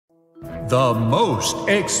The most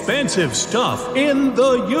expensive stuff in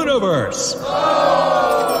the universe.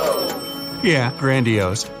 Yeah,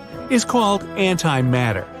 grandiose. Is called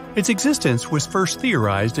antimatter. Its existence was first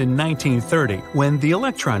theorized in 1930 when the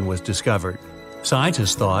electron was discovered.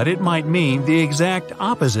 Scientists thought it might mean the exact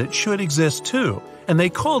opposite should exist too, and they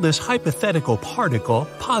called this hypothetical particle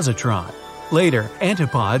positron. Later,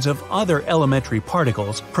 antipodes of other elementary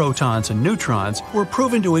particles, protons and neutrons, were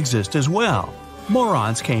proven to exist as well.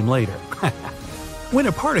 Morons came later. When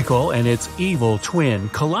a particle and its evil twin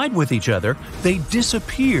collide with each other, they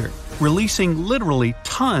disappear, releasing literally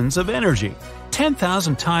tons of energy,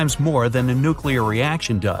 10,000 times more than a nuclear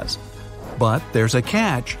reaction does. But there's a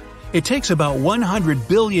catch. It takes about 100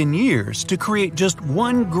 billion years to create just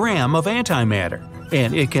 1 gram of antimatter,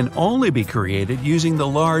 and it can only be created using the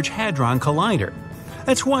Large Hadron Collider.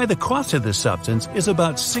 That's why the cost of this substance is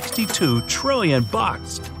about $62 trillion.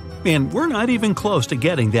 And we're not even close to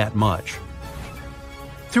getting that much.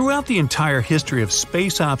 Throughout the entire history of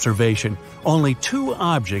space observation, only 2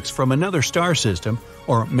 objects from another star system,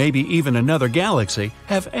 or maybe even another galaxy,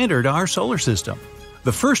 have entered our solar system.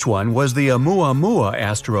 The first one was the Oumuamua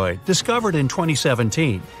asteroid, discovered in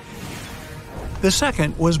 2017. The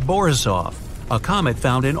second was Borisov, a comet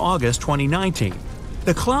found in August 2019.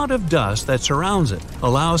 The cloud of dust that surrounds it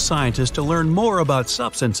allows scientists to learn more about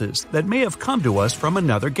substances that may have come to us from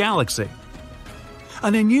another galaxy.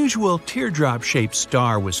 An unusual teardrop-shaped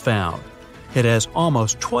star was found. It has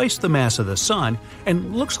almost twice the mass of the Sun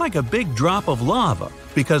and looks like a big drop of lava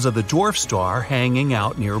because of the dwarf star hanging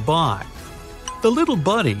out nearby. The little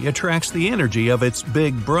buddy attracts the energy of its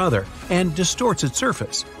big brother and distorts its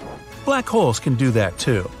surface. Black holes can do that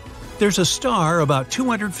too. There's a star about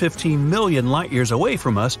 215 million light-years away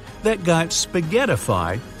from us that got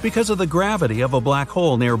spaghettified because of the gravity of a black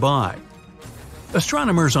hole nearby.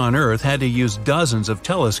 Astronomers on Earth had to use dozens of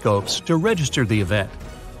telescopes to register the event.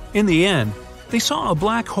 In the end, they saw a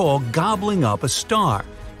black hole gobbling up a star,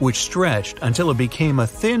 which stretched until it became a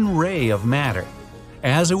thin ray of matter.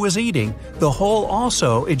 As it was eating, the hole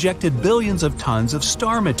also ejected billions of tons of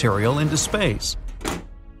star material into space.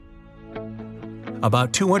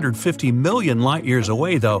 About 250 million light-years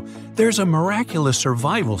away, though, there's a miraculous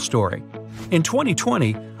survival story. In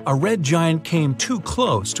 2020, a red giant came too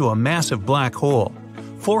close to a massive black hole,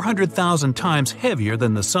 400,000 times heavier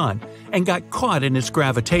than the Sun, and got caught in its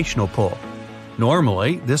gravitational pull.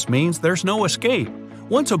 Normally, this means there's no escape.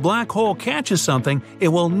 Once a black hole catches something, it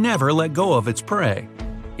will never let go of its prey.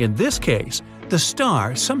 In this case, the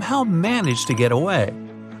star somehow managed to get away.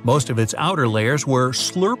 Most of its outer layers were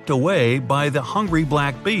slurped away by the hungry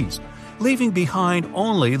black beast, leaving behind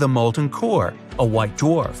only the molten core, a white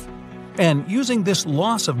dwarf. And using this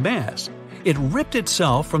loss of mass, it ripped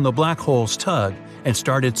itself from the black hole's tug and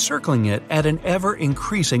started circling it at an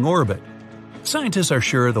ever-increasing orbit. Scientists are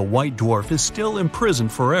sure the white dwarf is still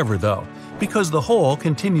imprisoned forever, though, because the hole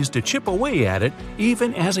continues to chip away at it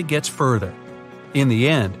even as it gets further. In the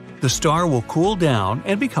end, the star will cool down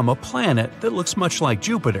and become a planet that looks much like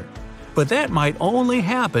Jupiter. But that might only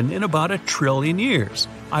happen in about 1 trillion years.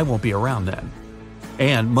 I won't be around then.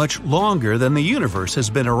 And much longer than the universe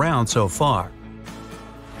has been around so far.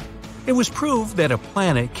 It was proved that a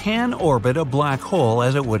planet can orbit a black hole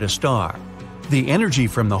as it would a star. The energy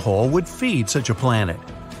from the hole would feed such a planet.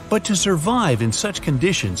 But to survive in such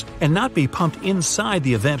conditions and not be pumped inside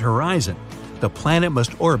the event horizon, the planet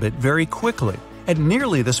must orbit very quickly, at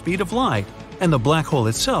nearly the speed of light, and the black hole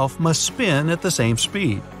itself must spin at the same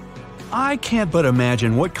speed. I can't but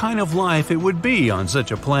imagine what kind of life it would be on such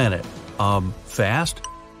a planet. Fast?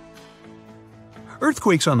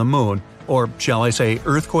 Earthquakes on the moon, or shall I say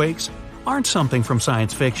earthquakes, aren't something from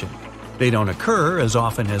science fiction. They don't occur as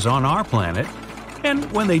often as on our planet,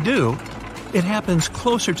 and when they do, it happens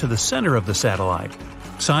closer to the center of the satellite.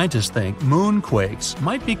 Scientists think moonquakes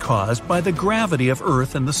might be caused by the gravity of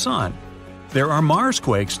Earth and the Sun. There are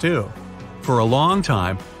Marsquakes too. For a long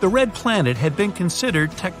time, the red planet had been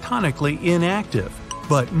considered tectonically inactive,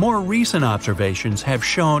 but more recent observations have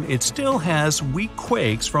shown it still has weak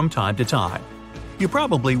quakes from time to time. You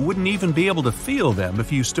probably wouldn't even be able to feel them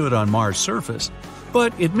if you stood on Mars' surface,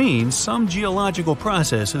 but it means some geological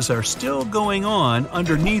processes are still going on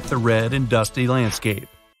underneath the red and dusty landscape.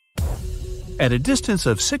 At a distance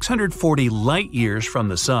of 640 light-years from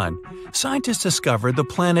the Sun, scientists discovered the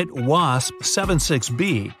planet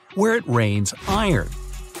WASP-76b, where it rains iron.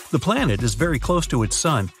 The planet is very close to its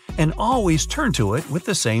Sun and always turn to it with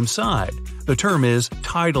the same side. The term is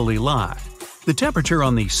tidally lie. The temperature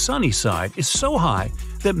on the sunny side is so high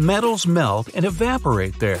that metals melt and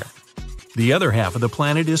evaporate there. The other half of the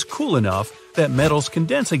planet is cool enough that metals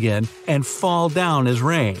condense again and fall down as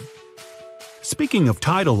rain. Speaking of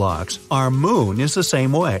tidal locks, our moon is the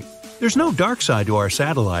same way. There's no dark side to our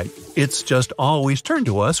satellite, it's just always turned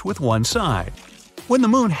to us with one side. When the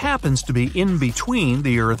moon happens to be in between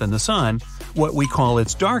the Earth and the Sun, what we call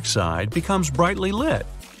its dark side becomes brightly lit.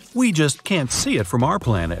 We just can't see it from our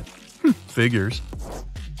planet. Figures.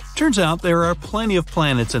 Turns out there are plenty of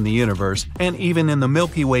planets in the universe, and even in the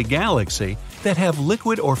Milky Way galaxy, that have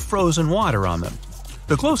liquid or frozen water on them.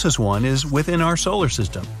 The closest one is within our solar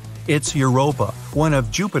system. It's Europa, one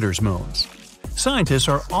of Jupiter's moons. Scientists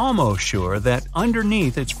are almost sure that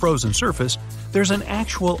underneath its frozen surface, there's an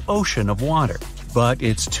actual ocean of water. But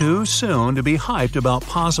it's too soon to be hyped about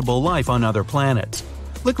possible life on other planets.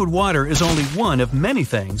 Liquid water is only one of many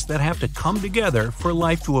things that have to come together for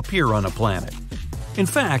life to appear on a planet. In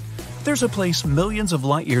fact, there's a place millions of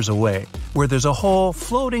light years away where there's a whole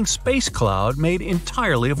floating space cloud made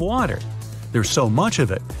entirely of water. There's so much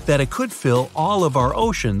of it that it could fill all of our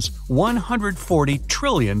oceans 140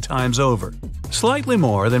 trillion times over. Slightly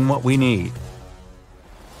more than what we need.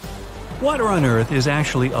 Water on Earth is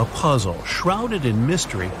actually a puzzle shrouded in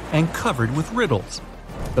mystery and covered with riddles.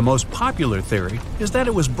 The most popular theory is that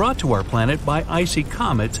it was brought to our planet by icy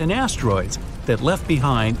comets and asteroids that left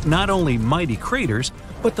behind not only mighty craters,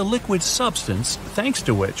 but the liquid substance thanks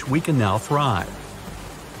to which we can now thrive.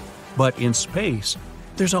 But in space,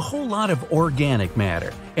 there's a whole lot of organic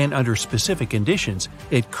matter, and under specific conditions,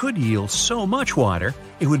 it could yield so much water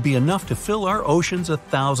it would be enough to fill our oceans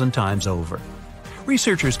 1,000 times over.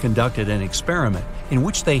 Researchers conducted an experiment in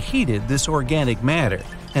which they heated this organic matter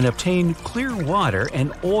and obtained clear water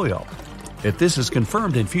and oil. If this is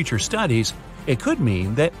confirmed in future studies, it could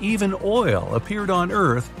mean that even oil appeared on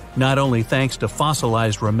Earth not only thanks to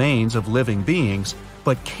fossilized remains of living beings,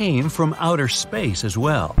 but came from outer space as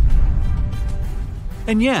well.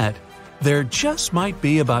 And yet, there just might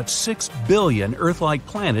be about 6 billion Earth-like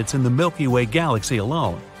planets in the Milky Way galaxy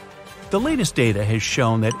alone. The latest data has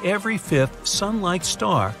shown that every fifth Sun-like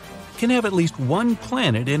star can have at least one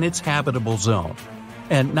planet in its habitable zone.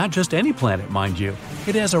 And not just any planet, mind you.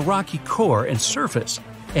 It has a rocky core and surface,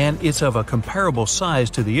 and it's of a comparable size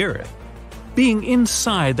to the Earth. Being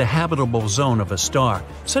inside the habitable zone of a star,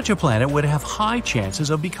 such a planet would have high chances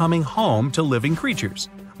of becoming home to living creatures,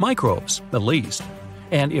 microbes at least.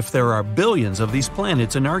 And if there are billions of these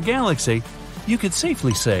planets in our galaxy, you could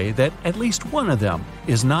safely say that at least one of them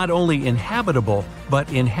is not only inhabitable,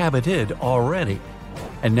 but inhabited already.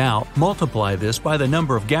 And now multiply this by the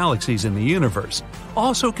number of galaxies in the universe,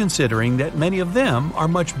 also considering that many of them are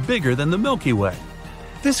much bigger than the Milky Way.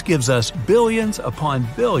 This gives us billions upon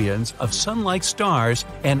billions of Sun-like stars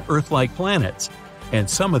and Earth-like planets, and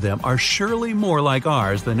some of them are surely more like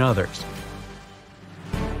ours than others.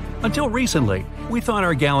 Until recently, we thought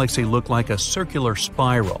our galaxy looked like a circular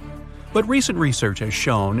spiral, but recent research has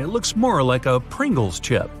shown it looks more like a Pringles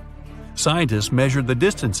chip. Scientists measured the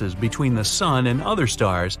distances between the Sun and other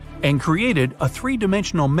stars and created a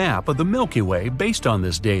three-dimensional map of the Milky Way based on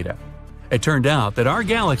this data. It turned out that our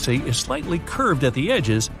galaxy is slightly curved at the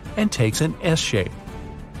edges and takes an S shape.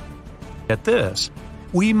 At this,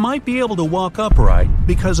 we might be able to walk upright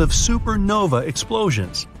because of supernova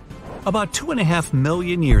explosions. About 2.5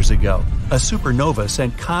 million years ago, a supernova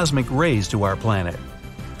sent cosmic rays to our planet.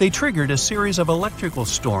 They triggered a series of electrical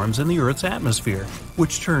storms in the Earth's atmosphere,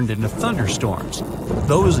 which turned into thunderstorms.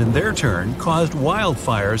 Those in their turn caused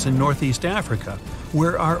wildfires in Northeast Africa,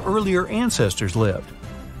 where our earlier ancestors lived.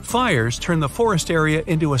 Fires turned the forest area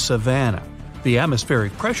into a savanna, the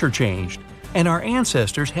atmospheric pressure changed, and our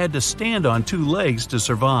ancestors had to stand on two legs to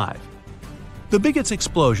survive. The biggest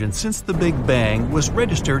explosion since the Big Bang was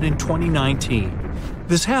registered in 2019.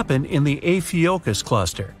 This happened in the Ophiuchus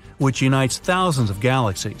cluster, which unites thousands of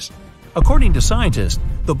galaxies. According to scientists,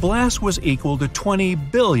 the blast was equal to 20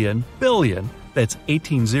 billion, that's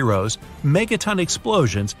 18 zeros, megaton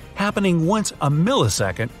explosions happening once a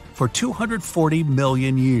millisecond for 240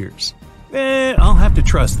 million years. I'll have to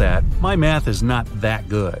trust that. My math is not that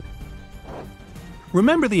good.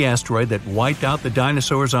 Remember the asteroid that wiped out the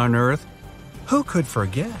dinosaurs on Earth? Who could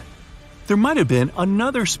forget? There might have been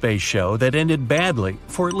another space show that ended badly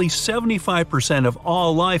for at least 75% of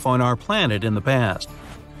all life on our planet in the past.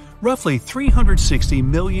 Roughly 360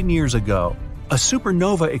 million years ago, a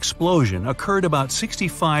supernova explosion occurred about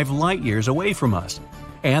 65 light-years away from us,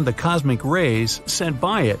 and the cosmic rays sent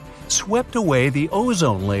by it swept away the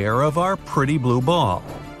ozone layer of our pretty blue ball.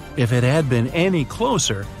 If it had been any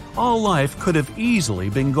closer, all life could have easily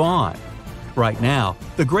been gone. Right now,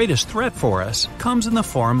 the greatest threat for us comes in the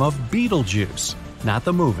form of Betelgeuse, not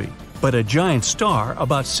the movie, but a giant star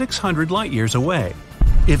about 600 light-years away.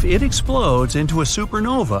 If it explodes into a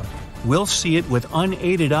supernova, we'll see it with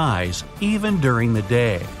unaided eyes even during the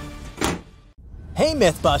day. Hey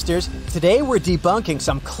Mythbusters! Today we're debunking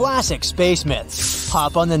some classic space myths.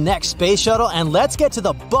 Hop on the next space shuttle and let's get to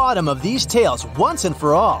the bottom of these tales once and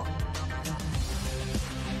for all.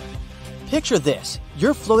 Picture this.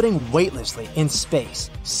 You're floating weightlessly in space,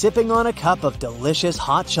 sipping on a cup of delicious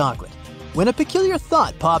hot chocolate, when a peculiar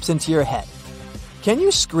thought pops into your head. Can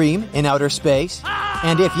you scream in outer space?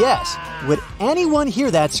 And if yes, would anyone hear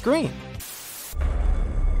that scream?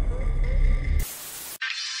 If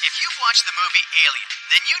you've watched the movie Alien,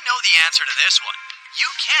 then you know the answer to this one. You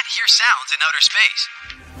can't hear sounds in outer space.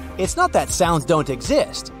 It's not that sounds don't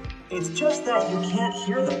exist. It's just that you can't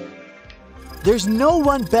hear them. There's no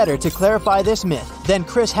one better to clarify this myth than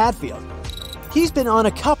Chris Hadfield. He's been on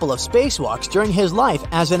a couple of spacewalks during his life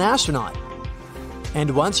as an astronaut.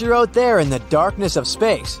 And once you're out there in the darkness of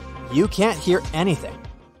space, you can't hear anything.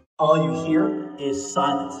 All you hear is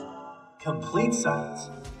silence. Complete silence.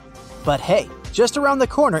 But hey, just around the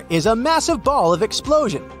corner is a massive ball of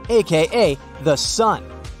explosion, aka the sun.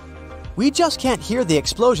 We just can't hear the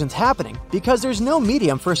explosions happening because there's no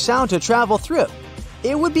medium for sound to travel through.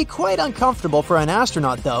 It would be quite uncomfortable for an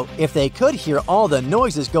astronaut, though, if they could hear all the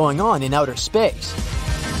noises going on in outer space.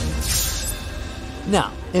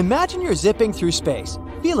 Now, imagine you're zipping through space,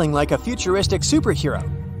 feeling like a futuristic superhero,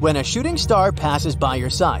 when a shooting star passes by your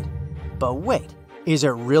side. But wait, is it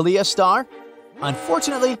really a star?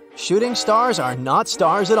 Unfortunately, shooting stars are not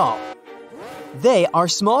stars at all. They are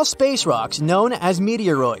small space rocks known as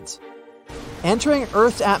meteoroids, entering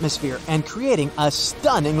Earth's atmosphere and creating a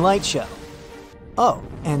stunning light show. Oh,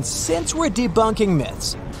 and since we're debunking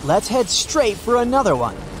myths, let's head straight for another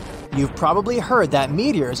one. You've probably heard that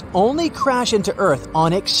meteors only crash into Earth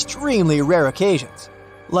on extremely rare occasions,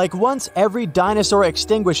 like once every dinosaur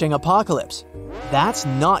extinguishing apocalypse. That's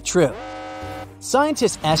not true.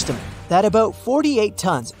 Scientists estimate that about 48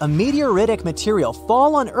 tons of meteoritic material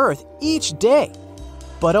fall on Earth each day.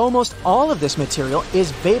 But almost all of this material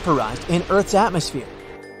is vaporized in Earth's atmosphere.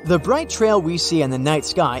 The bright trail we see in the night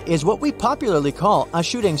sky is what we popularly call a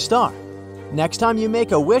shooting star. Next time you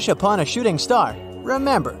make a wish upon a shooting star,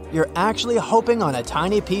 remember, you're actually hoping on a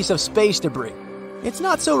tiny piece of space debris. It's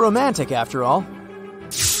not so romantic after all.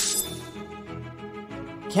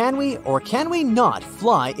 Can we or can we not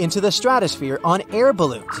fly into the stratosphere on air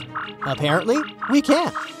balloons? Apparently, we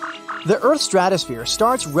can. The Earth's stratosphere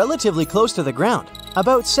starts relatively close to the ground,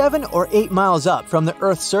 about 7 or 8 miles up from the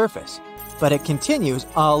Earth's surface, but it continues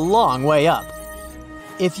a long way up.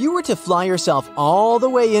 If you were to fly yourself all the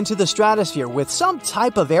way into the stratosphere with some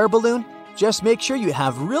type of air balloon, just make sure you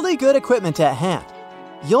have really good equipment at hand.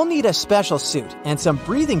 You'll need a special suit and some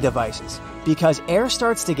breathing devices because air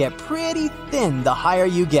starts to get pretty thin the higher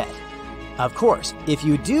you get. Of course, if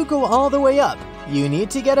you do go all the way up, you need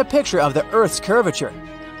to get a picture of the Earth's curvature.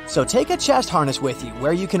 So take a chest harness with you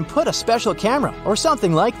where you can put a special camera or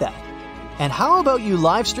something like that. And how about you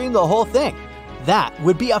live stream the whole thing? That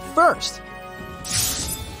would be a first!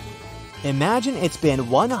 Imagine it's been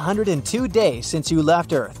 102 days since you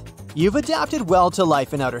left Earth. You've adapted well to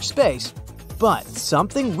life in outer space, but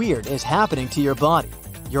something weird is happening to your body.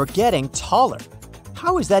 You're getting taller.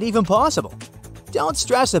 How is that even possible? Don't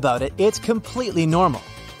stress about it, it's completely normal.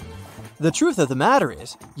 The truth of the matter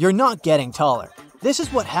is, you're not getting taller. This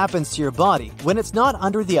is what happens to your body when it's not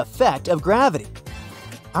under the effect of gravity.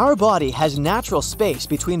 Our body has natural space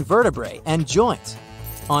between vertebrae and joints.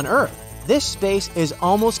 On Earth, this space is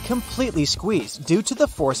almost completely squeezed due to the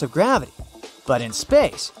force of gravity. But in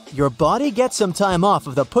space, your body gets some time off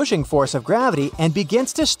of the pushing force of gravity and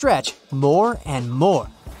begins to stretch more and more.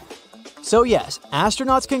 So yes,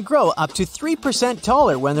 astronauts can grow up to 3%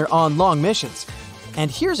 taller when they're on long missions.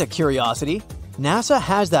 And here's a curiosity. NASA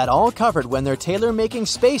has that all covered when they're tailor-making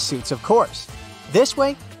spacesuits, of course. This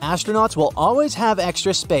way, astronauts will always have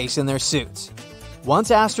extra space in their suits.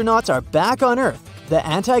 Once astronauts are back on Earth, the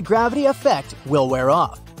anti-gravity effect will wear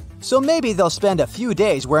off. So maybe they'll spend a few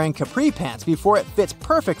days wearing capri pants before it fits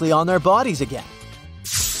perfectly on their bodies again.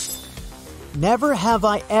 Never have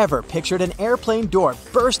I ever pictured an airplane door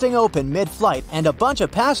bursting open mid-flight and a bunch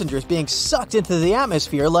of passengers being sucked into the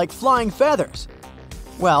atmosphere like flying feathers.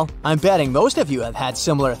 Well, I'm betting most of you have had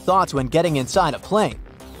similar thoughts when getting inside a plane.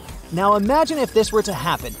 Now imagine if this were to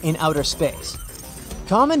happen in outer space.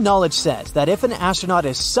 Common knowledge says that if an astronaut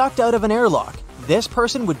is sucked out of an airlock, this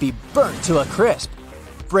person would be burnt to a crisp.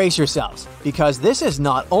 Brace yourselves, because this is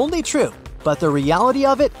not only true, but the reality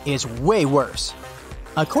of it is way worse.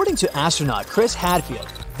 According to astronaut Chris Hadfield,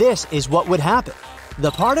 this is what would happen.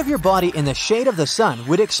 The part of your body in the shade of the sun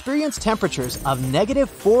would experience temperatures of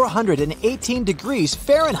 -418 degrees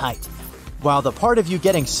Fahrenheit. while the part of you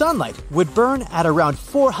getting sunlight would burn at around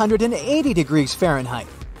 480 degrees Fahrenheit.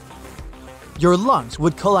 Your lungs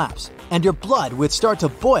would collapse and your blood would start to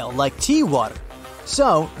boil like tea water.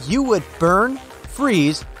 So you would burn,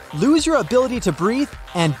 freeze, lose your ability to breathe,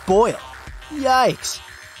 and boil. Yikes!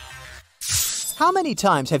 How many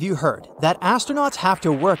times have you heard that astronauts have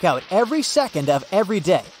to work out every second of every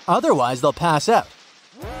day, otherwise they'll pass out?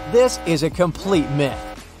 This is a complete myth.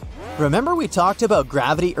 Remember we talked about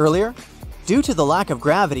gravity earlier? Due to the lack of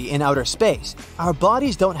gravity in outer space, our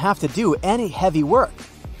bodies don't have to do any heavy work.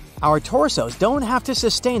 Our torsos don't have to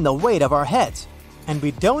sustain the weight of our heads, and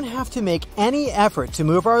we don't have to make any effort to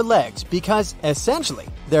move our legs because, essentially,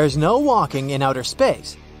 there's no walking in outer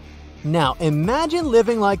space. Now imagine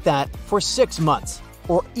living like that for 6 months,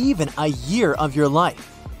 or even a year of your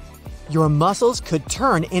life. Your muscles could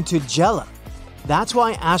turn into jello. That's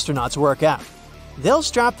why astronauts work out. They'll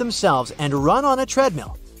strap themselves and run on a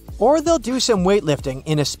treadmill, or they'll do some weightlifting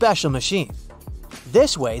in a special machine.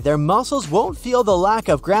 This way, their muscles won't feel the lack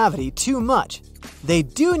of gravity too much. They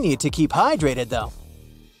do need to keep hydrated though.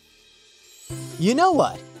 You know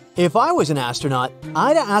what? If I was an astronaut,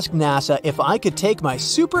 I'd ask NASA if I could take my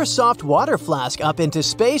super soft water flask up into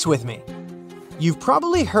space with me. You've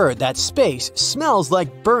probably heard that space smells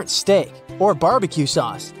like burnt steak or barbecue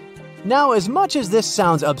sauce. Now, as much as this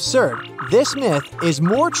sounds absurd, this myth is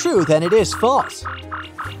more true than it is false.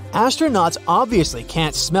 Astronauts obviously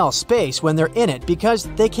can't smell space when they're in it because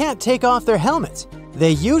they can't take off their helmets.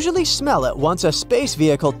 They usually smell it once a space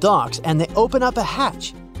vehicle docks and they open up a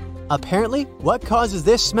hatch. Apparently, what causes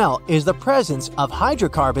this smell is the presence of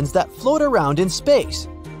hydrocarbons that float around in space.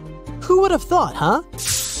 Who would have thought, huh?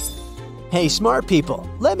 Hey, smart people,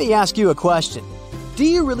 let me ask you a question. Do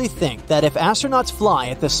you really think that if astronauts fly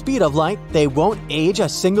at the speed of light, they won't age a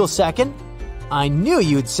single second? I knew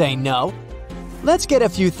you'd say no. Let's get a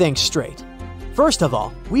few things straight. First of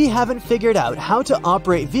all, we haven't figured out how to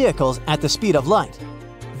operate vehicles at the speed of light.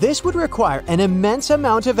 This would require an immense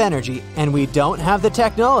amount of energy, and we don't have the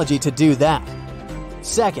technology to do that.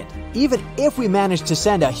 Second, even if we managed to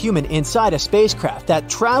send a human inside a spacecraft that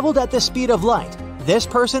traveled at the speed of light, this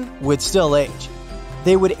person would still age.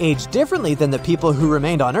 They would age differently than the people who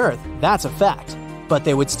remained on Earth, that's a fact, but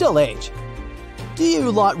they would still age. Do you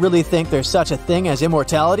lot really think there's such a thing as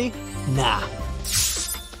immortality? Nah.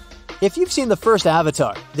 If you've seen the first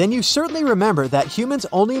Avatar, then you certainly remember that humans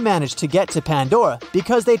only managed to get to Pandora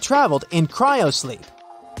because they traveled in cryosleep.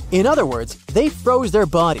 In other words, they froze their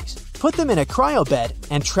bodies, put them in a cryobed,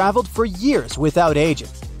 and traveled for years without aging.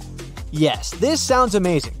 Yes, this sounds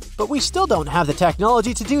amazing, but we still don't have the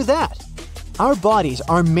technology to do that. Our bodies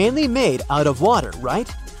are mainly made out of water,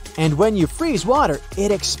 right? And when you freeze water,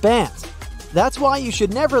 it expands. That's why you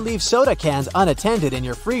should never leave soda cans unattended in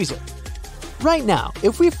your freezer. Right now,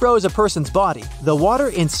 if we froze a person's body, the water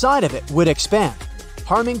inside of it would expand,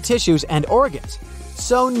 harming tissues and organs.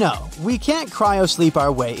 So no, we can't cryosleep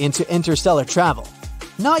our way into interstellar travel.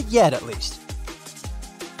 Not yet, at least.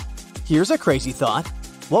 Here's a crazy thought.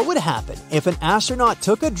 What would happen if an astronaut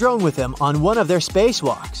took a drone with them on one of their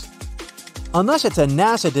spacewalks? Unless it's a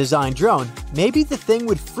NASA-designed drone, maybe the thing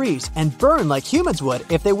would freeze and burn like humans would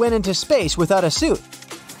if they went into space without a suit.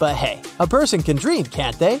 But hey, a person can dream,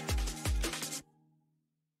 can't they?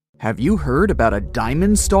 Have you heard about a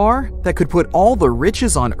diamond star that could put all the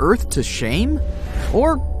riches on Earth to shame?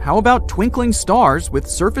 Or how about twinkling stars with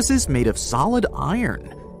surfaces made of solid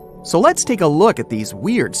iron? So let's take a look at these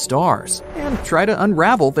weird stars and try to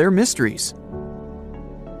unravel their mysteries.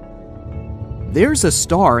 There's a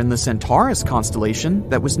star in the Centaurus constellation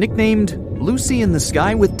that was nicknamed Lucy in the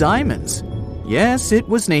Sky with Diamonds. Yes, it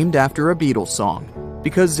was named after a Beatles song,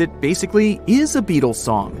 because it basically is a Beatles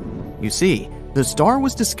song. You see, the star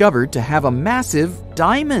was discovered to have a massive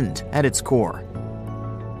diamond at its core.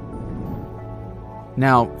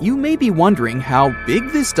 Now, you may be wondering how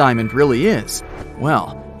big this diamond really is.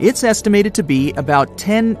 Well, it's estimated to be about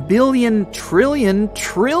 10 billion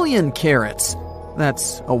trillion carats.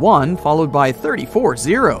 That's a 1 followed by 34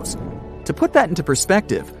 zeros. To put that into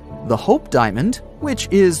perspective, the Hope Diamond, which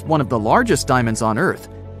is one of the largest diamonds on Earth,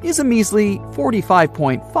 is a measly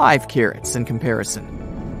 45.5 carats in comparison.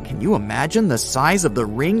 Can you imagine the size of the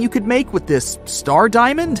ring you could make with this star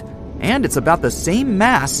diamond? And it's about the same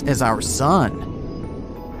mass as our sun.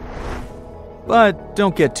 But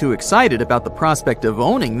don't get too excited about the prospect of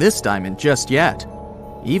owning this diamond just yet.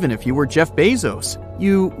 Even if you were Jeff Bezos,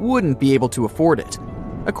 you wouldn't be able to afford it.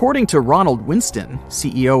 According to Ronald Winston,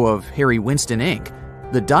 CEO of Harry Winston Inc.,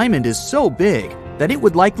 the diamond is so big that it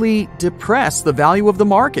would likely depress the value of the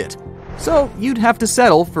market. So you'd have to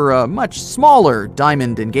settle for a much smaller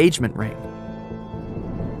diamond engagement ring.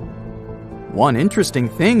 One interesting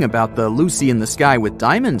thing about the Lucy in the Sky with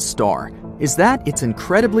Diamonds star is that it's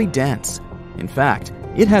incredibly dense. In fact,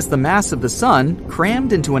 it has the mass of the Sun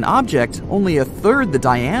crammed into an object only a third the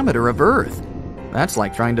diameter of Earth. That's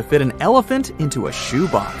like trying to fit an elephant into a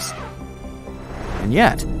shoebox. And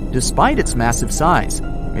yet, despite its massive size,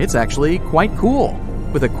 it's actually quite cool,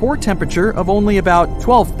 with a core temperature of only about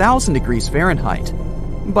 12,000 degrees Fahrenheit.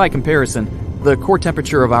 By comparison, the core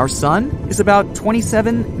temperature of our Sun is about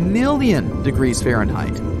 27 million degrees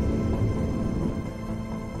Fahrenheit.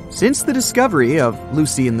 Since the discovery of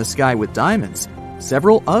Lucy in the Sky with Diamonds,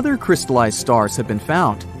 several other crystallized stars have been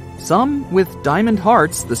found, some with diamond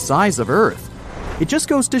hearts the size of Earth. It just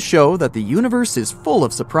goes to show that the universe is full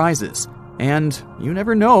of surprises, and you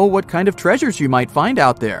never know what kind of treasures you might find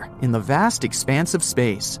out there in the vast expanse of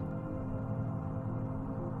space.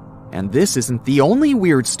 And this isn't the only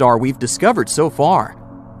weird star we've discovered so far.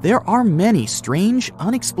 There are many strange,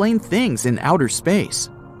 unexplained things in outer space.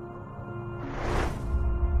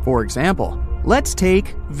 For example, let's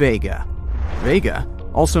take Vega. Vega,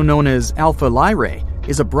 also known as Alpha Lyrae,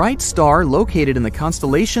 is a bright star located in the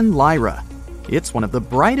constellation Lyra. It's one of the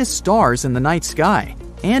brightest stars in the night sky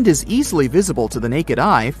and is easily visible to the naked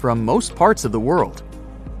eye from most parts of the world.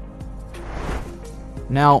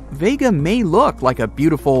 Now, Vega may look like a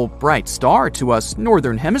beautiful, bright star to us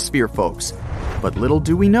Northern Hemisphere folks, but little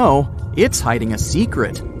do we know, it's hiding a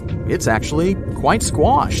secret. It's actually quite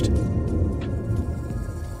squashed.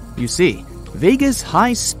 You see, Vega's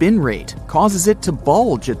high spin rate causes it to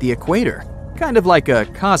bulge at the equator, kind of like a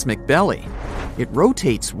cosmic belly. It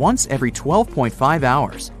rotates once every 12.5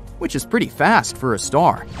 hours, which is pretty fast for a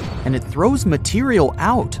star, and it throws material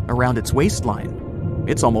out around its waistline.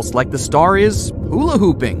 It's almost like the star is hula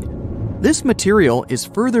hooping. This material is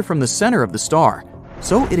further from the center of the star,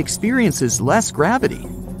 so it experiences less gravity,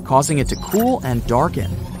 causing it to cool and darken,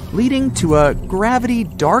 leading to a gravity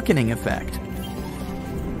darkening effect.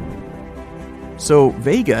 So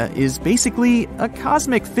Vega is basically a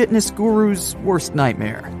cosmic fitness guru's worst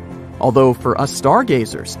nightmare. Although for us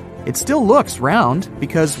stargazers, it still looks round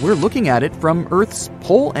because we're looking at it from Earth's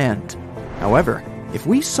pole end. However, if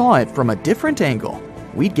we saw it from a different angle,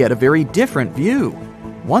 we'd get a very different view.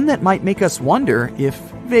 One that might make us wonder if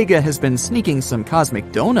Vega has been sneaking some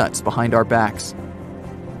cosmic donuts behind our backs.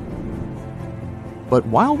 But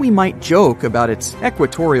while we might joke about its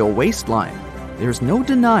equatorial waistline, there's no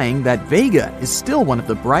denying that Vega is still one of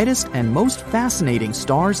the brightest and most fascinating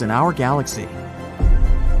stars in our galaxy.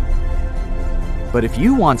 But if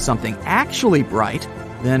you want something actually bright,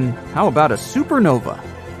 then how about a supernova?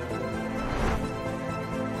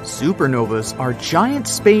 Supernovas are giant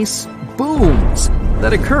space booms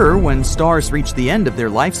that occur when stars reach the end of their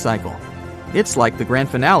life cycle. It's like the grand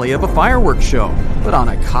finale of a fireworks show, but on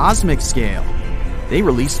a cosmic scale. They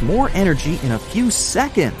release more energy in a few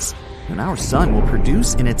seconds than our sun will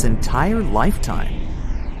produce in its entire lifetime.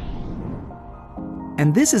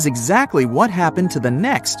 And this is exactly what happened to the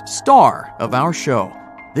next star of our show.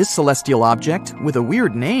 This celestial object with a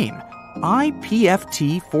weird name,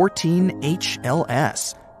 IPFT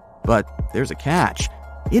 14HLS. But there's a catch.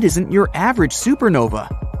 It isn't your average supernova.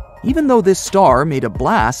 Even though this star made a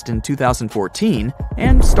blast in 2014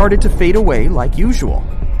 and started to fade away like usual,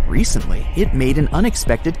 recently it made an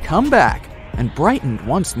unexpected comeback and brightened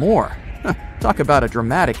once more. Talk about a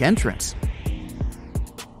dramatic entrance.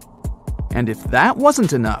 And if that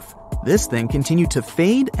wasn't enough, this thing continued to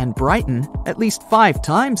fade and brighten at least 5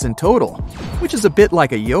 times in total, which is a bit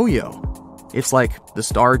like a yo-yo. It's like the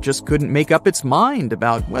star just couldn't make up its mind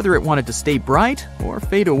about whether it wanted to stay bright or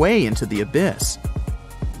fade away into the abyss.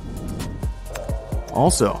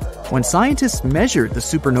 Also, when scientists measured the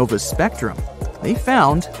supernova's spectrum, they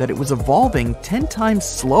found that it was evolving 10 times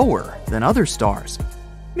slower than other stars.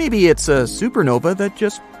 Maybe it's a supernova that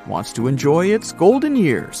just wants to enjoy its golden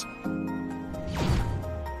years.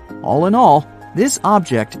 All in all, this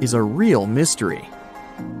object is a real mystery.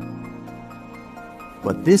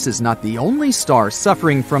 But this is not the only star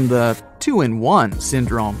suffering from the 2-in-1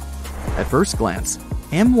 syndrome. At first glance,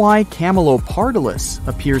 MY Camelopardalis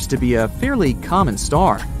appears to be a fairly common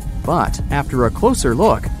star, but after a closer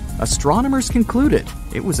look, astronomers concluded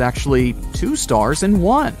it was actually 2 stars in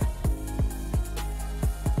one.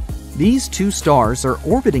 These 2 stars are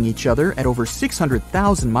orbiting each other at over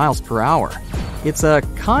 600,000 miles per hour. It's a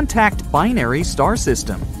contact binary star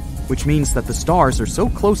system, which means that the stars are so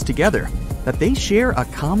close together that they share a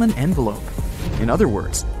common envelope. In other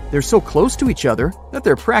words, they're so close to each other that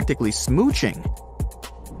they're practically smooching.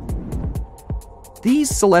 These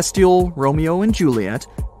celestial Romeo and Juliet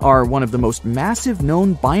are one of the most massive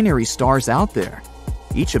known binary stars out there.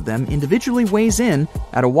 Each of them individually weighs in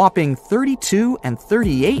at a whopping 32 and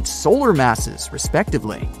 38 solar masses,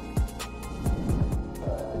 respectively.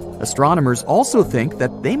 Astronomers also think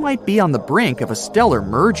that they might be on the brink of a stellar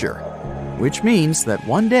merger, which means that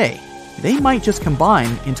one day they might just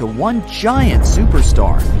combine into one giant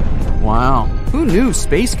superstar. Wow, who knew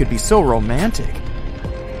space could be so romantic?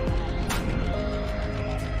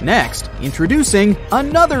 Next, introducing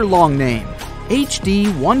another long name,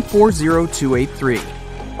 HD 140283,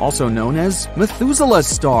 also known as Methuselah's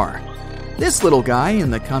star. This little guy in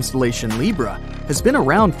the constellation Libra has been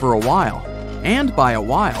around for a while, and by a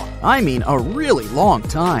while, I mean a really long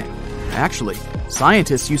time. Actually,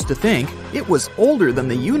 scientists used to think it was older than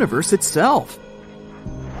the universe itself.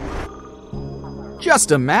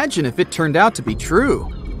 Just imagine if it turned out to be true.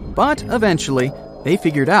 But eventually, they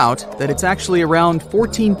figured out that it's actually around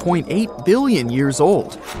 14.8 billion years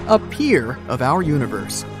old, a peer of our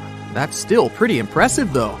universe. That's still pretty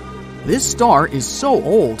impressive though. This star is so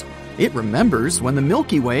old, it remembers when the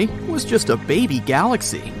Milky Way was just a baby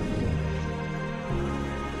galaxy.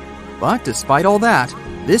 But despite all that,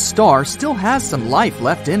 this star still has some life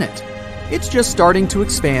left in it. It's just starting to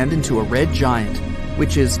expand into a red giant,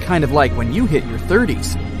 which is kind of like when you hit your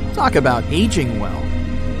 30s. Talk about aging well.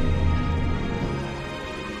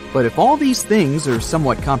 But if all these things are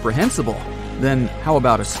somewhat comprehensible, then how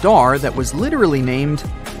about a star that was literally named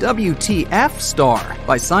WTF star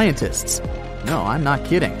by scientists? No, I'm not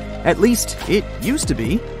kidding. At least it used to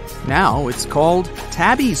be. Now it's called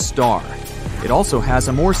Tabby's star. It also has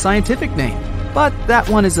a more scientific name, but that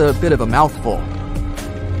one is a bit of a mouthful.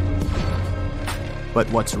 But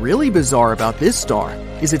what's really bizarre about this star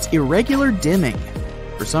is its irregular dimming.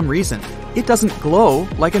 For some reason, it doesn't glow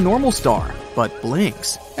like a normal star, but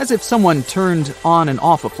blinks, as if someone turned on and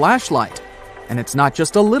off a flashlight. And it's not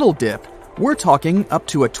just a little dip, we're talking up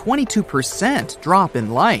to a 22% drop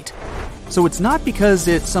in light. So it's not because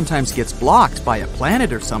it sometimes gets blocked by a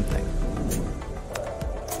planet or something.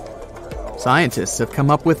 Scientists have come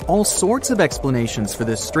up with all sorts of explanations for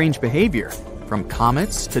this strange behavior, from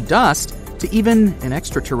comets to dust to even an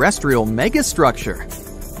extraterrestrial megastructure.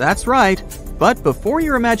 That's right, but before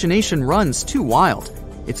your imagination runs too wild,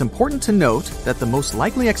 it's important to note that the most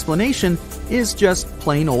likely explanation is just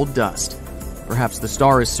plain old dust. Perhaps the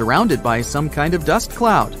star is surrounded by some kind of dust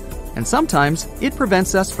cloud, and sometimes it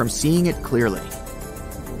prevents us from seeing it clearly.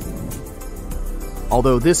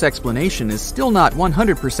 Although this explanation is still not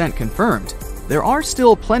 100% confirmed, there are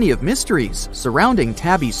still plenty of mysteries surrounding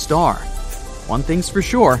Tabby's star. One thing's for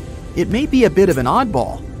sure, it may be a bit of an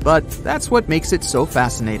oddball, but that's what makes it so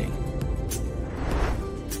fascinating.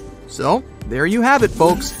 So, there you have it,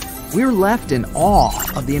 folks. We're left in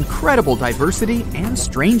awe of the incredible diversity and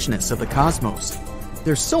strangeness of the cosmos.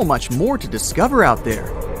 There's so much more to discover out there.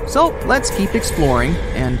 So, let's keep exploring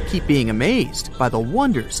and keep being amazed by the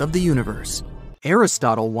wonders of the universe.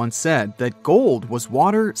 Aristotle once said that gold was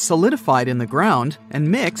water solidified in the ground and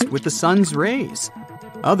mixed with the sun's rays.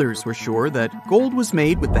 Others were sure that gold was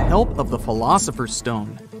made with the help of the Philosopher's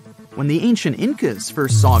Stone. When the ancient Incas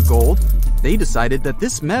first saw gold, they decided that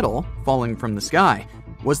this metal, falling from the sky,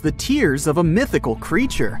 was the tears of a mythical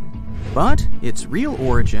creature. But its real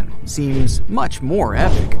origin seems much more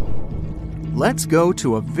epic. Let's go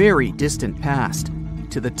to a very distant past,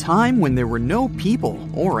 to the time when there were no people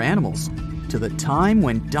or animals, to the time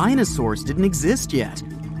when dinosaurs didn't exist yet,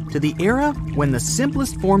 to the era when the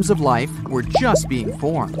simplest forms of life were just being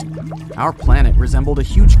formed. Our planet resembled a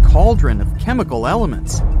huge cauldron of chemical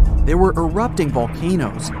elements. There were erupting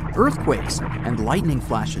volcanoes, earthquakes, and lightning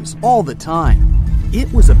flashes all the time.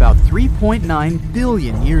 It was about 3.9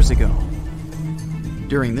 billion years ago.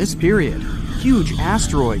 During this period, huge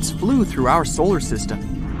asteroids flew through our solar system.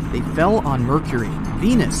 They fell on Mercury,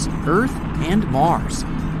 Venus, Earth, and Mars.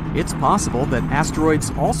 It's possible that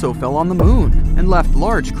asteroids also fell on the moon and left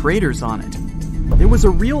large craters on it. There was a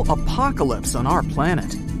real apocalypse on our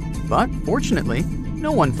planet. But fortunately,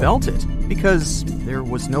 no one felt it because there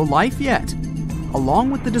was no life yet.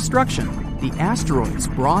 Along with the destruction, the asteroids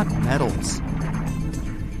brought metals.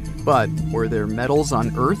 But were there metals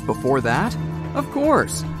on Earth before that? Of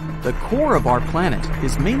course. The core of our planet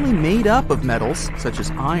is mainly made up of metals such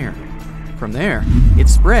as iron. From there, it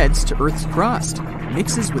spreads to Earth's crust,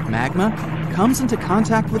 mixes with magma, comes into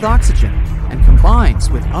contact with oxygen, and combines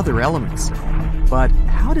with other elements. But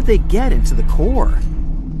how did they get into the core?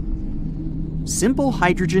 Simple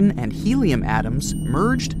hydrogen and helium atoms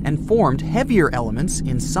merged and formed heavier elements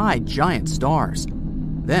inside giant stars.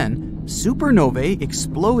 Then, supernovae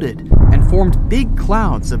exploded and formed big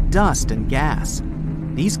clouds of dust and gas.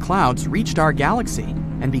 These clouds reached our galaxy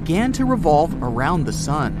and began to revolve around the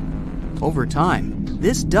sun. Over time,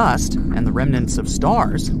 This dust and the remnants of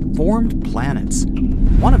stars formed planets.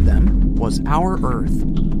 One of them was our Earth.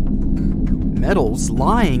 Metals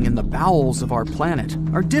lying in the bowels of our planet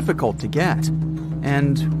are difficult to get,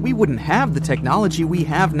 and we wouldn't have the technology we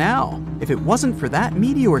have now if it wasn't for that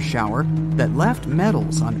meteor shower that left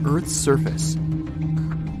metals on Earth's surface.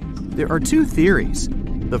 There are two theories.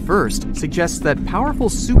 The first suggests that powerful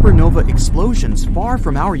supernova explosions far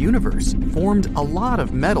from our universe formed a lot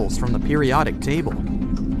of metals from the periodic table.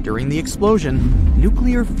 During the explosion,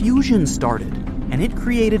 nuclear fusion started, and it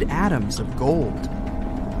created atoms of gold.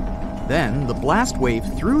 Then, the blast wave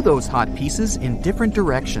threw those hot pieces in different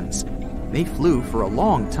directions. They flew for a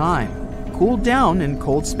long time, cooled down in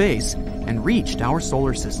cold space, and reached our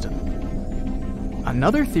solar system.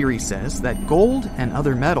 Another theory says that gold and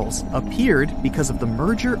other metals appeared because of the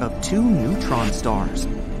merger of two neutron stars.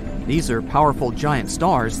 These are powerful giant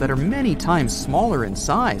stars that are many times smaller in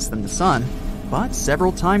size than the Sun, but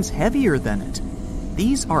several times heavier than it.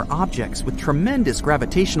 These are objects with tremendous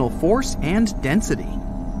gravitational force and density.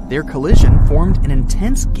 Their collision formed an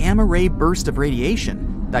intense gamma-ray burst of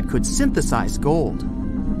radiation that could synthesize gold.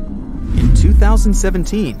 In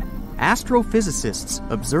 2017, astrophysicists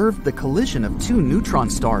observed the collision of two neutron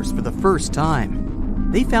stars for the first time.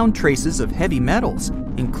 They found traces of heavy metals,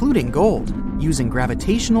 including gold, using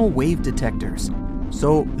gravitational wave detectors.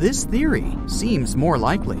 So this theory seems more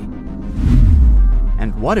likely.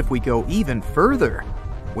 And what if we go even further?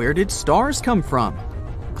 Where did stars come from?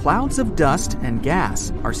 Clouds of dust and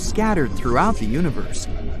gas are scattered throughout the universe.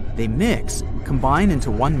 They mix, combine into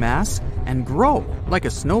one mass, and grow like a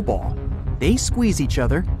snowball. They squeeze each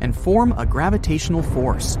other and form a gravitational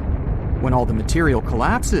force. When all the material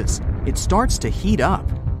collapses, it starts to heat up.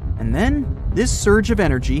 And then, this surge of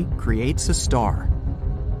energy creates a star.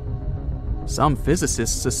 Some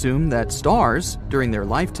physicists assume that stars, during their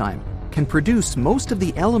lifetime, can produce most of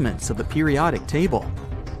the elements of the periodic table.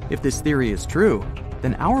 If this theory is true,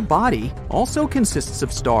 then our body also consists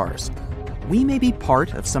of stars. We may be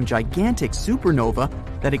part of some gigantic supernova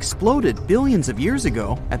that exploded billions of years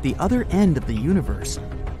ago at the other end of the universe.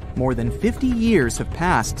 More than 50 years have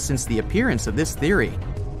passed since the appearance of this theory,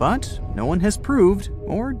 but no one has proved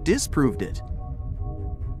or disproved it.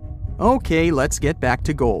 Okay, let's get back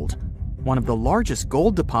to gold. One of the largest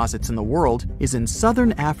gold deposits in the world is in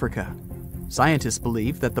southern Africa. Scientists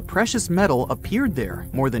believe that the precious metal appeared there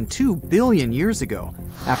more than 2 billion years ago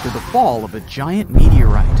after the fall of a giant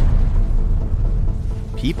meteorite.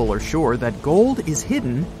 People are sure that gold is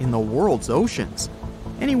hidden in the world's oceans.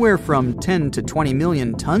 Anywhere from 10 to 20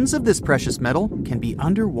 million tons of this precious metal can be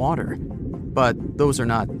underwater. But those are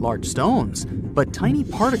not large stones, but tiny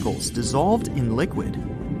particles dissolved in liquid.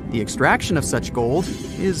 The extraction of such gold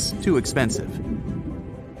is too expensive.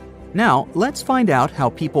 Now, let's find out how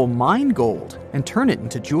people mine gold and turn it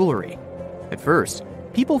into jewelry. At first,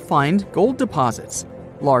 people find gold deposits,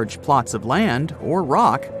 large plots of land or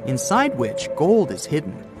rock inside which gold is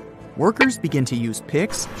hidden. Workers begin to use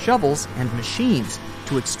picks, shovels, and machines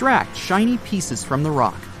to extract shiny pieces from the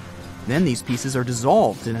rock. Then these pieces are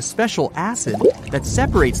dissolved in a special acid that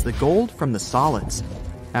separates the gold from the solids.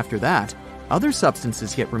 After that, other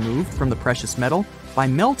substances get removed from the precious metal by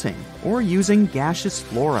melting or using gaseous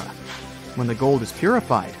flora. When the gold is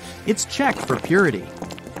purified, it's checked for purity.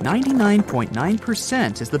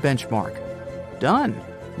 99.9% is the benchmark. Done!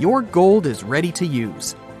 Your gold is ready to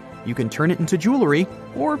use. You can turn it into jewelry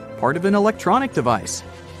or part of an electronic device.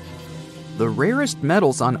 The rarest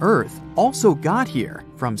metals on Earth also got here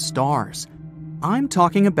from stars. I'm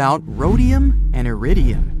talking about rhodium and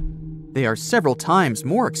iridium. They are several times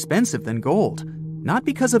more expensive than gold, not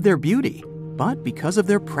because of their beauty, but because of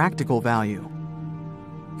their practical value.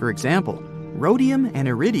 For example, rhodium and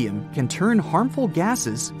iridium can turn harmful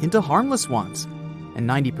gases into harmless ones, and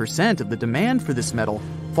 90% of the demand for this metal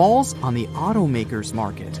falls on the automakers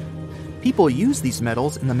market. People use these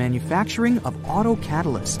metals in the manufacturing of auto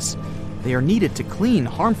catalysts. They are needed to clean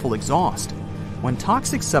harmful exhaust. When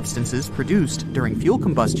toxic substances produced during fuel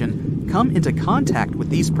combustion come into contact with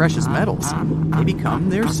these precious metals, they become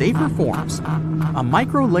their safer forms. A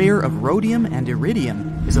micro-layer of rhodium and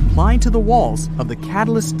iridium is applied to the walls of the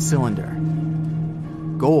catalyst cylinder.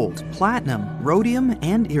 Gold, platinum, rhodium,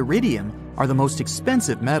 and iridium are the most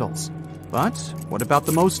expensive metals. But what about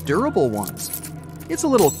the most durable ones? It's a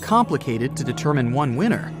little complicated to determine one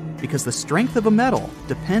winner because the strength of a metal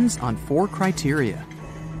depends on 4 criteria.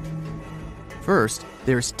 First,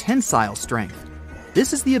 there's tensile strength.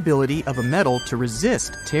 This is the ability of a metal to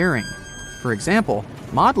resist tearing. For example,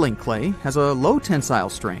 modeling clay has a low tensile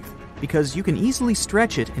strength because you can easily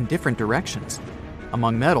stretch it in different directions.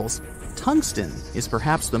 Among metals, tungsten is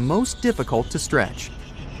perhaps the most difficult to stretch.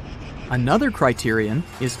 Another criterion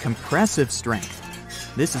is compressive strength.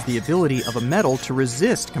 This is the ability of a metal to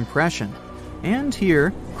resist compression. And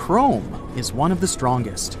here, chrome is one of the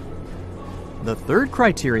strongest. The third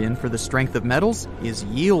criterion for the strength of metals is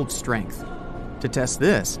yield strength. To test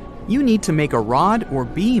this, you need to make a rod or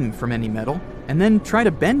beam from any metal and then try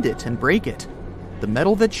to bend it and break it. The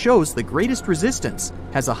metal that shows the greatest resistance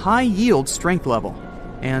has a high yield strength level,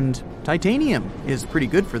 and titanium is pretty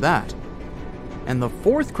good for that. And the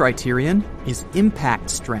fourth criterion is impact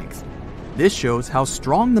strength. This shows how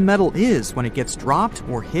strong the metal is when it gets dropped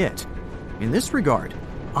or hit. In this regard,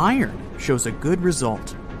 iron shows a good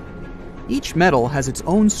result. Each metal has its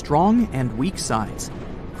own strong and weak sides.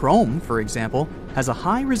 Chrome, for example, has a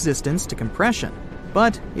high resistance to compression,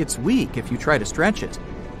 but it's weak if you try to stretch it.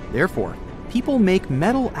 Therefore, people make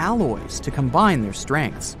metal alloys to combine their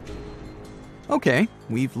strengths. Okay,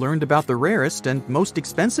 we've learned about the rarest and most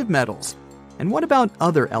expensive metals. And what about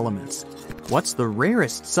other elements? What's the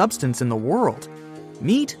rarest substance in the world?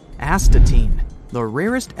 Meet astatine, the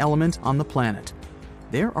rarest element on the planet.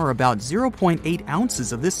 There are about 0.8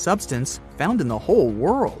 ounces of this substance found in the whole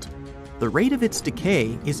world. The rate of its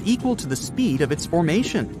decay is equal to the speed of its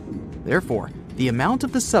formation. Therefore, the amount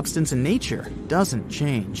of the substance in nature doesn't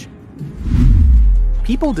change.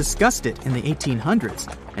 People discussed it in the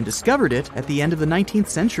 1800s and discovered it at the end of the 19th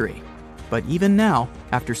century. But even now,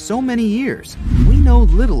 after so many years, we know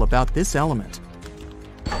little about this element.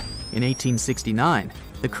 In 1869,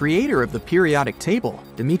 the creator of the periodic table,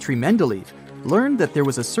 Dmitri Mendeleev, learned that there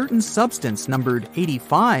was a certain substance numbered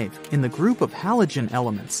 85 in the group of halogen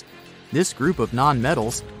elements. This group of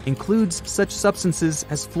nonmetals includes such substances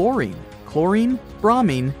as fluorine, chlorine,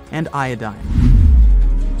 bromine, and iodine.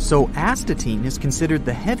 So astatine is considered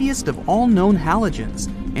the heaviest of all known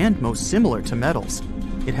halogens and most similar to metals.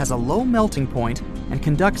 It has a low melting point and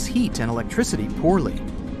conducts heat and electricity poorly.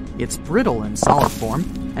 It's brittle in solid form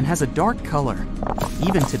and has a dark color.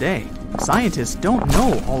 Even today, scientists don't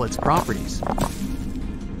know all its properties.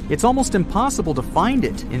 It's almost impossible to find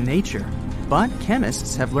it in nature, but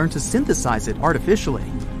chemists have learned to synthesize it artificially.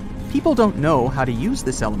 People don't know how to use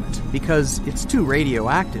this element because it's too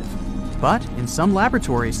radioactive. But in some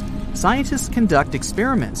laboratories, scientists conduct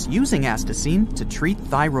experiments using astatine to treat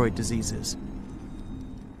thyroid diseases.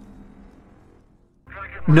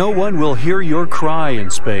 No one will hear your cry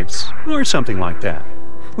in space, or something like that.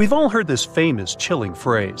 We've all heard this famous chilling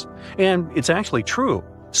phrase, and it's actually true.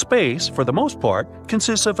 Space, for the most part,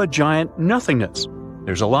 consists of a giant nothingness.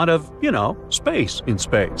 There's a lot of, space in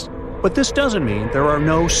space. But this doesn't mean there are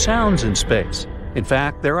no sounds in space. In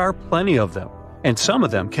fact, there are plenty of them, and some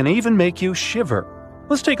of them can even make you shiver.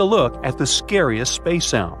 Let's take a look at the scariest space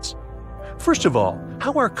sounds. First of all,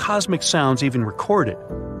 how are cosmic sounds even recorded?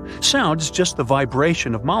 Sound is just the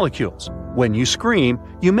vibration of molecules. When you scream,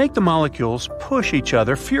 you make the molecules push each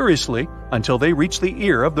other furiously until they reach the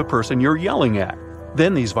ear of the person you're yelling at.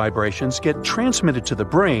 Then these vibrations get transmitted to the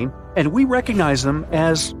brain, and we recognize them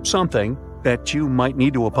as something that you might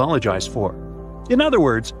need to apologize for. In other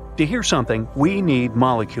words, to hear something, we need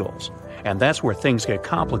molecules. And that's where things get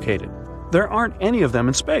complicated. There aren't any of them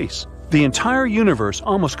in space. The entire universe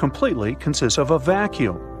almost completely consists of a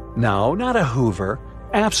vacuum. No, not a Hoover.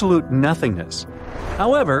 Absolute nothingness.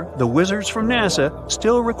 However, the wizards from NASA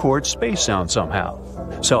still record space sound somehow.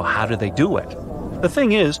 So how do they do it? The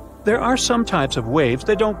thing is, there are some types of waves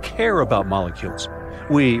that don't care about molecules.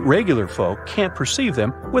 We regular folk can't perceive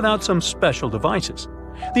them without some special devices.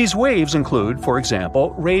 These waves include, for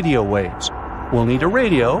example, radio waves. We'll need a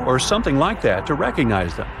radio or something like that to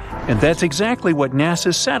recognize them. And that's exactly what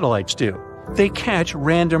NASA's satellites do. They catch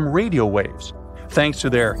random radio waves. Thanks to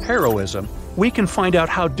their heroism, we can find out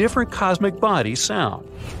how different cosmic bodies sound.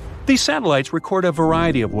 These satellites record a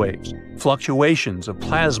variety of waves, fluctuations of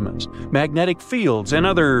plasmas, magnetic fields, and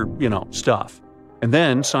other, stuff. And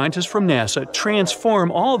then scientists from NASA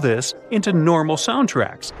transform all this into normal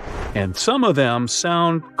soundtracks. And some of them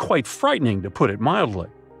sound quite frightening, to put it mildly.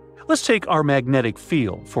 Let's take our magnetic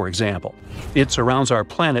field, for example. It surrounds our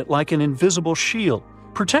planet like an invisible shield,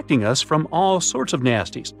 protecting us from all sorts of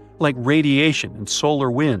nasties, like radiation and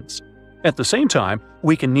solar winds. At the same time,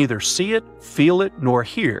 we can neither see it, feel it, nor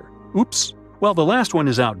hear. Oops. Well, the last one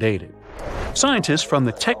is outdated. Scientists from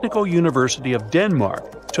the Technical University of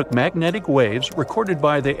Denmark took magnetic waves recorded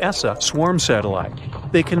by the ESA swarm satellite.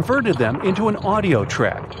 They converted them into an audio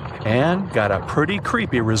track and got a pretty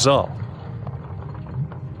creepy result.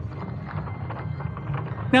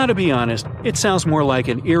 Now, to be honest, it sounds more like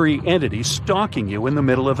an eerie entity stalking you in the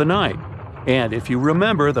middle of the night. And if you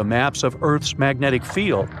remember the maps of Earth's magnetic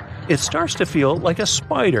field, it starts to feel like a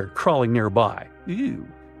spider crawling nearby. Ew.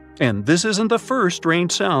 And this isn't the first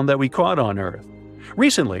strange sound that we caught on Earth.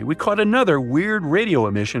 Recently, we caught another weird radio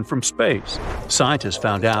emission from space. Scientists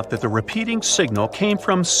found out that the repeating signal came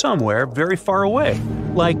from somewhere very far away,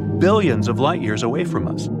 like billions of light years away from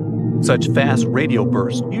us. Such fast radio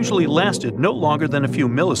bursts usually lasted no longer than a few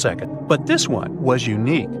milliseconds, but this one was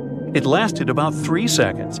unique. It lasted about 3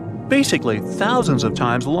 seconds, basically thousands of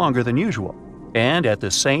times longer than usual. And at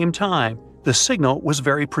the same time, the signal was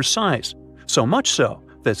very precise, so much so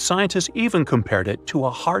that scientists even compared it to a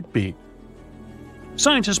heartbeat.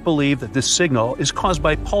 Scientists believe that this signal is caused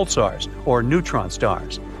by pulsars, or neutron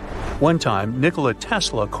stars. One time, Nikola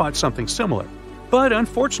Tesla caught something similar, but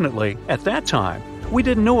unfortunately, at that time, we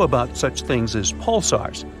didn't know about such things as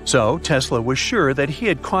pulsars, so Tesla was sure that he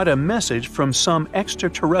had caught a message from some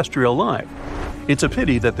extraterrestrial life. It's a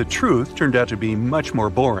pity that the truth turned out to be much more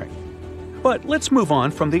boring. But let's move on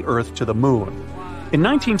from the Earth to the Moon. In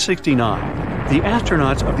 1969, the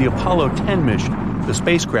astronauts of the Apollo 10 mission, the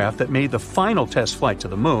spacecraft that made the final test flight to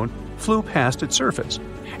the Moon, flew past its surface.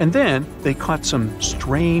 And then they caught some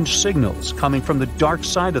strange signals coming from the dark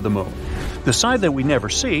side of the Moon, the side that we never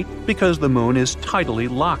see because the Moon is tidally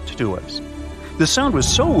locked to us. The sound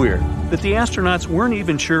was so weird that the astronauts weren't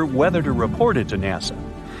even sure whether to report it to NASA.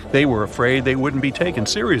 They were afraid they wouldn't be taken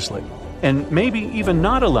seriously, and maybe even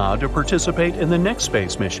not allowed to participate in the next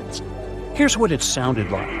space missions. Here's what it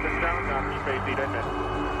sounded like.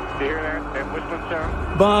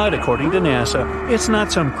 But according to NASA, it's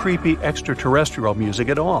not some creepy extraterrestrial music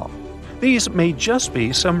at all. These may just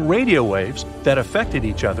be some radio waves that affected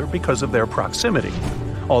each other because of their proximity,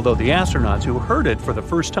 although the astronauts who heard it for the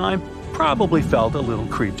first time probably felt a little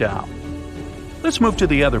creeped out. Let's move to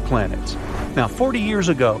the other planets. Now, 40 years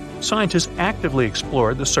ago, scientists actively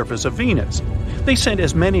explored the surface of Venus. They sent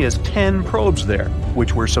as many as 10 probes there,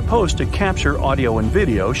 which were supposed to capture audio and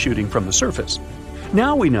video shooting from the surface.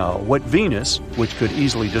 Now we know what Venus, which could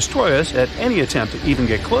easily destroy us at any attempt to even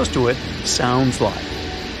get close to it, sounds like.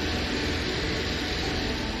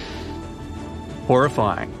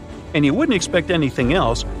 Horrifying. And you wouldn't expect anything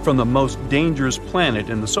else from the most dangerous planet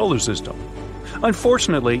in the solar system.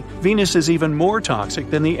 Unfortunately, Venus is even more toxic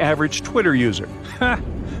than the average Twitter user.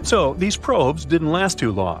 So these probes didn't last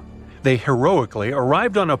too long. They heroically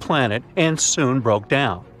arrived on a planet and soon broke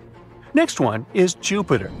down. Next one is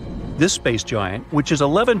Jupiter. This space giant, which is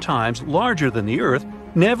 11 times larger than the Earth,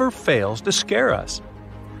 never fails to scare us.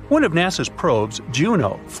 One of NASA's probes,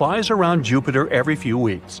 Juno, flies around Jupiter every few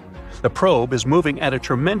weeks. The probe is moving at a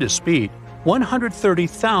tremendous speed,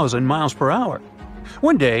 130,000 miles per hour.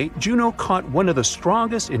 One day, Juno caught one of the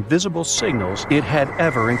strongest invisible signals it had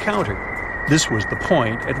ever encountered. This was the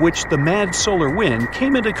point at which the mad solar wind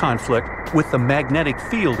came into conflict with the magnetic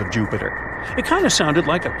field of Jupiter. It kind of sounded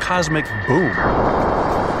like a cosmic boom.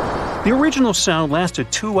 The original sound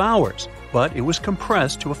lasted 2 hours, but it was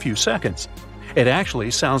compressed to a few seconds. It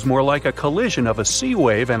actually sounds more like a collision of a sea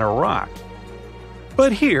wave and a rock.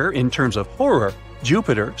 But here, in terms of horror,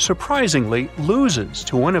 Jupiter surprisingly loses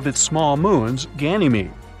to one of its small moons,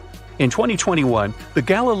 Ganymede. In 2021, the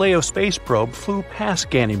Galileo space probe flew past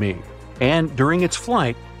Ganymede, and during its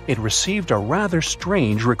flight, it received a rather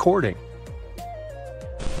strange recording.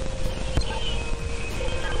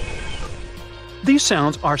 These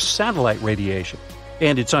sounds are satellite radiation,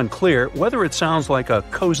 and it's unclear whether it sounds like a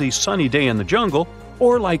cozy sunny day in the jungle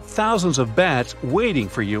or like thousands of bats waiting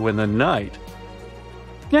for you in the night.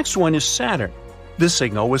 Next one is Saturn. This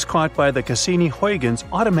signal was caught by the Cassini-Huygens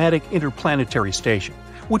Automatic Interplanetary Station,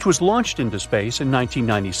 which was launched into space in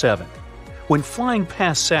 1997. When flying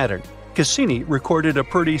past Saturn, Cassini recorded a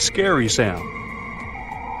pretty scary sound.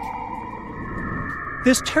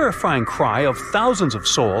 This terrifying cry of thousands of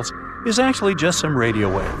souls is actually just some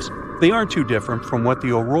radio waves. They aren't too different from what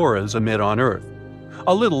the auroras emit on Earth.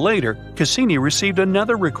 A little later, Cassini received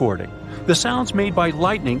another recording, the sounds made by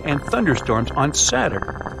lightning and thunderstorms on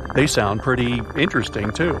Saturn. They sound pretty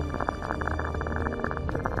interesting, too.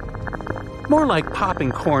 More like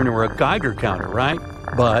popping corn or a Geiger counter, right?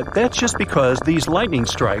 But that's just because these lightning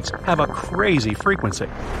strikes have a crazy frequency.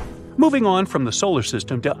 Moving on from the solar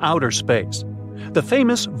system to outer space. The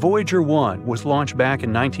famous Voyager 1 was launched back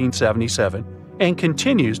in 1977 and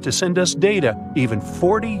continues to send us data even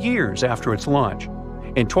 40 years after its launch.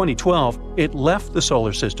 In 2012, it left the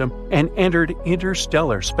solar system and entered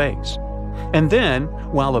interstellar space. And then,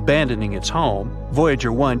 while abandoning its home,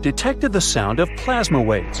 Voyager 1 detected the sound of plasma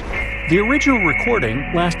waves. The original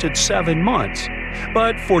recording lasted 7 months,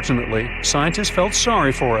 but fortunately, scientists felt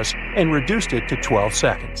sorry for us and reduced it to 12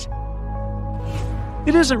 seconds.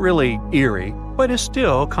 It isn't really eerie, but is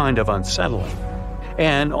still kind of unsettling.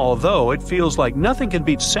 And although it feels like nothing can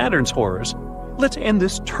beat Saturn's horrors, let's end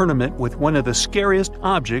this tournament with one of the scariest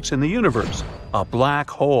objects in the universe, a black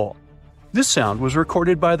hole. This sound was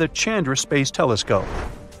recorded by the Chandra Space Telescope.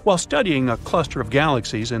 While studying a cluster of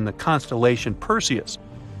galaxies in the constellation Perseus,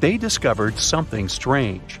 they discovered something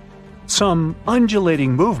strange. Some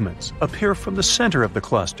undulating movements appear from the center of the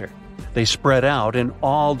cluster. They spread out in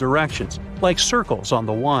all directions, like circles on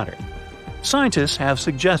the water. Scientists have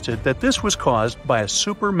suggested that this was caused by a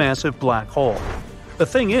supermassive black hole. The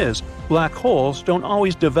thing is, black holes don't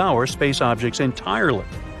always devour space objects entirely.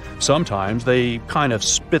 Sometimes they kind of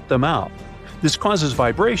spit them out. This causes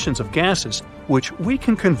vibrations of gases, which we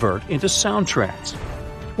can convert into soundtracks.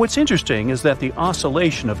 What's interesting is that the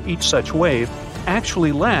oscillation of each such wave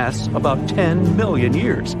actually lasts about 10 million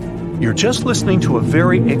years. You're just listening to a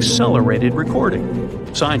very accelerated recording.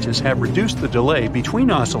 Scientists have reduced the delay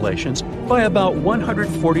between oscillations by about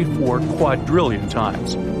 144 quadrillion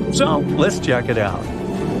times. So let's check it out.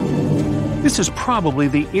 This is probably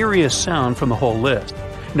the eeriest sound from the whole list.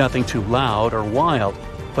 Nothing too loud or wild,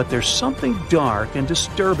 but there's something dark and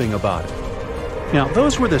disturbing about it. Now,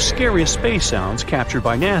 those were the scariest space sounds captured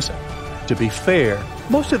by NASA. To be fair,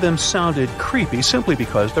 most of them sounded creepy simply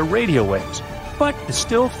because they're radio waves, but it's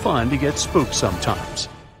still fun to get spooked sometimes.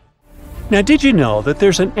 Now, did you know that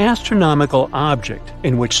there's an astronomical object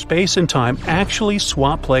in which space and time actually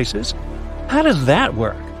swap places? How does that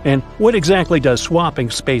work? And what exactly does swapping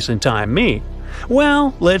space and time mean?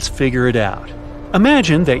 Well, let's figure it out.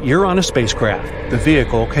 Imagine that you're on a spacecraft. The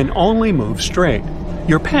vehicle can only move straight.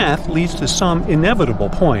 Your path leads to some inevitable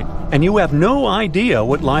point, and you have no idea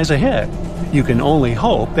what lies ahead. You can only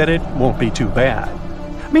hope that it won't be too bad.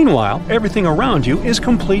 Meanwhile, everything around you is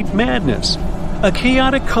complete madness. A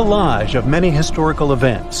chaotic collage of many historical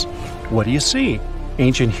events. What do you see?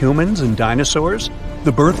 Ancient humans and dinosaurs?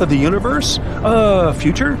 The birth of the universe?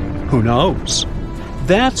 Future? Who knows?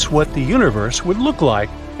 That's what the universe would look like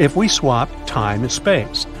if we swapped time and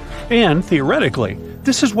space. And theoretically,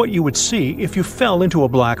 this is what you would see if you fell into a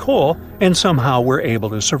black hole and somehow were able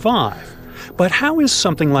to survive. But how is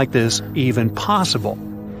something like this even possible?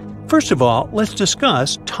 First of all, let's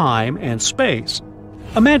discuss time and space.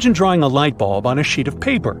 Imagine drawing a light bulb on a sheet of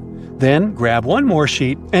paper. Then grab one more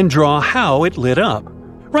sheet and draw how it lit up.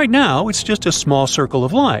 Right now, it's just a small circle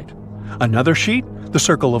of light. Another sheet, the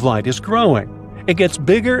circle of light is growing. It gets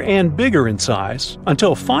bigger and bigger in size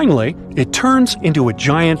until finally it turns into a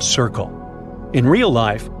giant circle. In real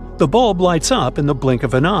life, the bulb lights up in the blink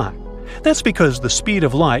of an eye. That's because the speed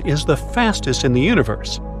of light is the fastest in the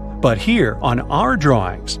universe. But here, on our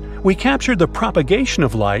drawings, we captured the propagation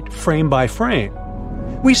of light frame by frame.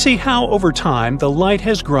 We see how over time the light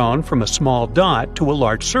has grown from a small dot to a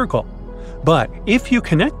large circle. But if you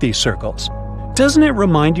connect these circles, doesn't it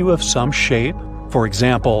remind you of some shape? For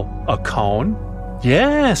example, a cone?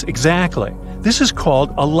 Yes, exactly. This is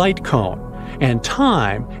called a light cone, and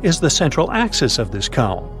time is the central axis of this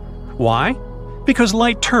cone. Why? Because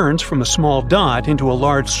light turns from a small dot into a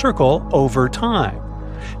large circle over time.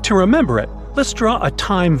 To remember it, let's draw a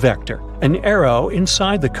time vector, an arrow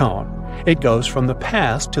inside the cone. It goes from the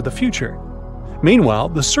past to the future. Meanwhile,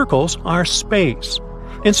 the circles are space.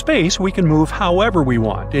 In space, we can move however we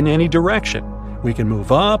want, in any direction. We can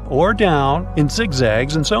move up or down, in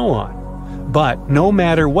zigzags, and so on. But no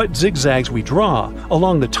matter what zigzags we draw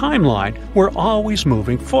along the timeline, we're always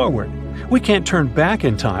moving forward. We can't turn back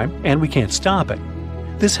in time, and we can't stop it.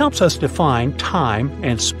 This helps us define time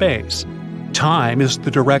and space. Time is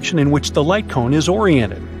the direction in which the light cone is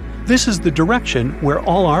oriented. This is the direction where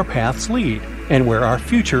all our paths lead, and where our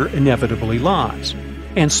future inevitably lies.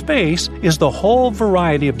 And space is the whole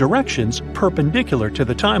variety of directions perpendicular to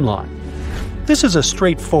the timeline. This is a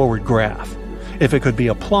straightforward graph. If it could be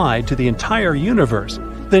applied to the entire universe,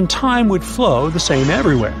 then time would flow the same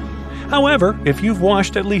everywhere. However, if you've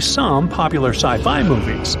watched at least some popular sci-fi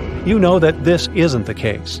movies, you know that this isn't the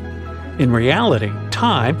case. In reality,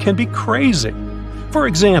 time can be crazy. For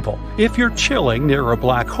example, if you're chilling near a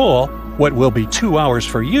black hole, what will be 2 hours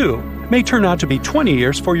for you may turn out to be 20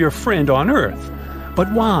 years for your friend on Earth.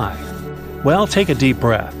 But why? Well, take a deep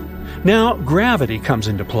breath. Now, gravity comes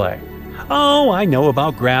into play. Oh, I know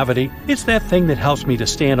about gravity. It's that thing that helps me to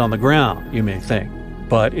stand on the ground, you may think.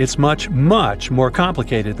 But it's much, much more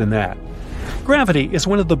complicated than that. Gravity is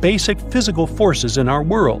one of the basic physical forces in our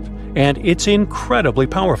world, and it's incredibly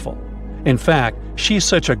powerful. In fact, she's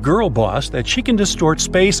such a girl boss that she can distort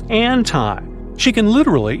space and time. She can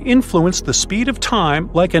literally influence the speed of time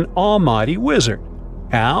like an almighty wizard.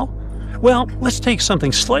 How? Well, let's take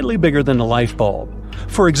something slightly bigger than a light bulb.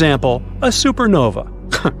 For example, a supernova.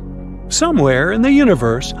 Somewhere in the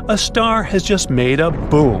universe, a star has just made a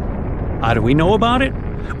boom. How do we know about it?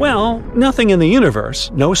 Well, nothing in the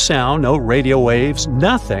universe, no sound, no radio waves,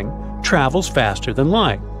 nothing, travels faster than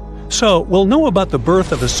light. So we'll know about the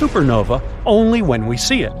birth of a supernova only when we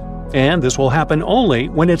see it. And this will happen only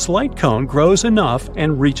when its light cone grows enough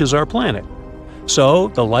and reaches our planet. So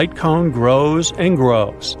the light cone grows and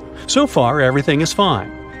grows. So far, everything is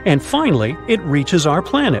fine. And finally, it reaches our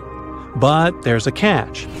planet. But there's a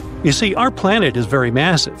catch. You see, our planet is very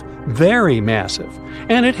massive,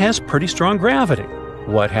 and it has pretty strong gravity.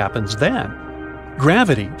 What happens then?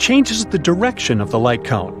 Gravity changes the direction of the light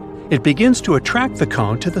cone. It begins to attract the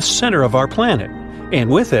cone to the center of our planet,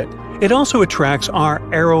 and with it, it also attracts our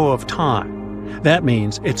arrow of time. That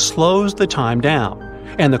means it slows the time down,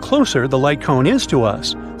 and the closer the light cone is to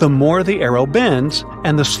us, the more the arrow bends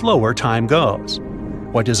and the slower time goes.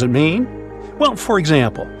 What does it mean? Well, for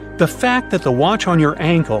example, the fact that the watch on your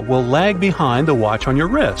ankle will lag behind the watch on your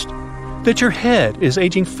wrist, that your head is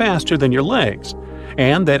aging faster than your legs,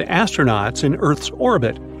 and that astronauts in Earth's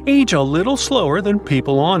orbit age a little slower than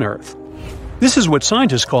people on Earth. This is what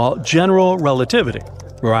scientists call general relativity.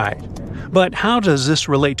 Right. But how does this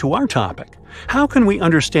relate to our topic? How can we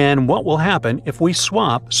understand what will happen if we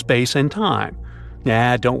swap space and time?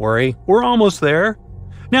 Don't worry, we're almost there.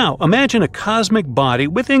 Now, imagine a cosmic body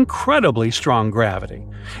with incredibly strong gravity.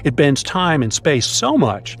 It bends time and space so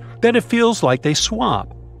much that it feels like they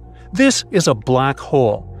swap. This is a black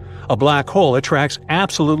hole. A black hole attracts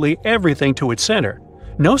absolutely everything to its center.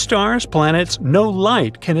 No stars, planets, no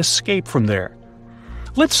light can escape from there.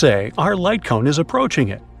 Let's say our light cone is approaching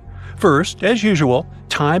it. First, as usual,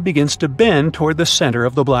 time begins to bend toward the center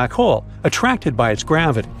of the black hole, attracted by its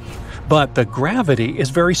gravity. But the gravity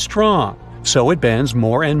is very strong, so it bends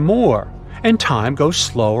more and more, and time goes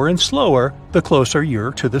slower and slower the closer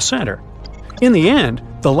you're to the center. In the end,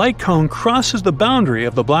 the light cone crosses the boundary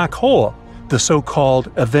of the black hole, the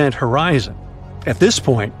so-called event horizon. At this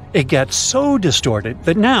point, it gets so distorted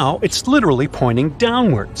that now it's literally pointing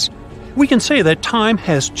downwards. We can say that time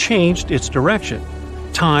has changed its direction.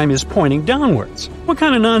 Time is pointing downwards. What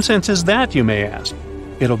kind of nonsense is that, you may ask?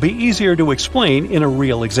 It'll be easier to explain in a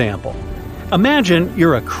real example. Imagine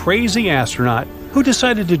you're a crazy astronaut who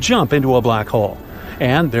decided to jump into a black hole,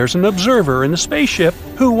 and there's an observer in the spaceship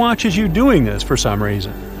who watches you doing this for some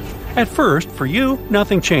reason. At first, for you,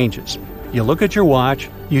 nothing changes. You look at your watch,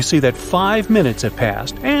 you see that 5 minutes have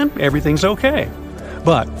passed, and everything's okay.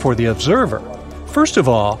 But for the observer, first of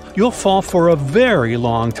all, you'll fall for a very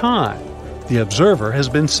long time. The observer has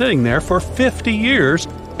been sitting there for 50 years,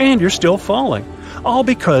 and you're still falling, all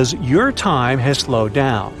because your time has slowed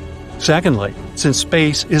down. Secondly, since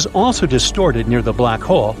space is also distorted near the black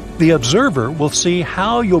hole, the observer will see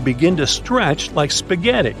how you'll begin to stretch like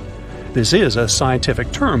spaghetti. This is a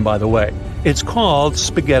scientific term, by the way. It's called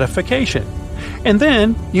spaghettification. And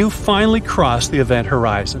then you finally cross the event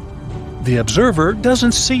horizon. The observer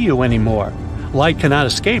doesn't see you anymore. Light cannot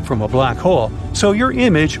escape from a black hole, so your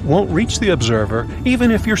image won't reach the observer even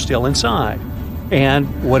if you're still inside.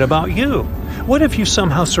 And what about you? What if you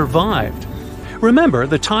somehow survived? Remember,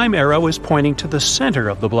 the time arrow is pointing to the center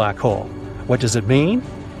of the black hole. What does it mean?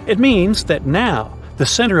 It means that now, the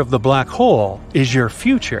center of the black hole is your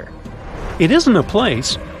future. It isn't a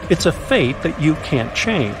place, it's a fate that you can't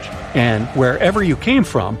change. And wherever you came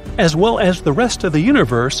from, as well as the rest of the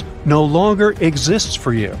universe, no longer exists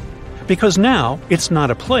for you. Because now, it's not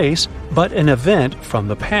a place, but an event from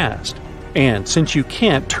the past. And since you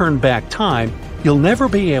can't turn back time, you'll never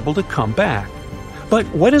be able to come back. But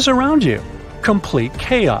what is around you? Complete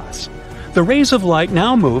chaos. The rays of light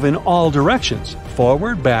now move in all directions,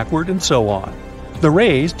 forward, backward, and so on. The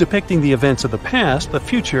rays depicting the events of the past, the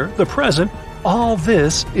future, the present, all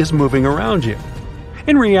this is moving around you.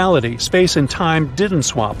 In reality, space and time didn't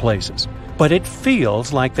swap places, but it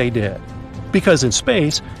feels like they did. Because in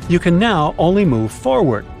space, you can now only move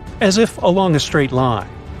forward, as if along a straight line.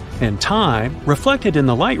 And time, reflected in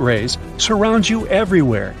the light rays, surrounds you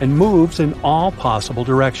everywhere and moves in all possible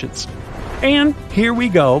directions. And here we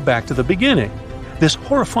go back to the beginning. This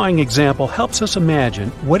horrifying example helps us imagine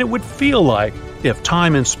what it would feel like if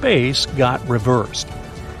time and space got reversed.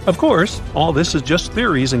 Of course, all this is just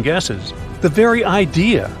theories and guesses. The very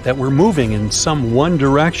idea that we're moving in some one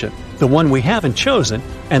direction, the one we haven't chosen,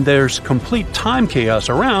 and there's complete time chaos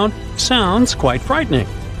around, sounds quite frightening.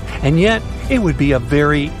 And yet, it would be a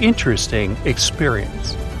very interesting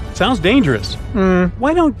experience. Sounds dangerous.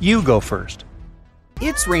 Why don't you go first?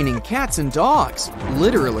 It's raining cats and dogs,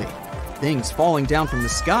 literally. Things falling down from the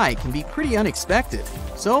sky can be pretty unexpected.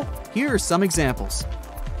 So, here are some examples.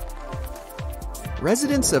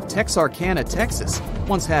 Residents of Texarkana, Texas,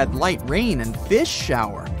 once had light rain and fish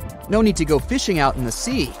shower. No need to go fishing out in the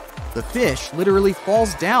sea. The fish literally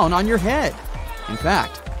falls down on your head. In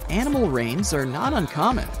fact, animal rains are not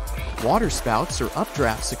uncommon. Water spouts or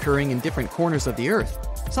updrafts occurring in different corners of the earth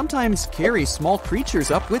sometimes carry small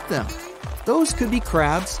creatures up with them. Those could be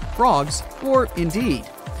crabs, frogs, or indeed,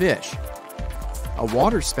 fish. A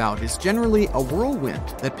water spout is generally a whirlwind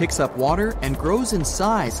that picks up water and grows in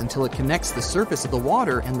size until it connects the surface of the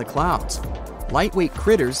water and the clouds. Lightweight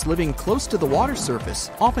critters living close to the water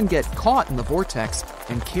surface often get caught in the vortex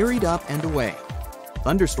and carried up and away.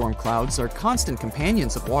 Thunderstorm clouds are constant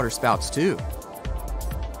companions of waterspouts too.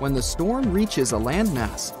 When the storm reaches a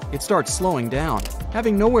landmass, it starts slowing down,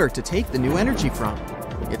 having nowhere to take the new energy from.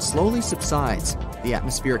 It slowly subsides, the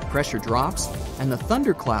atmospheric pressure drops, and the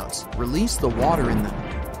thunderclouds release the water in them,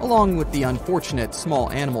 along with the unfortunate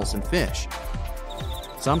small animals and fish.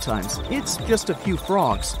 Sometimes it's just a few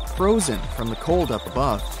frogs frozen from the cold up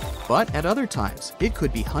above, but at other times it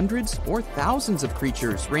could be hundreds or thousands of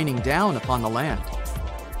creatures raining down upon the land.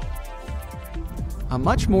 A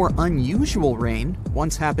much more unusual rain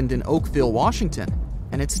once happened in Oakville, Washington,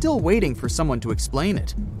 and it's still waiting for someone to explain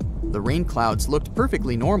it. The rain clouds looked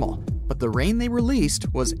perfectly normal, but the rain they released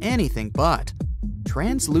was anything but.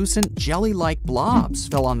 Translucent jelly-like blobs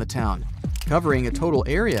fell on the town, covering a total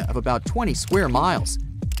area of about 20 square miles.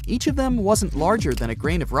 Each of them wasn't larger than a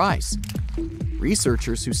grain of rice.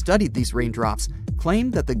 Researchers who studied these raindrops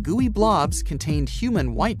claimed that the gooey blobs contained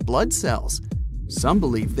human white blood cells. Some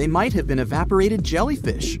believe they might have been evaporated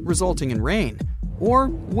jellyfish, resulting in rain, or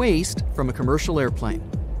waste from a commercial airplane.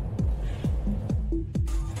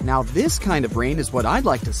 Now this kind of rain is what I'd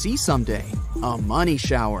like to see someday, a money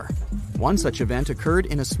shower. One such event occurred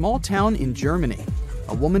in a small town in Germany.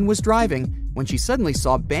 A woman was driving when she suddenly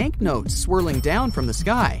saw banknotes swirling down from the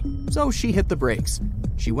sky, so she hit the brakes.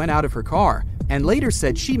 She went out of her car and later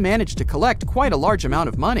said she managed to collect quite a large amount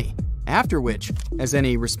of money. After which, as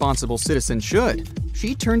any responsible citizen should,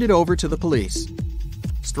 she turned it over to the police.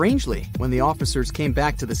 Strangely, when the officers came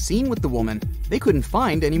back to the scene with the woman, they couldn't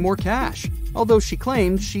find any more cash, although she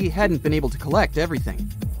claimed she hadn't been able to collect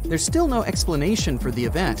everything. There's still no explanation for the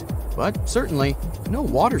event, but certainly no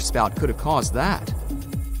water spout could have caused that.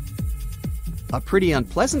 A pretty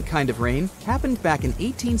unpleasant kind of rain happened back in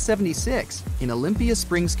 1876 in Olympia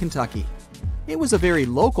Springs, Kentucky. It was a very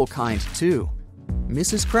local kind, too.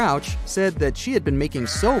 Mrs. Crouch said that she had been making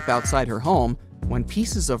soap outside her home when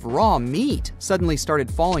pieces of raw meat suddenly started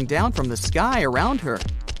falling down from the sky around her.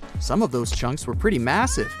 Some of those chunks were pretty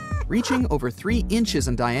massive, reaching over 3 inches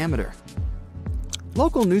in diameter.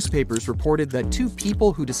 Local newspapers reported that 2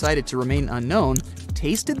 people who decided to remain unknown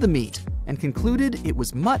tasted the meat and concluded it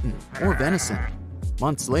was mutton or venison.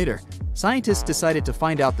 Months later, scientists decided to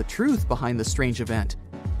find out the truth behind the strange event.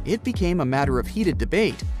 It became a matter of heated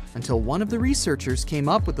debate until one of the researchers came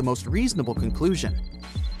up with the most reasonable conclusion.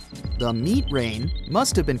 The meat rain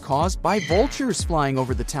must have been caused by vultures flying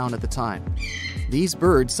over the town at the time. These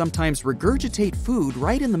birds sometimes regurgitate food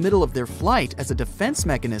right in the middle of their flight as a defense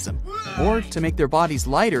mechanism, or to make their bodies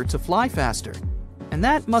lighter to fly faster. And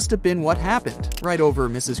that must have been what happened right over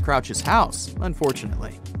Mrs. Crouch's house,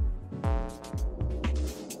 unfortunately.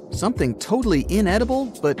 Something totally inedible,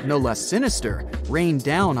 but no less sinister, rained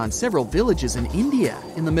down on several villages in India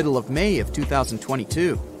in the middle of May of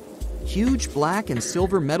 2022. Huge black and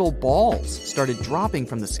silver metal balls started dropping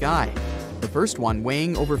from the sky, the first one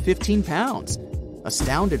weighing over 15 pounds.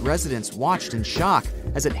 Astounded residents watched in shock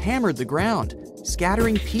as it hammered the ground,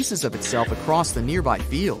 scattering pieces of itself across the nearby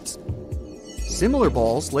fields. Similar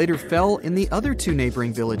balls later fell in the other 2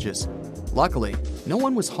 neighboring villages. Luckily, no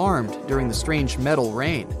one was harmed during the strange metal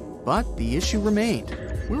rain, but the issue remained.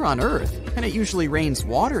 We're on Earth, and it usually rains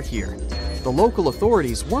water here. The local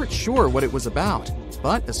authorities weren't sure what it was about,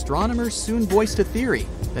 but astronomers soon voiced a theory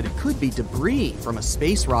that it could be debris from a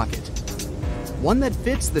space rocket. One that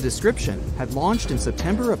fits the description had launched in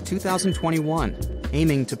September of 2021,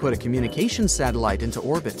 aiming to put a communications satellite into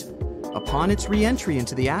orbit. Upon its re-entry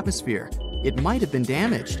into the atmosphere, it might have been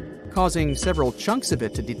damaged, causing several chunks of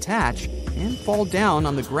it to detach and fall down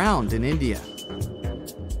on the ground in India.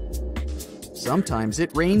 Sometimes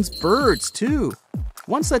it rains birds, too.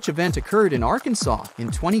 One such event occurred in Arkansas in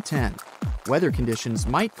 2010. Weather conditions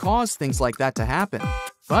might cause things like that to happen,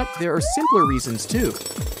 but there are simpler reasons too.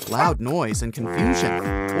 Loud noise and confusion,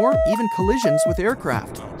 or even collisions with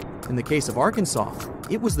aircraft. In the case of Arkansas,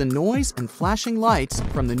 it was the noise and flashing lights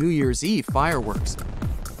from the New Year's Eve fireworks.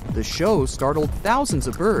 The show startled thousands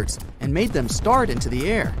of birds and made them start into the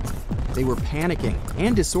air. They were panicking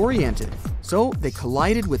and disoriented, so they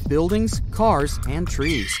collided with buildings, cars, and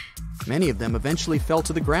trees. Many of them eventually fell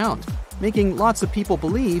to the ground, making lots of people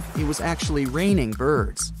believe it was actually raining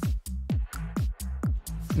birds.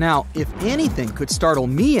 Now, if anything could startle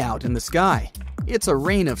me out in the sky, it's a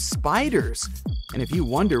rain of spiders. And if you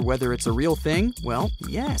wonder whether it's a real thing, well,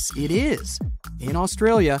 yes, it is. In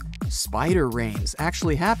Australia, spider rains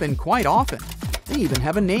actually happen quite often. They even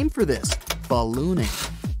have a name for this: ballooning.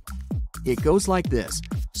 It goes like this.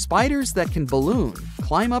 Spiders that can balloon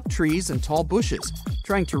climb up trees and tall bushes,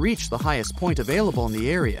 trying to reach the highest point available in the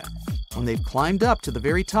area. When they've climbed up to the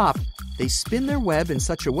very top, they spin their web in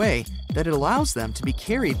such a way that it allows them to be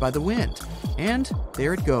carried by the wind. And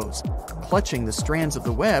there it goes. Clutching the strands of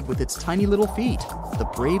the web with its tiny little feet, the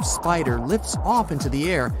brave spider lifts off into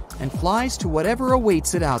the air and flies to whatever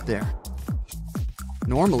awaits it out there.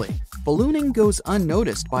 Normally, ballooning goes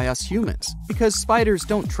unnoticed by us humans because spiders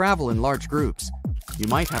don't travel in large groups. You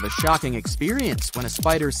might have a shocking experience when a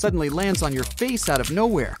spider suddenly lands on your face out of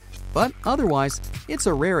nowhere, but otherwise, it's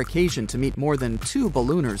a rare occasion to meet more than 2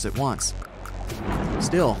 ballooners at once.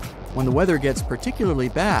 Still, when the weather gets particularly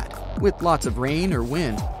bad, with lots of rain or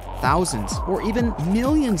wind, thousands or even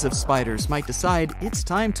millions of spiders might decide it's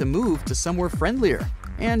time to move to somewhere friendlier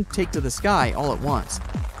and take to the sky all at once.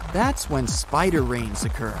 That's when spider rains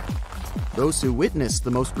occur. Those who witnessed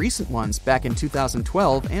the most recent ones back in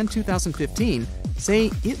 2012 and 2015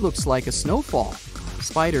 say it looks like a snowfall.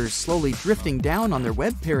 Spiders slowly drifting down on their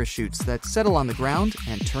web parachutes that settle on the ground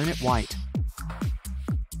and turn it white.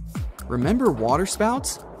 Remember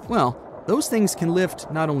waterspouts? Well, those things can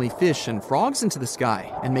lift not only fish and frogs into the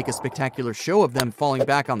sky and make a spectacular show of them falling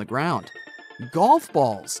back on the ground. Golf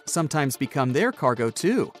balls sometimes become their cargo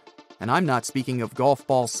too. And I'm not speaking of golf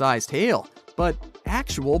ball-sized hail, but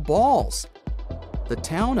actual balls. The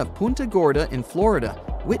town of Punta Gorda in Florida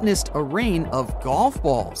witnessed a rain of golf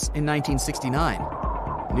balls in 1969.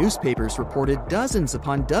 Newspapers reported dozens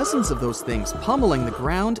upon dozens of those things pummeling the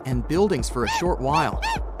ground and buildings for a short while.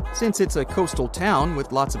 Since it's a coastal town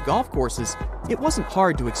with lots of golf courses, it wasn't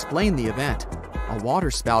hard to explain the event. A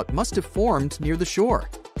waterspout must have formed near the shore,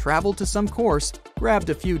 traveled to some course, grabbed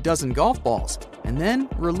a few dozen golf balls, and then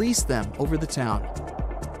released them over the town.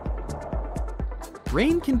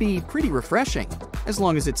 Rain can be pretty refreshing, as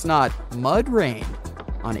long as it's not mud rain.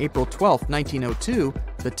 On April 12, 1902,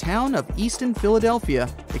 the town of Easton, Philadelphia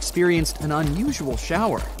experienced an unusual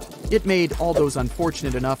shower. It made all those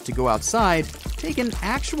unfortunate enough to go outside take an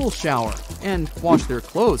actual shower and wash their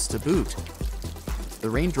clothes to boot. The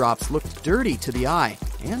raindrops looked dirty to the eye,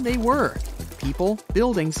 and they were. People,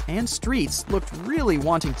 buildings, and streets looked really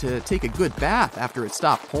wanting to take a good bath after it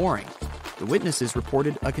stopped pouring. The witnesses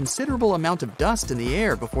reported a considerable amount of dust in the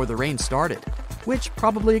air before the rain started, which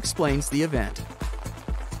probably explains the event.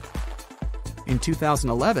 In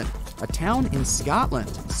 2011, a town in Scotland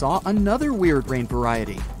saw another weird rain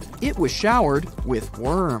variety. It was showered with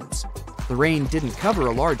worms. The rain didn't cover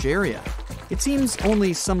a large area. It seems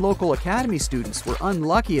only some local academy students were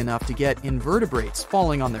unlucky enough to get invertebrates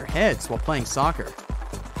falling on their heads while playing soccer.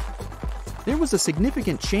 There was a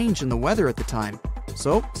significant change in the weather at the time,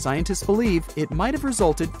 so scientists believe it might have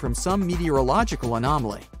resulted from some meteorological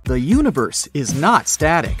anomaly. The universe is not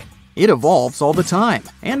static. It evolves all the time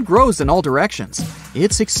and grows in all directions.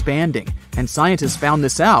 It's expanding, and scientists found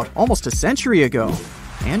this out almost a century ago.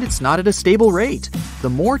 And it's not at a stable rate. The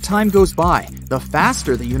more time goes by, the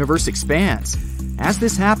faster the universe expands. As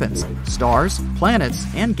this happens, stars, planets,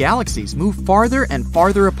 and galaxies move farther and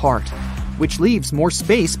farther apart, which leaves more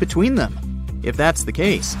space between them. If that's the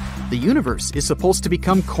case, the universe is supposed to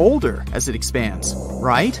become colder as it expands,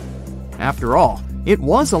 right? After all, it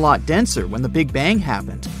was a lot denser when the Big Bang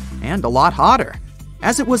happened, and a lot hotter.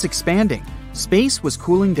 As it was expanding, space was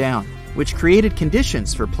cooling down, which created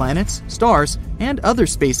conditions for planets, stars, and other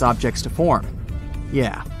space objects to form.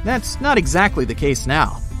 Yeah, that's not exactly the case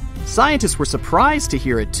now. Scientists were surprised to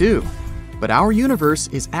hear it too. But our universe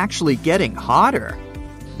is actually getting hotter.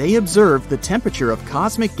 They observed the temperature of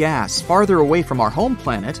cosmic gas farther away from our home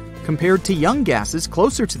planet compared to young gases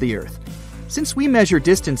closer to the Earth. Since we measure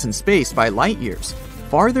distance in space by light years,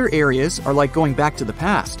 farther areas are like going back to the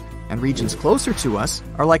past, and regions closer to us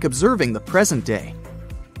are like observing the present day.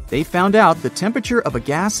 They found out the temperature of a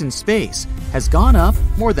gas in space has gone up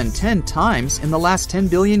more than 10 times in the last 10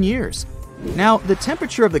 billion years. Now, the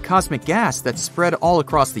temperature of the cosmic gas that's spread all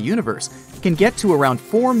across the universe can get to around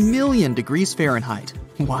 4 million degrees Fahrenheit.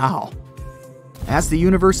 Wow! As the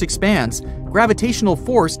universe expands, gravitational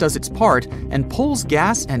force does its part and pulls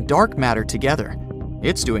gas and dark matter together.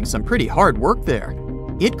 It's doing some pretty hard work there.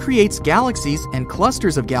 It creates galaxies and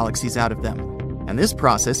clusters of galaxies out of them. And this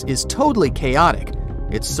process is totally chaotic.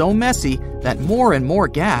 It's so messy that more and more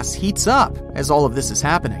gas heats up as all of this is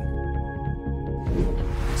happening.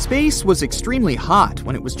 Space was extremely hot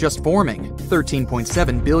when it was just forming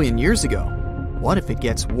 13.7 billion years ago. What if it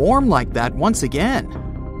gets warm like that once again?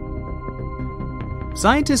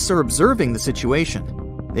 Scientists are observing the situation.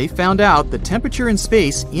 They found out the temperature in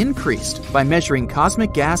space increased by measuring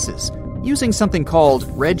cosmic gases using something called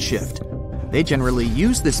redshift. They generally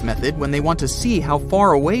use this method when they want to see how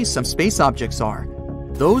far away some space objects are.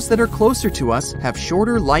 Those that are closer to us have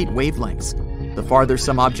shorter light wavelengths. The farther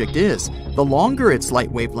some object is, the longer its light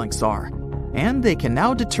wavelengths are. And they can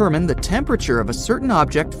now determine the temperature of a certain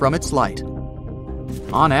object from its light.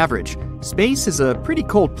 On average, space is a pretty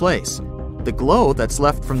cold place. The glow that's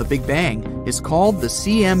left from the Big Bang is called the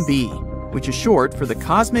CMB, which is short for the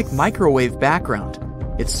cosmic microwave background.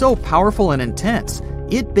 It's so powerful and intense,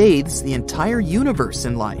 it bathes the entire universe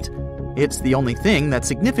in light. It's the only thing that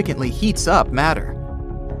significantly heats up matter.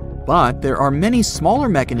 But there are many smaller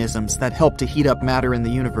mechanisms that help to heat up matter in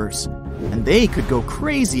the universe, and they could go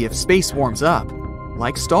crazy if space warms up,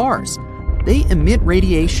 like stars. They emit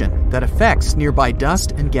radiation that affects nearby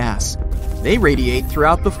dust and gas. They radiate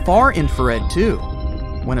throughout the far infrared too.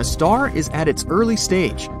 When a star is at its early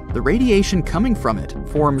stage, the radiation coming from it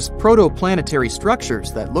forms protoplanetary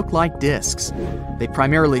structures that look like disks. They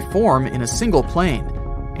primarily form in a single plane,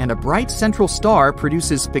 and a bright central star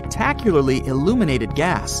produces spectacularly illuminated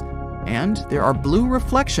gas, and there are blue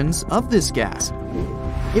reflections of this gas.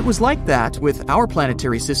 It was like that with our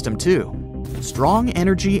planetary system too. Strong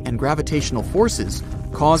energy and gravitational forces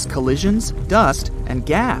cause collisions, dust, and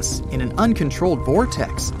gas in an uncontrolled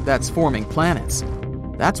vortex that's forming planets.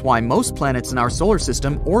 That's why most planets in our solar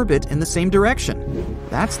system orbit in the same direction.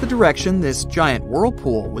 That's the direction this giant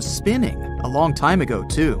whirlpool was spinning a long time ago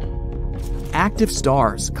too. Active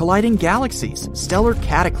stars, colliding galaxies, stellar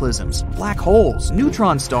cataclysms, black holes,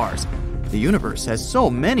 neutron stars. The universe has so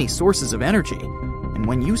many sources of energy. And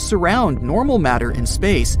when you surround normal matter in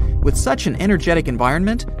space with such an energetic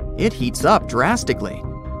environment, it heats up drastically.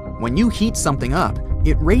 When you heat something up,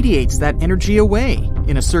 it radiates that energy away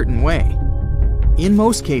in a certain way. In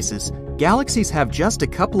most cases, galaxies have just a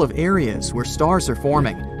couple of areas where stars are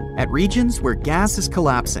forming, at regions where gas is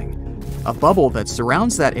collapsing. A bubble that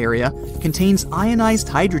surrounds that area contains ionized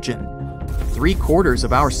hydrogen. 3/4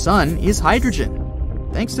 of our sun is hydrogen.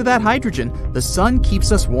 Thanks to that hydrogen, the sun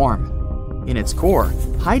keeps us warm. In its core,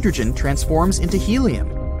 hydrogen transforms into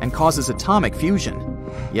helium and causes atomic fusion.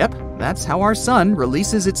 Yep, that's how our sun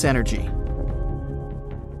releases its energy.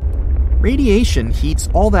 Radiation heats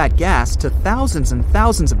all that gas to thousands and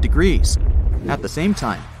thousands of degrees. At the same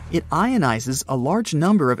time, it ionizes a large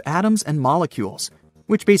number of atoms and molecules,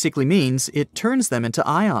 which basically means it turns them into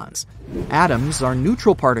ions. Atoms are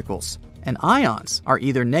neutral particles, and ions are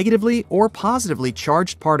either negatively or positively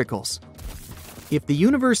charged particles. If the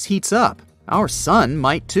universe heats up, our sun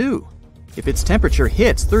might too. If its temperature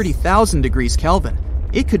hits 30,000 degrees Kelvin,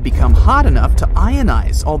 it could become hot enough to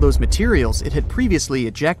ionize all those materials it had previously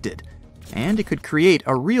ejected, and it could create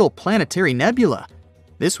a real planetary nebula.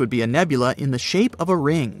 This would be a nebula in the shape of a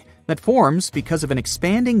ring that forms because of an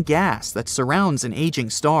expanding gas that surrounds an aging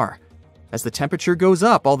star. As the temperature goes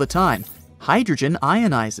up all the time, hydrogen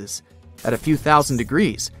ionizes. At a few thousand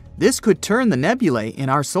degrees, this could turn the nebulae in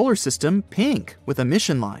our solar system pink with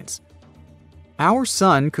emission lines. Our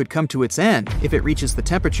sun could come to its end if it reaches the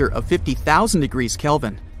temperature of 50,000 degrees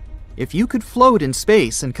Kelvin. If you could float in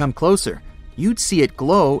space and come closer, you'd see it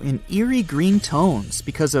glow in eerie green tones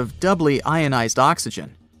because of doubly ionized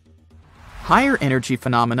oxygen. Higher energy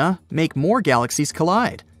phenomena make more galaxies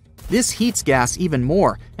collide. This heats gas even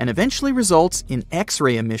more and eventually results in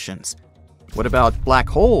X-ray emissions. What about black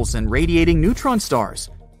holes and radiating neutron stars?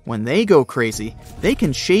 When they go crazy, they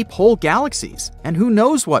can shape whole galaxies, and who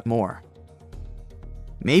knows what more.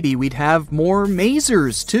 Maybe we'd have more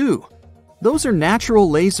masers too. Those are natural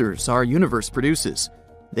lasers our universe produces.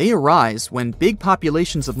 They arise when big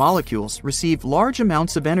populations of molecules receive large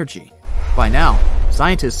amounts of energy. By now,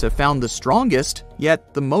 scientists have found the strongest,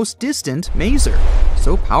 yet the most distant maser.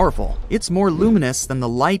 So powerful, it's more luminous than the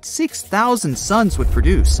light 6,000 suns would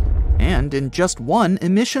produce, and in just one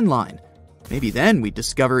emission line. Maybe then we'd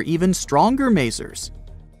discover even stronger masers.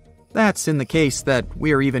 That's in the case that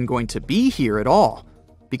we're even going to be here at all.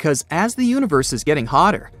 Because as the universe is getting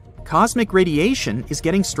hotter, cosmic radiation is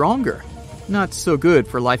getting stronger. Not so good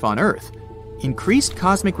for life on Earth. Increased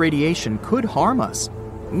cosmic radiation could harm us.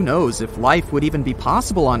 Who knows if life would even be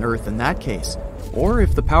possible on Earth in that case, or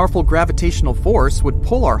if the powerful gravitational force would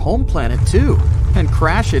pull our home planet too, and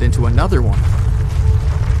crash it into another one.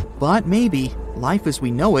 But maybe life as we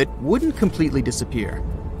know it wouldn't completely disappear.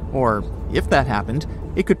 Or, if that happened,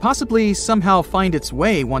 it could possibly somehow find its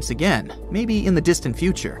way once again, maybe in the distant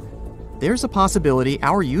future. there's a possibility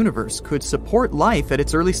our universe could support life at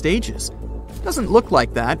its early stages. Doesn't look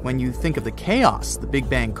like that when you think of the chaos the Big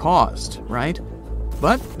Bang caused, right?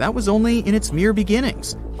 But that was only in its mere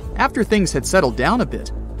beginnings. After things had settled down a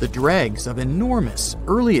bit, the dregs of enormous,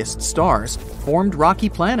 earliest stars formed rocky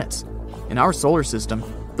planets. In our solar system,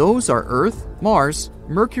 those are Earth, Mars,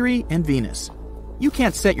 Mercury, and Venus. You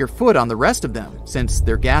can't set your foot on the rest of them since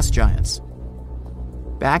they're gas giants.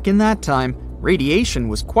 Back in that time, radiation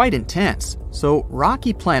was quite intense, so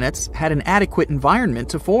rocky planets had an adequate environment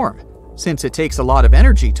to form, since it takes a lot of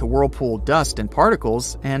energy to whirlpool dust and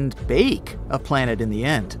particles and bake a planet in the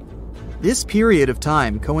end. This period of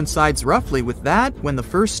time coincides roughly with that when the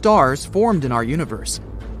first stars formed in our universe.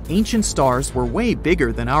 Ancient stars were way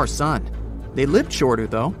bigger than our sun. They lived shorter,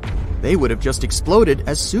 though. They would have just exploded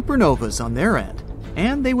as supernovas on their end,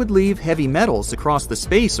 and they would leave heavy metals across the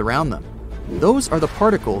space around them. Those are the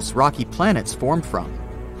particles rocky planets formed from.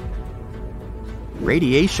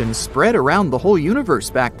 Radiation spread around the whole universe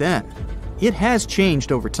back then. It has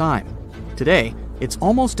changed over time. Today, it's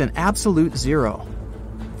almost an absolute zero.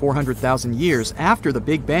 400,000 years after the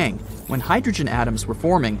Big Bang, when hydrogen atoms were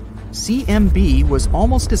forming, CMB was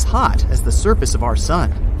almost as hot as the surface of our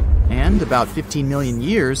sun. And about 15 million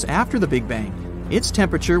years after the Big Bang, its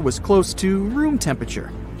temperature was close to room temperature,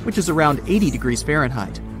 which is around 80 degrees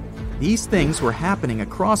Fahrenheit. These things were happening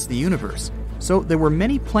across the universe, so there were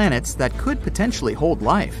many planets that could potentially hold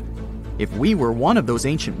life. If we were one of those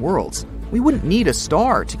ancient worlds, we wouldn't need a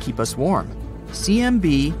star to keep us warm.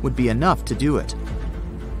 CMB would be enough to do it.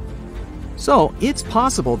 So, it's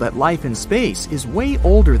possible that life in space is way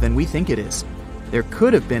older than we think it is. There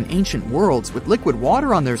could have been ancient worlds with liquid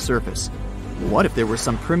water on their surface. What if there were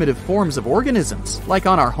some primitive forms of organisms, like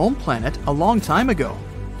on our home planet a long time ago?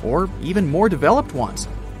 Or even more developed ones?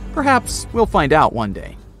 Perhaps we'll find out one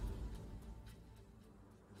day.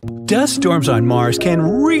 Dust storms on Mars can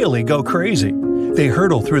really go crazy. They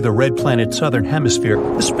hurtle through the red planet's southern hemisphere,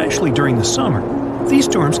 especially during the summer. These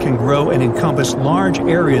storms can grow and encompass large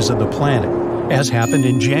areas of the planet, as happened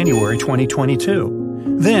in January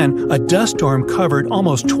 2022. Then, a dust storm covered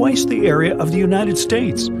almost twice the area of the United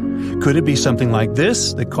States. Could it be something like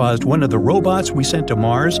this that caused one of the robots we sent to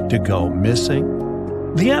Mars to go missing?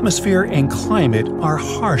 The atmosphere and climate are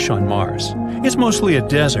harsh on Mars. It's mostly a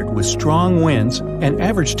desert with strong winds and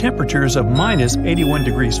average temperatures of minus 81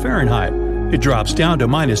 degrees Fahrenheit. It drops down to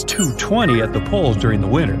minus 220 at the poles during the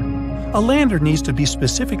winter. A lander needs to be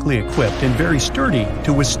specifically equipped and very sturdy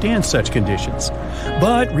to withstand such conditions.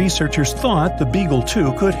 But researchers thought the Beagle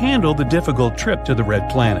 2 could handle the difficult trip to the red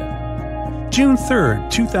planet. June 3,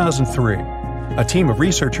 2003. A team of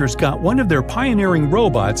researchers got one of their pioneering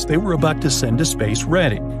robots they were about to send to space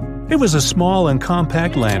ready. It was a small and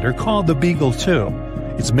compact lander called the Beagle 2.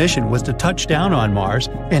 Its mission was to touch down on Mars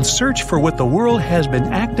and search for what the world has been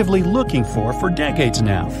actively looking for decades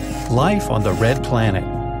now: life on the red planet.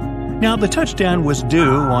 Now, the touchdown was due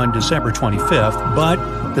on December 25th, but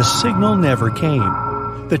the signal never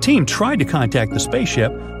came. The team tried to contact the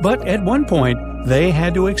spaceship, but at one point, they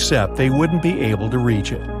had to accept they wouldn't be able to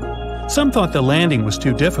reach it. Some thought the landing was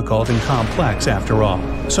too difficult and complex after all,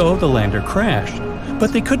 so the lander crashed.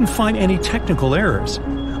 But they couldn't find any technical errors.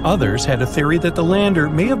 Others had a theory that the lander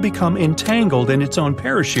may have become entangled in its own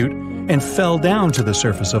parachute and fell down to the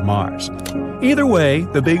surface of Mars. Either way,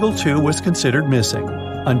 the Beagle 2 was considered missing,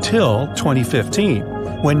 until 2015,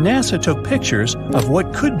 when NASA took pictures of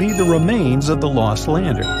what could be the remains of the lost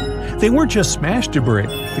lander. They weren't just smashed debris,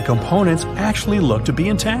 the components actually looked to be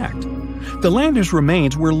intact. The lander's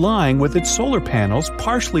remains were lying with its solar panels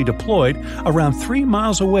partially deployed around 3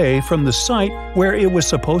 miles away from the site where it was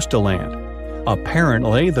supposed to land.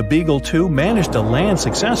 Apparently, the Beagle 2 managed to land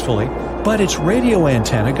successfully, but its radio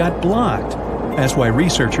antenna got blocked. That's why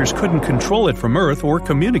researchers couldn't control it from Earth or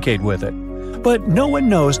communicate with it. But no one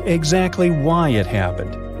knows exactly why it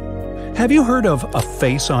happened. Have you heard of a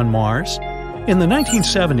face on Mars? In the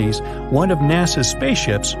 1970s, one of NASA's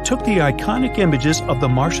spaceships took the iconic images of the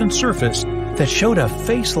Martian surface that showed a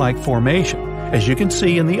face-like formation, as you can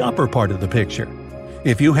see in the upper part of the picture.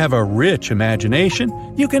 If you have a rich imagination,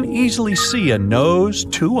 you can easily see a nose,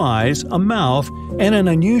 2 eyes, a mouth, and an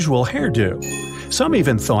unusual hairdo. Some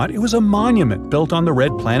even thought it was a monument built on the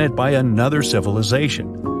red planet by another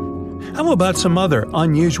civilization. How about some other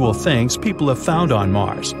unusual things people have found on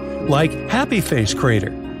Mars, like Happy Face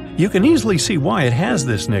Crater? You can easily see why it has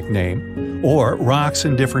this nickname. Or rocks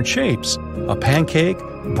in different shapes, a pancake,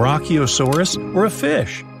 Brachiosaurus, or a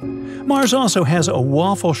fish. Mars also has a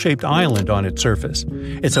waffle-shaped island on its surface.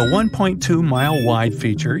 It's a 1.2-mile wide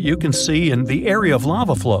feature you can see in the area of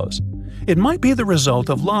lava flows. It might be the result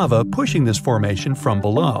of lava pushing this formation from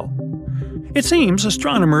below. It seems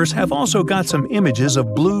astronomers have also got some images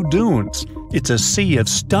of blue dunes. It's a sea of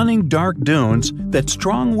stunning dark dunes that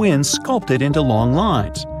strong winds sculpted into long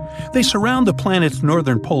lines. They surround the planet's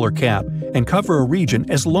northern polar cap and cover a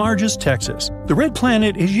region as large as Texas. The red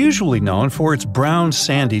planet is usually known for its brown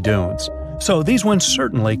sandy dunes, so these ones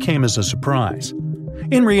certainly came as a surprise.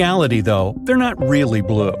 In reality, though, they're not really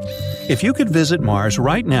blue. If you could visit Mars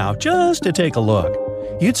right now just to take a look,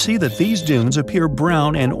 you'd see that these dunes appear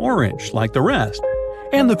brown and orange like the rest.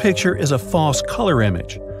 And the picture is a false color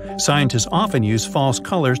image. Scientists often use false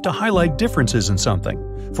colors to highlight differences in something.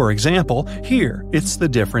 For example, here it's the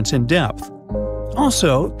difference in depth.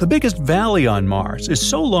 Also, the biggest valley on Mars is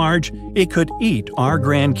so large it could eat our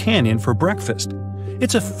Grand Canyon for breakfast.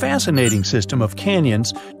 It's a fascinating system of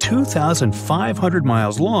canyons 2,500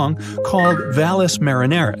 miles long called Valles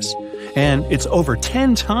Marineris, and it's over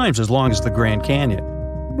 10 times as long as the Grand Canyon.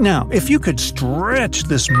 Now, if you could stretch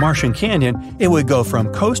this Martian canyon, it would go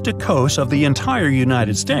from coast to coast of the entire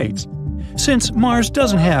United States. Since Mars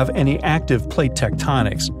doesn't have any active plate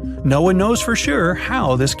tectonics, no one knows for sure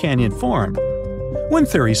how this canyon formed. One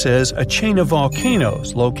theory says a chain of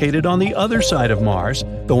volcanoes located on the other side of Mars,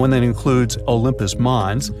 the one that includes Olympus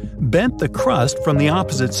Mons, bent the crust from the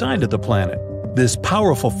opposite side of the planet. This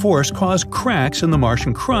powerful force caused cracks in the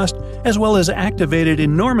Martian crust as well as activated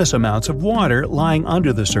enormous amounts of water lying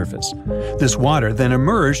under the surface. This water then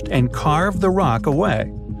emerged and carved the rock away.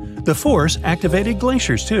 The force activated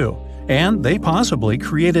glaciers too, and they possibly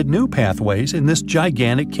created new pathways in this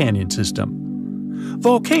gigantic canyon system.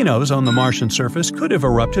 Volcanoes on the Martian surface could have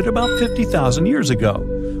erupted about 50,000 years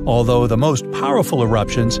ago, although the most powerful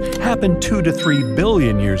eruptions happened 2 to 3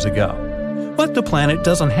 billion years ago. But the planet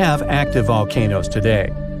doesn't have active volcanoes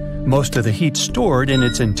today. Most of the heat stored in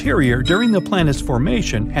its interior during the planet's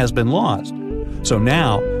formation has been lost. So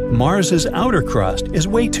now, Mars's outer crust is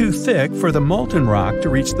way too thick for the molten rock to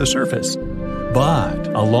reach the surface. But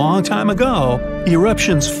a long time ago,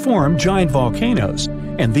 eruptions formed giant volcanoes,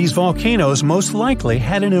 and these volcanoes most likely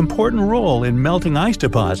had an important role in melting ice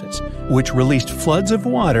deposits, which released floods of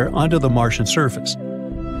water onto the Martian surface.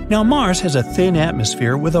 Now, Mars has a thin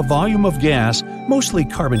atmosphere with a volume of gas, mostly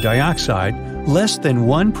carbon dioxide, less than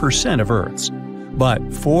 1% of Earth's.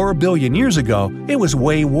 But 4 billion years ago, it was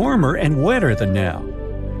way warmer and wetter than now.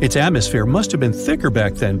 Its atmosphere must have been thicker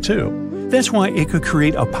back then, too. That's why it could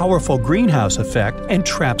create a powerful greenhouse effect and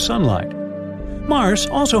trap sunlight. Mars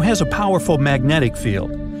also has a powerful magnetic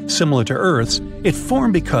field. Similar to Earth's, it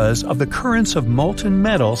formed because of the currents of molten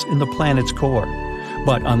metals in the planet's core.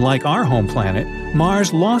 But unlike our home planet,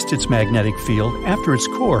 Mars lost its magnetic field after its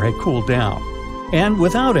core had cooled down. And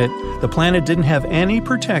without it, the planet didn't have any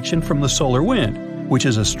protection from the solar wind, which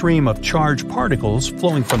is a stream of charged particles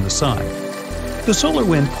flowing from the sun. The solar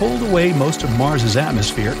wind pulled away most of Mars's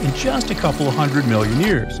atmosphere in just a couple of 100 million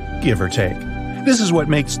years, give or take. This is what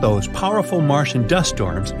makes those powerful Martian dust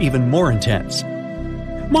storms even more intense.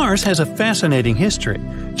 Mars has a fascinating history.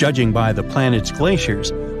 Judging by the planet's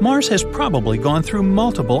glaciers, Mars has probably gone through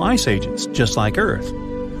multiple ice ages, just like Earth.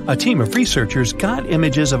 A team of researchers got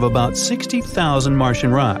images of about 60,000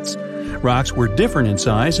 Martian rocks. Rocks were different in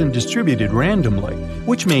size and distributed randomly,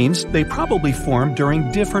 which means they probably formed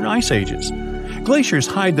during different ice ages. Glaciers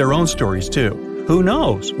hide their own stories too. Who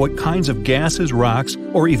knows what kinds of gases, rocks,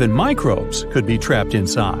 or even microbes could be trapped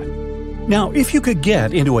inside? Now, if you could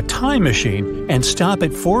get into a time machine and stop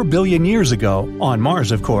at 4 billion years ago, on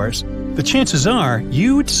Mars of course, the chances are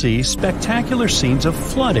you'd see spectacular scenes of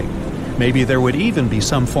flooding. Maybe there would even be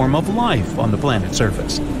some form of life on the planet's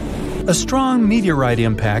surface. A strong meteorite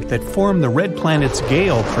impact that formed the red planet's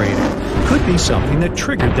Gale crater could be something that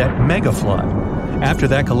triggered that mega flood. After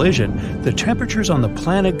that collision, the temperatures on the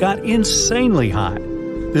planet got insanely hot.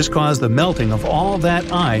 This caused the melting of all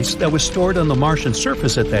that ice that was stored on the Martian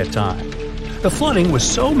surface at that time. The flooding was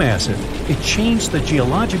so massive, it changed the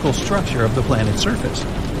geological structure of the planet's surface.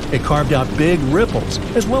 It carved out big ripples,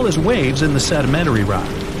 as well as waves in the sedimentary rock.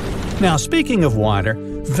 Now, speaking of water,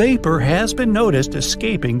 vapor has been noticed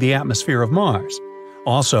escaping the atmosphere of Mars.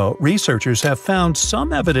 Also, researchers have found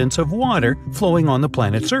some evidence of water flowing on the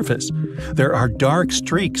planet's surface. There are dark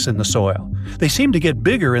streaks in the soil. They seem to get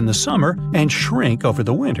bigger in the summer and shrink over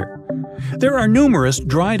the winter. There are numerous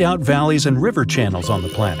dried-out valleys and river channels on the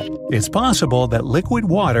planet. It's possible that liquid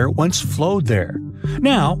water once flowed there.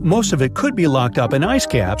 Now, most of it could be locked up in ice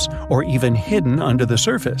caps or even hidden under the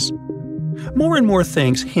surface. More and more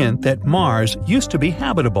things hint that Mars used to be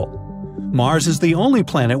habitable. Mars is the only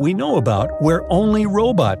planet we know about where only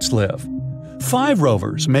robots live. 5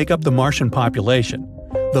 rovers make up the Martian population.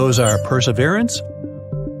 Those are Perseverance,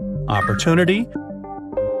 Opportunity,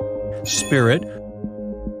 Spirit,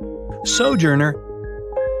 Sojourner,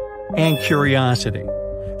 and Curiosity.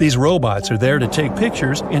 These robots are there to take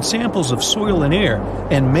pictures and samples of soil and air,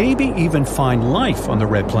 and maybe even find life on the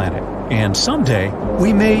red planet. And someday,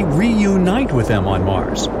 we may reunite with them on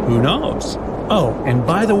Mars. Who knows? Oh, and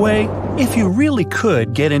by the way, if you really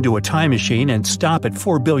could get into a time machine and stop at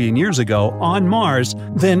 4 billion years ago on Mars,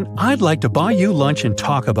 then I'd like to buy you lunch and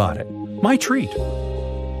talk about it. My treat.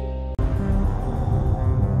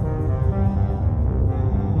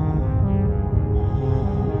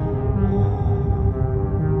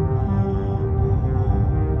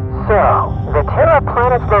 So, the Terra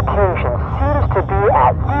planet's location seems to be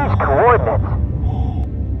at these coordinates.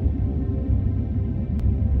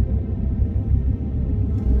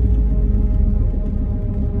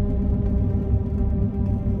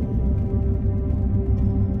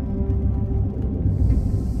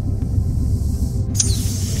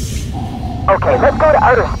 Okay, let's go to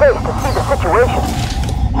outer space to see the situation.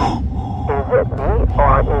 Is it me,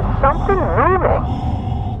 or is something moving?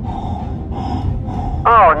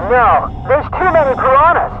 Oh no, there's too many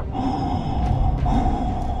piranhas!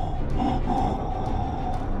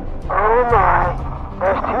 Oh my,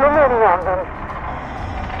 there's too many of them.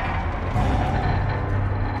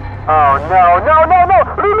 Oh no, no, no, no!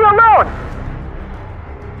 Leave me alone!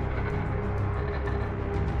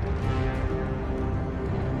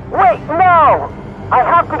 Wait, no! I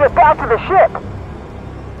have to get back to the ship!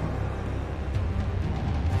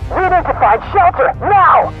 We need to find shelter,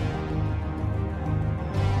 now!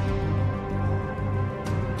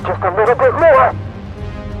 Just a little bit more.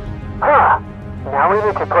 Now we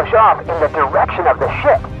need to push off in the direction of the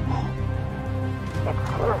ship. It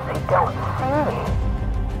seems they don't see me.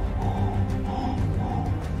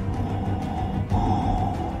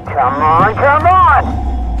 Come on, come on!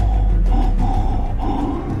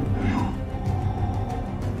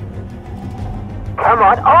 Come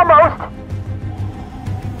on, almost!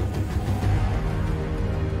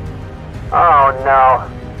 Oh no,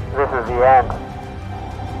 this is the end.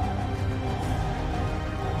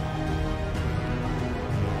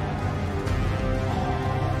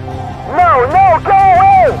 No, no, go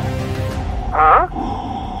away! Huh?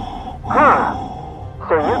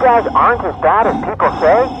 So you guys aren't as bad as people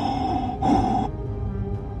say?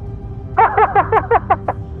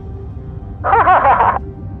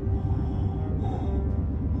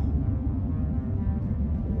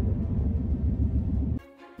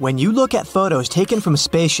 When you look at photos taken from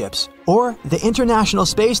spaceships or the International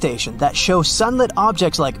Space Station that show sunlit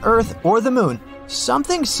objects like Earth or the Moon,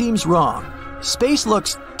 something seems wrong. Space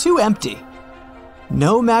looks too empty.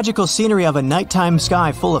 No magical scenery of a nighttime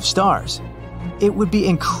sky full of stars. It would be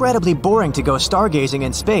incredibly boring to go stargazing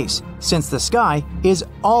in space, since the sky is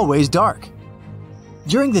always dark.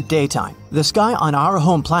 During the daytime, the sky on our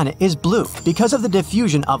home planet is blue because of the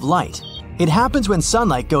diffusion of light. It happens when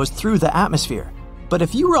sunlight goes through the atmosphere. But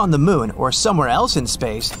if you were on the Moon or somewhere else in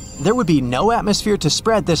space, there would be no atmosphere to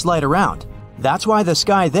spread this light around. That's why the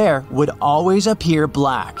sky there would always appear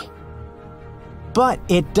black. But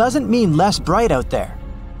it doesn't mean less bright out there.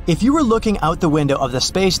 If you were looking out the window of the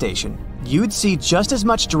space station, you'd see just as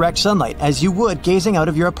much direct sunlight as you would gazing out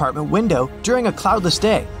of your apartment window during a cloudless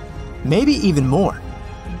day, maybe even more.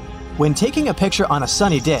 When taking a picture on a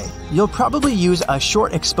sunny day, you'll probably use a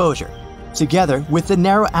short exposure, together with the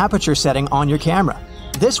narrow aperture setting on your camera.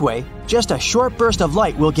 This way, just a short burst of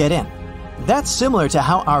light will get in. That's similar to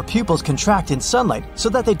how our pupils contract in sunlight so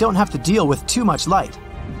that they don't have to deal with too much light.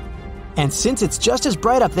 And since it's just as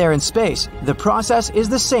bright up there in space, the process is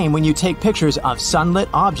the same when you take pictures of sunlit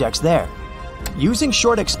objects there. Using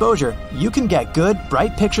short exposure, you can get good,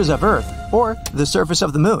 bright pictures of Earth or the surface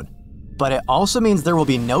of the Moon. But it also means there will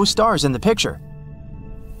be no stars in the picture.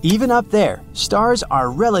 Even up there, stars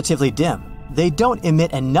are relatively dim. They don't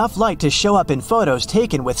emit enough light to show up in photos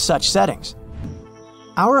taken with such settings.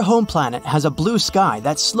 Our home planet has a blue sky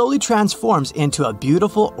that slowly transforms into a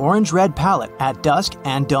beautiful orange-red palette at dusk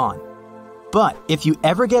and dawn. But if you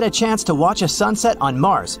ever get a chance to watch a sunset on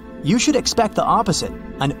Mars, you should expect the opposite,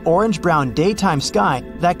 an orange-brown daytime sky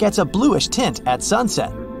that gets a bluish tint at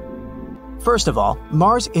sunset. First of all,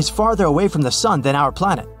 Mars is farther away from the sun than our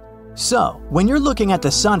planet. So, when you're looking at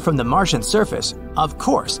the sun from the Martian surface, of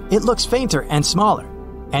course, it looks fainter and smaller.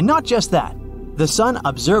 And not just that, the sun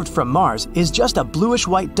observed from Mars is just a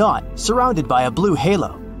bluish-white dot surrounded by a blue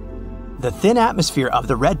halo. The thin atmosphere of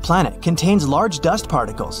the red planet contains large dust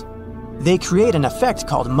particles. They create an effect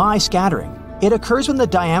called Mie scattering. It occurs when the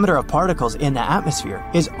diameter of particles in the atmosphere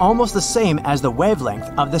is almost the same as the wavelength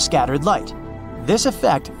of the scattered light. This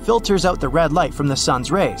effect filters out the red light from the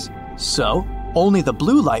sun's rays. So, only the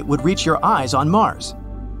blue light would reach your eyes on Mars.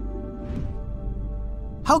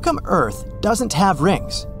 How come Earth doesn't have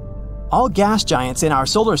rings? All gas giants in our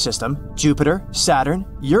solar system, Jupiter, Saturn,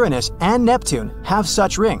 Uranus, and Neptune, have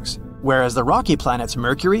such rings, whereas the rocky planets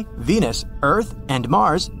Mercury, Venus, Earth, and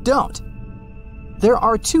Mars don't. There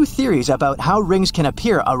are two theories about how rings can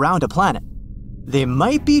appear around a planet. They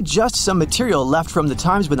might be just some material left from the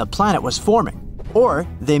times when the planet was forming, or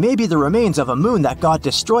they may be the remains of a moon that got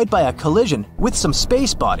destroyed by a collision with some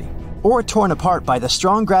space body, or torn apart by the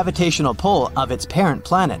strong gravitational pull of its parent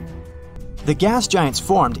planet. The gas giants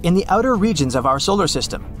formed in the outer regions of our solar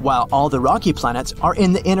system, while all the rocky planets are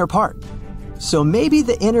in the inner part. So maybe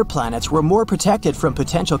the inner planets were more protected from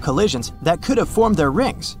potential collisions that could have formed their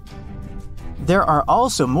rings. There are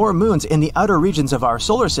also more moons in the outer regions of our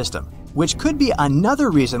solar system, which could be another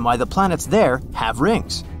reason why the planets there have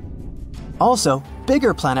rings. Also,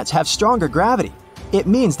 bigger planets have stronger gravity. It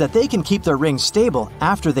means that they can keep their rings stable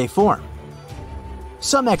after they form.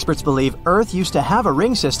 Some experts believe Earth used to have a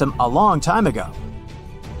ring system a long time ago.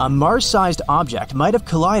 A Mars-sized object might have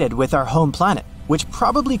collided with our home planet, which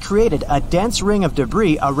probably created a dense ring of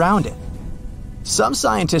debris around it. Some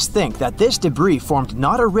scientists think that this debris formed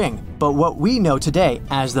not a ring, but what we know today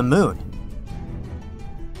as the Moon.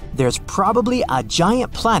 There's probably a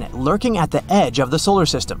giant planet lurking at the edge of the solar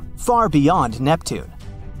system, far beyond Neptune.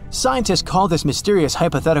 Scientists call this mysterious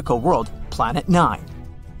hypothetical world Planet 9.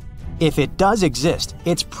 If it does exist,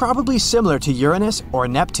 it's probably similar to Uranus or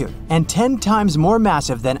Neptune and 10 times more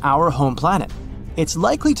massive than our home planet. It's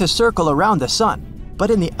likely to circle around the Sun, but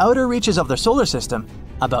in the outer reaches of the solar system,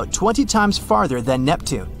 about 20 times farther than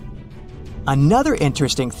Neptune. Another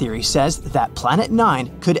interesting theory says that Planet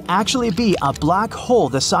 9 could actually be a black hole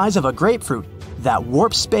the size of a grapefruit that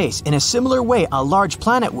warps space in a similar way a large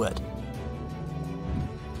planet would.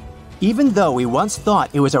 Even though we once thought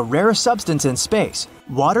it was a rare substance in space,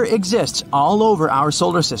 water exists all over our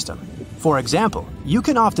solar system. For example, you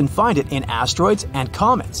can often find it in asteroids and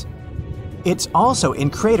comets. It's also in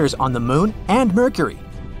craters on the Moon and Mercury.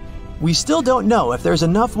 We still don't know if there's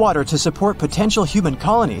enough water to support potential human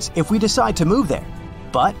colonies if we decide to move there,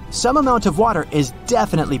 but some amount of water is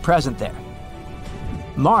definitely present there.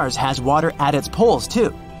 Mars has water at its poles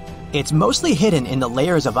too. It's mostly hidden in the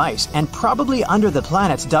layers of ice and probably under the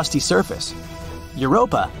planet's dusty surface.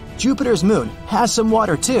 Europa, Jupiter's moon, has some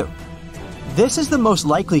water too. This is the most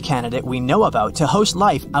likely candidate we know about to host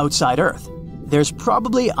life outside Earth. There's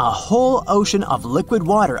probably a whole ocean of liquid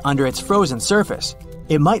water under its frozen surface.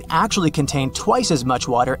 It might actually contain twice as much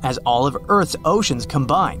water as all of Earth's oceans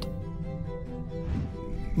combined.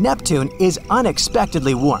 Neptune is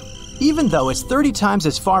unexpectedly warm, even though it's 30 times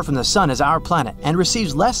as far from the Sun as our planet and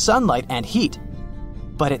receives less sunlight and heat.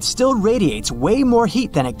 But it still radiates way more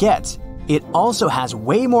heat than it gets. It also has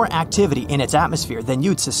way more activity in its atmosphere than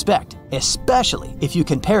you'd suspect, especially if you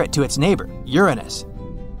compare it to its neighbor, Uranus.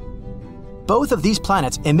 Both of these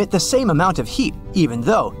planets emit the same amount of heat, even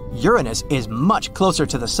though Uranus is much closer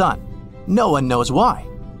to the Sun. No one knows why.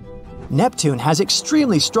 Neptune has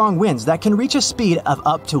extremely strong winds that can reach a speed of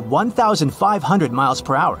up to 1,500 miles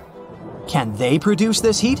per hour. Can they produce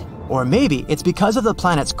this heat? Or maybe it's because of the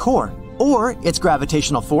planet's core, or its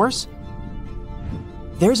gravitational force?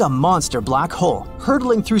 There's a monster black hole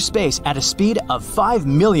hurtling through space at a speed of 5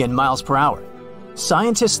 million miles per hour.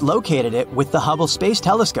 Scientists located it with the Hubble Space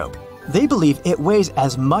Telescope. They believe it weighs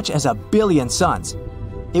as much as 1 billion suns.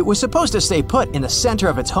 It was supposed to stay put in the center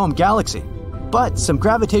of its home galaxy, but some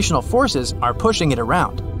gravitational forces are pushing it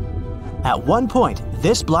around. At one point,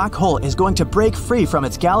 this black hole is going to break free from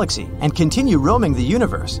its galaxy and continue roaming the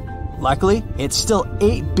universe. Luckily, it's still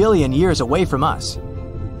 8 billion years away from us.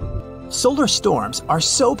 Solar storms are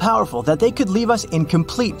so powerful that they could leave us in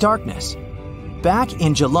complete darkness. Back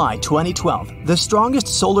in July 2012, the strongest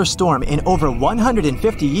solar storm in over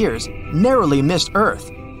 150 years narrowly missed Earth.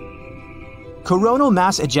 Coronal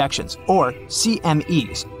mass ejections, or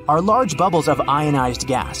CMEs, are large bubbles of ionized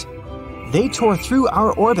gas. They tore through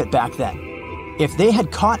our orbit back then. If they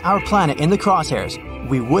had caught our planet in the crosshairs,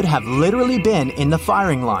 we would have literally been in the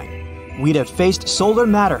firing line. We'd have faced solar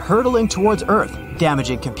matter hurtling towards Earth,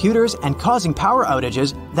 damaging computers and causing power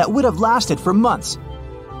outages that would have lasted for months.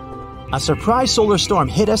 A surprise solar storm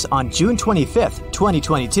hit us on June 25,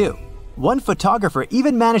 2022. One photographer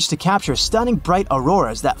even managed to capture stunning bright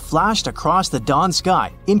auroras that flashed across the dawn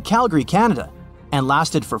sky in Calgary, Canada, and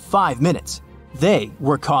lasted for 5 minutes. They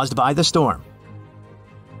were caused by the storm.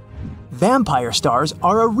 Vampire stars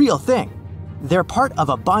are a real thing. They're part of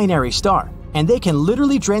a binary star, and they can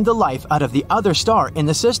literally drain the life out of the other star in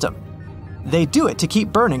the system. They do it to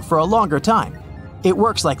keep burning for a longer time. It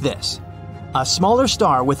works like this. A smaller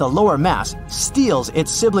star with a lower mass steals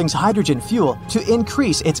its sibling's hydrogen fuel to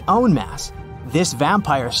increase its own mass. This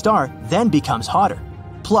vampire star then becomes hotter.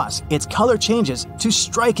 Plus, its color changes to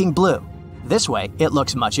striking blue. This way, it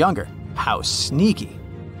looks much younger. How sneaky.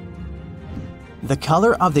 The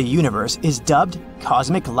color of the universe is dubbed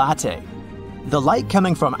cosmic latte. The light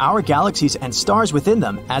coming from our galaxies and stars within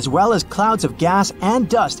them, as well as clouds of gas and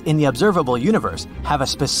dust in the observable universe, have a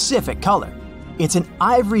specific color. It's an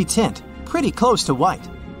ivory tint, pretty close to white.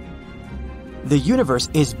 The universe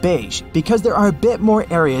is beige because there are a bit more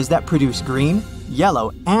areas that produce green,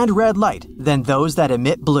 yellow, and red light than those that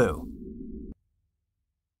emit blue.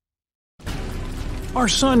 Our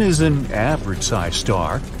Sun is an average-sized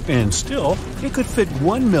star, and still, it could fit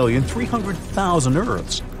 1,300,000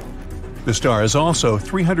 Earths. The star is also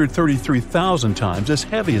 333,000 times as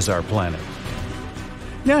heavy as our planet.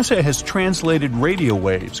 NASA has translated radio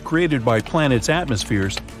waves created by planets'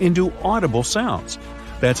 atmospheres into audible sounds.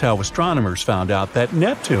 That's how astronomers found out that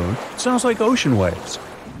Neptune sounds like ocean waves,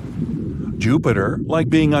 Jupiter like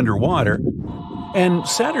being underwater, and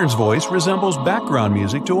Saturn's voice resembles background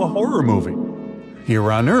music to a horror movie.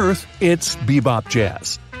 Here on Earth, it's bebop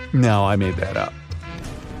jazz. No, I made that up.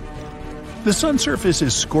 The Sun's surface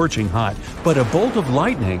is scorching hot, but a bolt of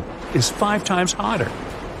lightning is 5 times hotter.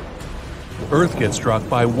 Earth gets struck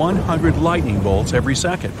by 100 lightning bolts every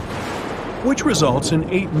second, which results in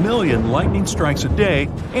 8 million lightning strikes a day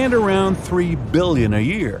and around 3 billion a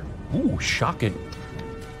year. Ooh, shocking.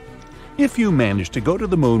 If you manage to go to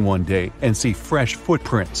the moon one day and see fresh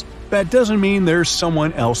footprints, that doesn't mean there's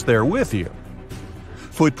someone else there with you.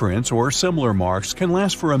 Footprints or similar marks can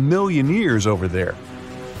last for 1 million years over there.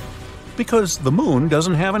 Because the moon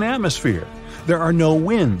doesn't have an atmosphere. There are no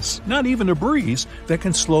winds, not even a breeze, that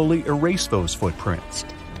can slowly erase those footprints.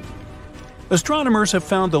 Astronomers have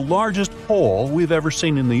found the largest hole we've ever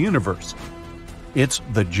seen in the universe. It's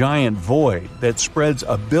the giant void that spreads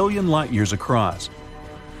 1 billion light-years across.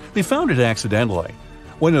 They found it accidentally.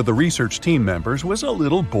 One of the research team members was a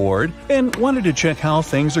little bored and wanted to check how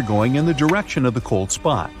things are going in the direction of the cold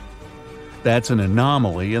spot. That's an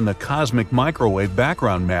anomaly in the Cosmic Microwave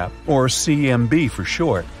Background Map, or CMB for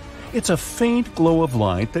short. It's a faint glow of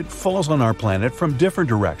light that falls on our planet from different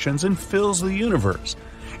directions and fills the universe.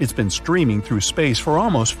 It's been streaming through space for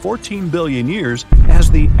almost 14 billion years as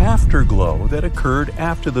the afterglow that occurred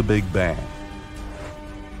after the Big Bang.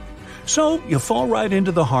 So, you fall right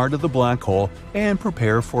into the heart of the black hole and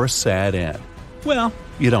prepare for a sad end. Well,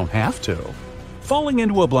 you don't have to. Falling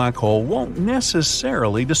into a black hole won't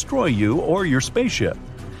necessarily destroy you or your spaceship.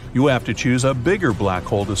 You have to choose a bigger black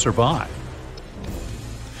hole to survive.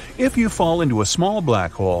 If you fall into a small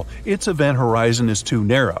black hole, its event horizon is too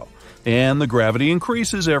narrow, and the gravity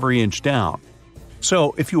increases every inch down.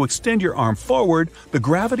 So, if you extend your arm forward, the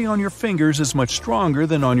gravity on your fingers is much stronger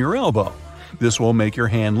than on your elbow. This will make your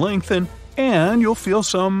hand lengthen, and you'll feel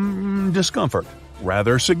some discomfort.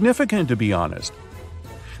 Rather significant, to be honest.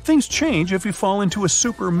 Things change if you fall into a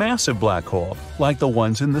supermassive black hole, like the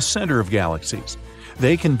ones in the center of galaxies.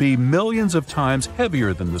 They can be millions of times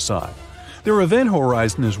heavier than the Sun. Their event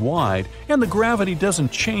horizon is wide, and the gravity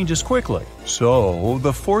doesn't change as quickly. So,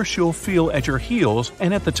 the force you'll feel at your heels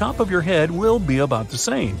and at the top of your head will be about the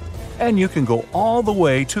same. And you can go all the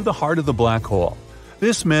way to the heart of the black hole.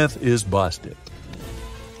 This myth is busted.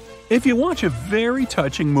 If you watch a very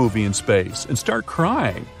touching movie in space and start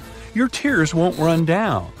crying, your tears won't run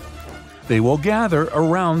down. They will gather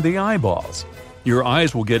around the eyeballs. Your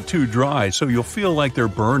eyes will get too dry, so you'll feel like they're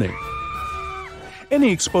burning.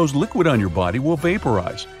 Any exposed liquid on your body will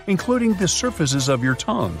vaporize, including the surfaces of your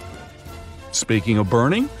tongue. Speaking of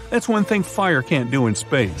burning, that's one thing fire can't do in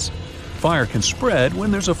space. Fire can spread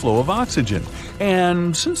when there's a flow of oxygen,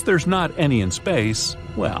 and since there's not any in space,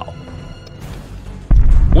 well.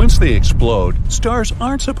 Once they explode, stars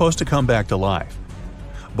aren't supposed to come back to life.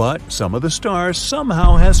 But some of the stars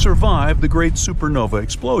somehow has survived the great supernova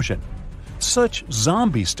explosion. Such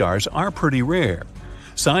zombie stars are pretty rare.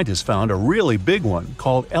 Scientists found a really big one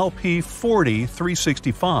called LP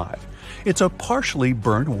 40-365. It's a partially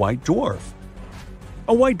burnt white dwarf.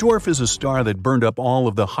 A white dwarf is a star that burned up all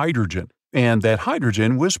of the hydrogen, and that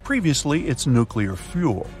hydrogen was previously its nuclear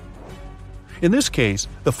fuel. In this case,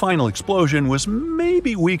 the final explosion was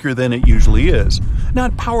maybe weaker than it usually is,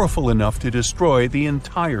 not powerful enough to destroy the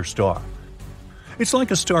entire star. It's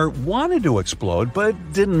like a star wanted to explode but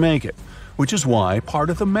didn't make it, which is why part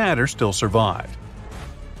of the matter still survived.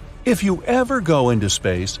 If you ever go into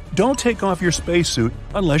space, don't take off your spacesuit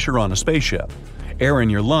unless you're on a spaceship. Air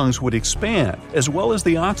in your lungs would expand, as well as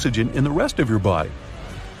the oxygen in the rest of your body.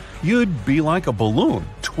 You'd be like a balloon,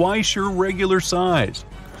 twice your regular size.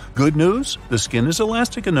 Good news, the skin is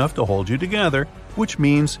elastic enough to hold you together, which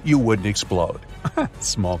means you wouldn't explode.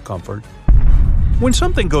 Small comfort. When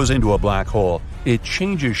something goes into a black hole, it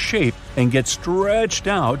changes shape and gets stretched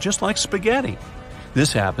out just like spaghetti.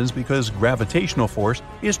 This happens because gravitational force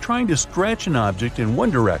is trying to stretch an object in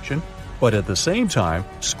one direction, but at the same time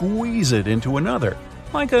squeeze it into another,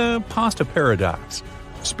 like a pasta paradox.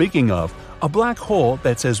 Speaking of, a black hole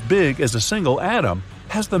that's as big as a single atom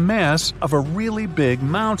has the mass of a really big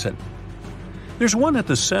mountain. There's one at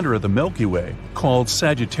the center of the Milky Way called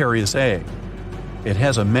Sagittarius A. It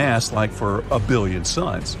has a mass like for a billion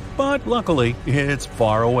suns, but luckily it's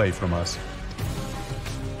far away from us.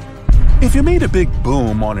 If you made a big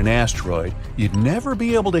boom on an asteroid, you'd never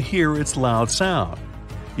be able to hear its loud sound.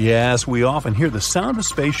 Yes, we often hear the sound of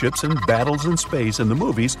spaceships and battles in space in the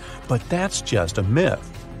movies, but that's just a myth.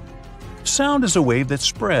 Sound is a wave that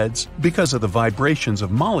spreads because of the vibrations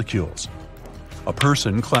of molecules. A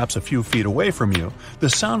person claps a few feet away from you, the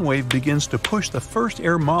sound wave begins to push the first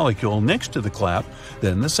air molecule next to the clap,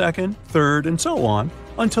 then the second, third, and so on,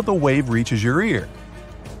 until the wave reaches your ear.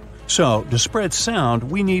 So, to spread sound,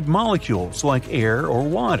 we need molecules like air or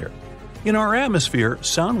water. In our atmosphere,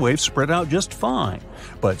 sound waves spread out just fine,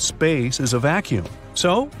 but space is a vacuum,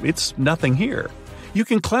 so it's nothing here. You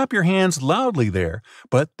can clap your hands loudly there,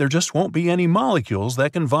 but there just won't be any molecules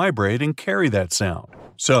that can vibrate and carry that sound.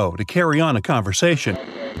 So, to carry on a conversation,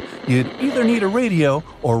 you'd either need a radio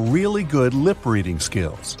or really good lip-reading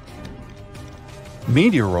skills.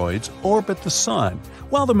 Meteoroids orbit the Sun,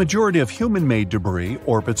 while the majority of human-made debris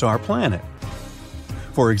orbits our planet.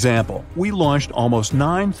 For example, we launched almost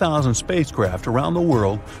 9,000 spacecraft around the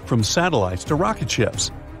world from satellites to rocket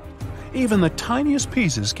ships. Even the tiniest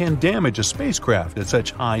pieces can damage a spacecraft at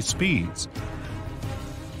such high speeds.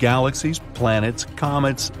 Galaxies, planets,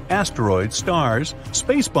 comets, asteroids, stars,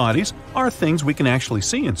 space bodies are things we can actually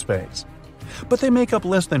see in space. But they make up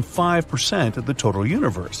less than 5% of the total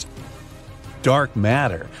universe. Dark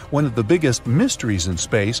matter, one of the biggest mysteries in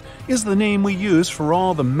space, is the name we use for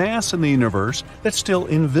all the mass in the universe that's still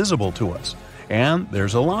invisible to us. And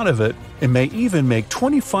there's a lot of it. It may even make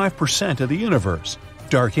 25% of the universe.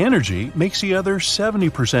 Dark energy makes the other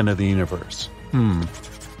 70% of the universe.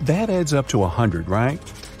 That adds up to 100, right?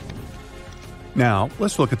 Now,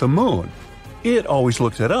 let's look at the moon. It always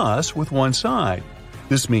looks at us with one side.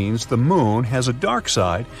 This means the moon has a dark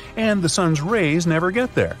side and the sun's rays never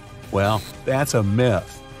get there. Well, that's a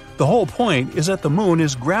myth. The whole point is that the moon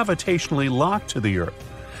is gravitationally locked to the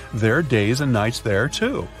Earth. There are days and nights there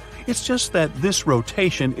too. It's just that this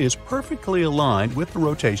rotation is perfectly aligned with the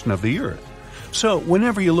rotation of the Earth. So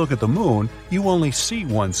whenever you look at the moon, you only see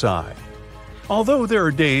one side. Although there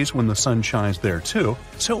are days when the sun shines there too,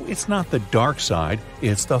 so it's not the dark side,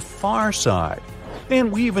 it's the far side. And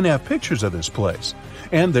we even have pictures of this place.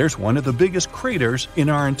 And there's one of the biggest craters in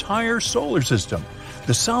our entire solar system,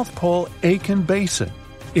 the South Pole Aitken Basin.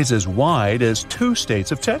 It's as wide as 2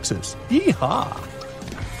 states of Texas. Yeehaw!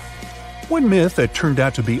 One myth that turned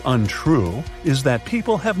out to be untrue is that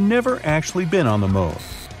people have never actually been on the moon.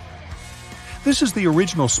 This is the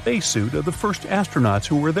original spacesuit of the first astronauts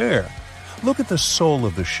who were there. Look at the sole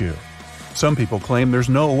of the shoe. Some people claim there's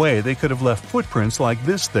no way they could have left footprints like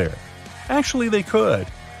this there. Actually, they could.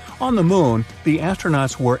 On the moon, the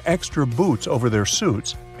astronauts wore extra boots over their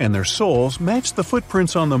suits, and their soles matched the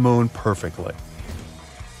footprints on the moon perfectly.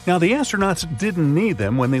 Now, the astronauts didn't need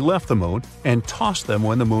them when they left the moon and tossed them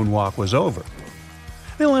when the moonwalk was over.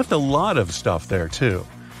 They left a lot of stuff there, too.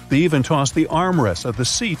 They even tossed the armrests of the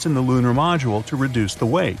seats in the lunar module to reduce the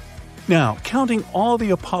weight. Now, counting all the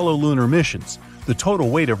Apollo lunar missions, the total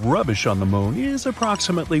weight of rubbish on the moon is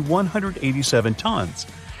approximately 187 tons,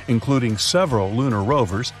 including several lunar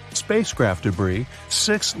rovers, spacecraft debris,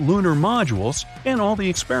 6 lunar modules, and all the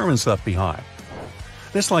experiments left behind.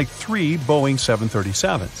 That's like 3 Boeing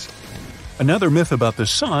 737s. Another myth about the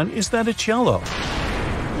sun is that it's yellow.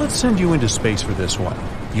 Let's send you into space for this one.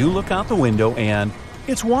 You look out the window and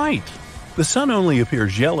it's white. The sun only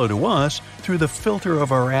appears yellow to us through the filter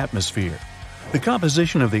of our atmosphere. The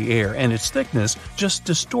composition of the air and its thickness just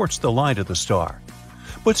distorts the light of the star.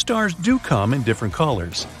 But stars do come in different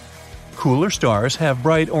colors. Cooler stars have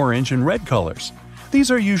bright orange and red colors.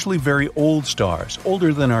 These are usually very old stars,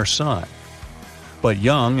 older than our sun. But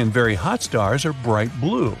young and very hot stars are bright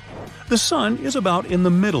blue. The sun is about in the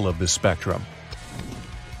middle of this spectrum.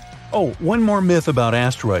 Oh, one more myth about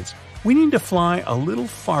asteroids. We need to fly a little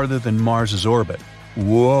farther than Mars's orbit.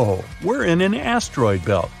 Whoa, we're in an asteroid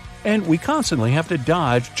belt, and we constantly have to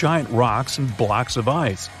dodge giant rocks and blocks of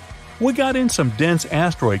ice. We got in some dense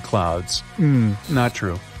asteroid clouds. Not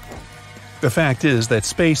true. The fact is that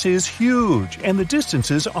space is huge, and the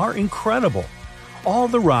distances are incredible. All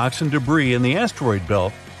the rocks and debris in the asteroid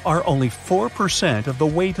belt are only 4% of the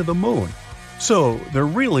weight of the moon. So there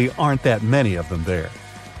really aren't that many of them there.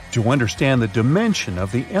 To understand the dimension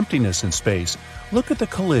of the emptiness in space, look at the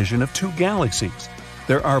collision of two galaxies.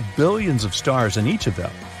 There are billions of stars in each of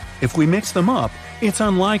them. If we mix them up, it's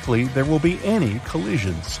unlikely there will be any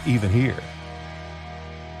collisions even here.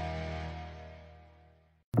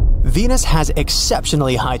 Venus has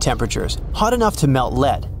exceptionally high temperatures, hot enough to melt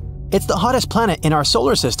lead. It's the hottest planet in our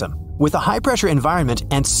solar system, with a high-pressure environment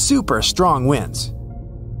and super strong winds.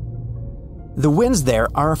 The winds there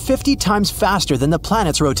are 50 times faster than the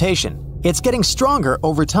planet's rotation. It's getting stronger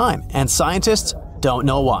over time, and scientists don't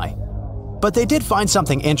know why. But they did find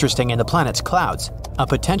something interesting in the planet's clouds, a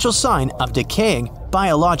potential sign of decaying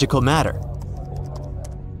biological matter.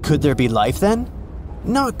 Could there be life then?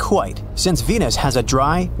 Not quite, since Venus has a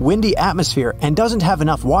dry, windy atmosphere and doesn't have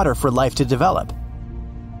enough water for life to develop.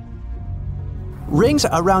 Rings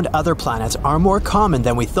around other planets are more common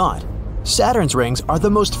than we thought. Saturn's rings are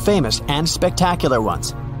the most famous and spectacular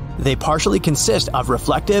ones. They partially consist of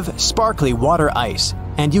reflective, sparkly water ice,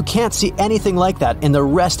 and you can't see anything like that in the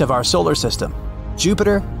rest of our solar system.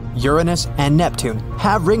 Jupiter, Uranus, and Neptune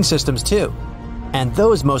have ring systems too, and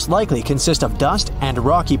those most likely consist of dust and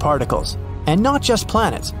rocky particles. And not just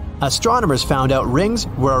planets. Astronomers found out rings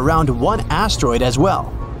were around one asteroid as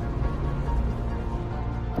well.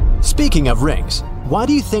 Speaking of rings, why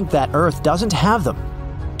do you think that Earth doesn't have them?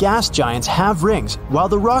 Gas giants have rings, while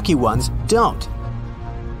the rocky ones don't.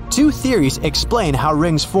 Two theories explain how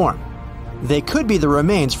rings form. They could be the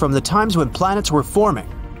remains from the times when planets were forming.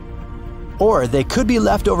 Or they could be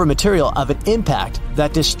leftover material of an impact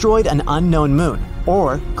that destroyed an unknown moon,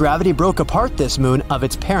 or gravity broke apart this moon of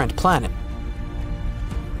its parent planet.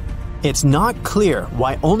 It's not clear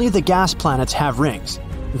why only the gas planets have rings.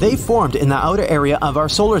 They formed in the outer area of our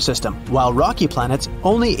solar system, while rocky planets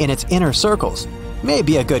only in its inner circles. May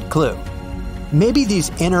be a good clue. Maybe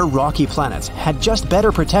these inner rocky planets had just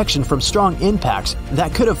better protection from strong impacts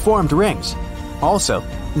that could have formed rings. Also,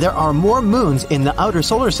 there are more moons in the outer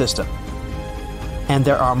solar system. And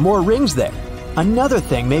there are more rings there. Another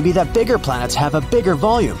thing may be that bigger planets have a bigger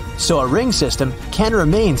volume, so a ring system can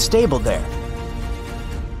remain stable there.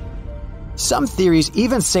 Some theories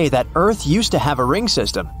even say that Earth used to have a ring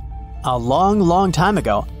system. A long time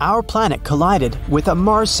ago, our planet collided with a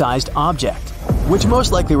Mars-sized object, which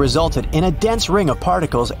most likely resulted in a dense ring of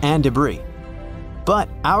particles and debris. But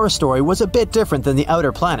our story was a bit different than the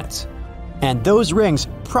outer planets, and those rings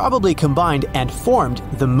probably combined and formed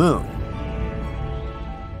the Moon.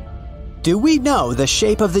 Do we know the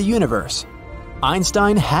shape of the universe?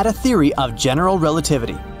 Einstein had a theory of general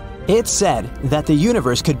relativity. It said that the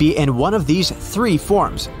universe could be in one of these three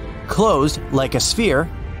forms: closed like a sphere,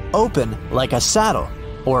 open like a saddle,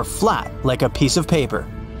 or flat like a piece of paper.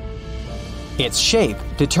 Its shape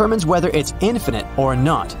determines whether it's infinite or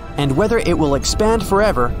not, and whether it will expand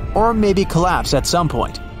forever or maybe collapse at some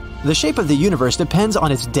point. The shape of the universe depends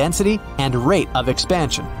on its density and rate of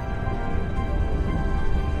expansion.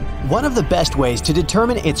 One of the best ways to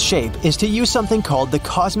determine its shape is to use something called the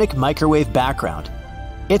cosmic microwave background.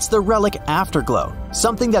 It's the relic afterglow,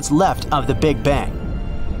 something that's left of the Big Bang.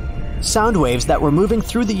 Sound waves that were moving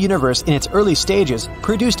through the universe in its early stages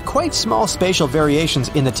produced quite small spatial variations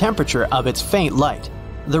in the temperature of its faint light.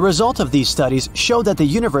 The result of these studies showed that the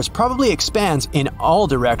universe probably expands in all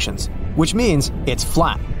directions, which means it's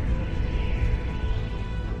flat.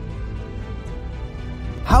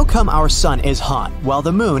 How come our sun is hot while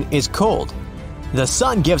the moon is cold? The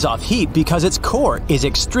sun gives off heat because its core is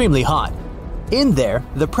extremely hot. In there,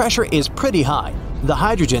 the pressure is pretty high. The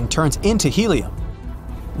hydrogen turns into helium.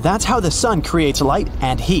 That's how the sun creates light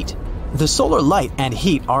and heat. The solar light and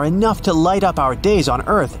heat are enough to light up our days on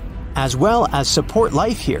Earth, as well as support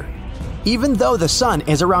life here, even though the sun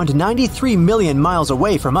is around 93 million miles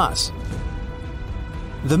away from us.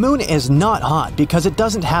 The moon is not hot because it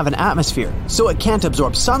doesn't have an atmosphere, so it can't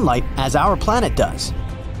absorb sunlight as our planet does.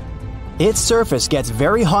 Its surface gets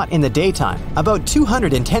very hot in the daytime, about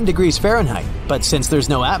 210 degrees Fahrenheit, but since there's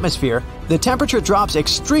no atmosphere, the temperature drops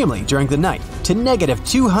extremely during the night to negative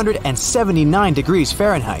 279 degrees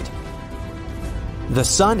Fahrenheit. The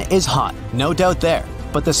sun is hot, no doubt there,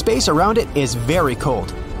 but the space around it is very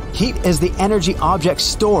cold. Heat is the energy objects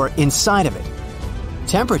store inside of it.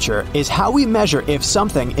 Temperature is how we measure if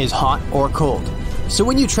something is hot or cold. So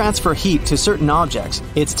when you transfer heat to certain objects,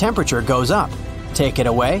 its temperature goes up. Take it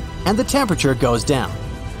away, and the temperature goes down.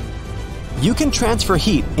 You can transfer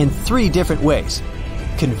heat in three different ways: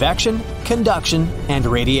 convection, conduction, and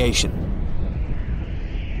radiation.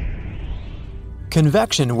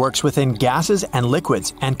 Convection works within gases and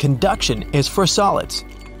liquids, and conduction is for solids.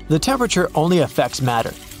 The temperature only affects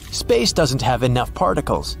matter. Space doesn't have enough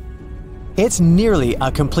particles. It's nearly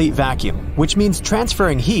a complete vacuum, which means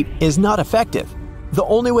transferring heat is not effective. The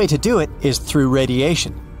only way to do it is through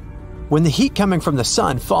radiation. When the heat coming from the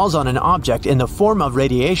sun falls on an object in the form of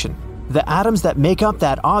radiation, the atoms that make up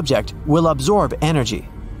that object will absorb energy.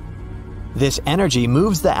 This energy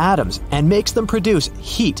moves the atoms and makes them produce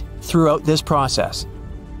heat throughout this process.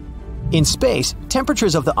 In space,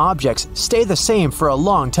 temperatures of the objects stay the same for a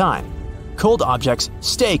long time. Cold objects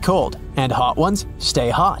stay cold, and hot ones stay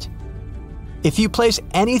hot. If you place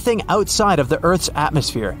anything outside of the Earth's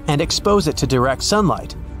atmosphere and expose it to direct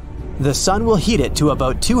sunlight, the sun will heat it to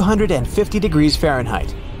about 250 degrees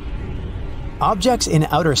Fahrenheit. Objects in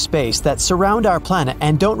outer space that surround our planet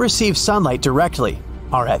and don't receive sunlight directly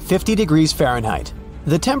are at 50 degrees Fahrenheit.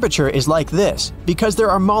 The temperature is like this because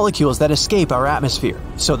there are molecules that escape our atmosphere,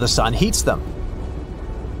 so the sun heats them.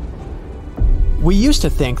 We used to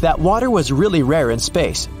think that water was really rare in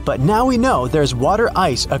space, but now we know there's water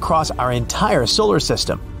ice across our entire solar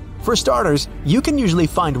system. For starters, you can usually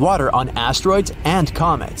find water on asteroids and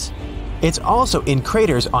comets. It's also in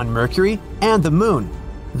craters on Mercury and the Moon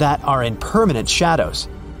that are in permanent shadows.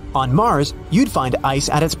 On Mars, you'd find ice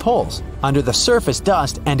at its poles, under the surface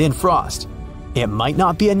dust and in frost. It might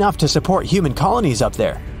not be enough to support human colonies up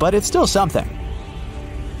there, but it's still something.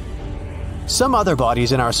 Some other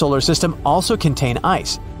bodies in our solar system also contain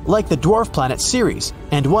ice, like the dwarf planet Ceres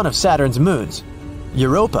and one of Saturn's moons.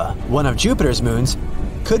 Europa, one of Jupiter's moons,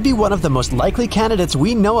 could be one of the most likely candidates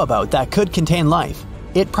we know about that could contain life.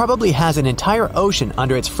 It probably has an entire ocean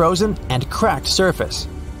under its frozen and cracked surface.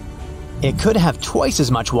 It could have twice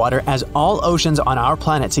as much water as all oceans on our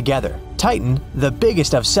planet together. Titan, the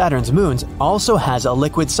biggest of Saturn's moons, also has a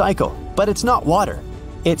liquid cycle, but it's not water.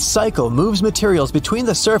 Its cycle moves materials between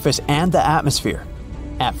the surface and the atmosphere.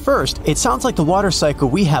 At first, it sounds like the water cycle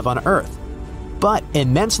we have on Earth. But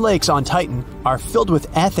immense lakes on Titan are filled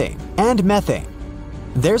with ethane and methane.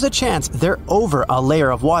 There's a chance they're over a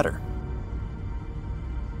layer of water.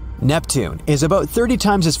 Neptune is about 30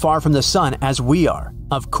 times as far from the Sun as we are.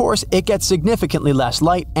 Of course, it gets significantly less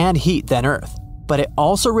light and heat than Earth, but it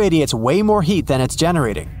also radiates way more heat than it's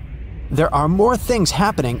generating. There are more things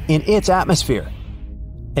happening in its atmosphere,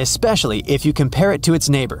 especially if you compare it to its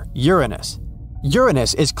neighbor, Uranus.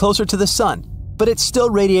 Uranus is closer to the Sun, but it still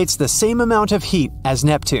radiates the same amount of heat as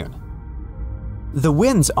Neptune. The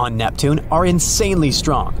winds on Neptune are insanely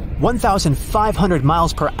strong, 1,500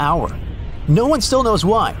 miles per hour. No one still knows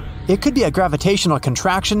why. It could be a gravitational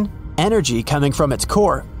contraction, energy coming from its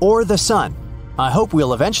core, or the Sun. I hope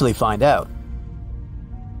we'll eventually find out.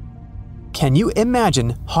 Can you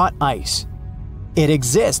imagine hot ice? It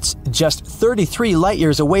exists just 33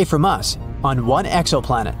 light-years away from us, on one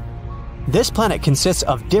exoplanet. This planet consists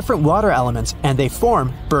of different water elements and they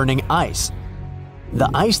form burning ice. The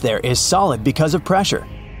ice there is solid because of pressure,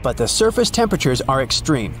 but the surface temperatures are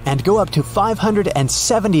extreme and go up to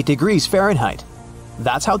 570 degrees Fahrenheit.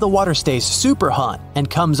 That's how the water stays super hot and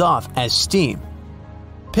comes off as steam.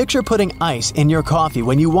 Picture putting ice in your coffee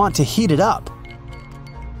when you want to heat it up.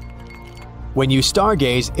 When you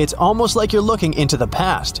stargaze, it's almost like you're looking into the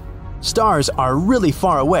past. Stars are really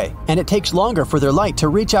far away, and it takes longer for their light to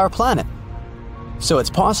reach our planet. So it's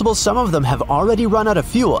possible some of them have already run out of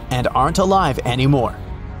fuel and aren't alive anymore.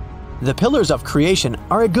 The Pillars of Creation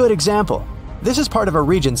are a good example. This is part of a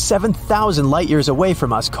region 7,000 light-years away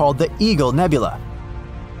from us called the Eagle Nebula.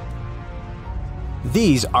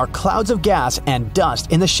 These are clouds of gas and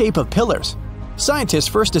dust in the shape of pillars. Scientists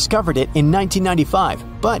first discovered it in 1995,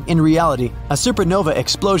 but in reality, a supernova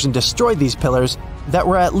explosion destroyed these pillars that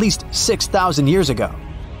were at least 6,000 years ago.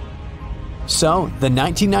 So, the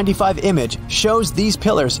 1995 image shows these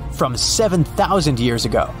pillars from 7,000 years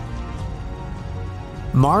ago.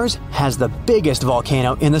 Mars has the biggest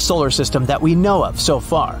volcano in the solar system that we know of so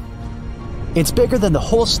far. It's bigger than the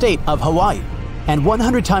whole state of Hawaii, and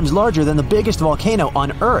 100 times larger than the biggest volcano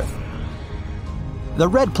on Earth. The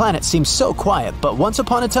red planet seems so quiet, but once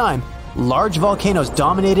upon a time, large volcanoes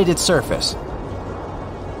dominated its surface.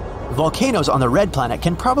 Volcanoes on the red planet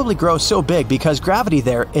can probably grow so big because gravity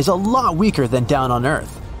there is a lot weaker than down on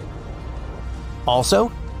Earth. Also,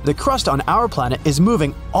 the crust on our planet is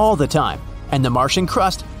moving all the time, and the Martian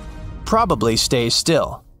crust probably stays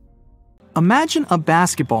still. Imagine a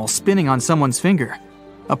basketball spinning on someone's finger.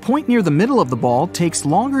 A point near the middle of the ball takes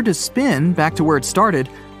longer to spin back to where it started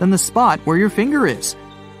than the spot where your finger is.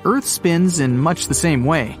 Earth spins in much the same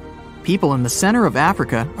way. People in the center of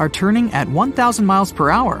Africa are turning at 1,000 miles per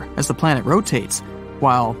hour as the planet rotates,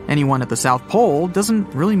 while anyone at the South Pole doesn't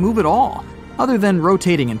really move at all, other than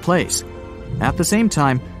rotating in place. At the same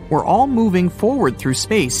time, we're all moving forward through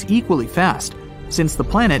space equally fast, since the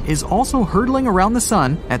planet is also hurtling around the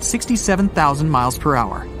sun at 67,000 miles per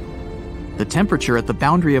hour. The temperature at the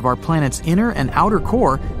boundary of our planet's inner and outer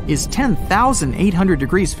core is 10,800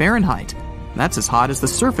 degrees Fahrenheit. That's as hot as the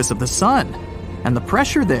surface of the sun. And the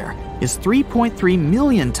pressure there is 3.3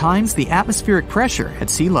 million times the atmospheric pressure at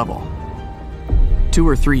sea level. 2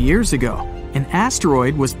 or 3 years ago, an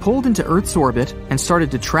asteroid was pulled into Earth's orbit and started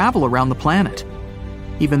to travel around the planet.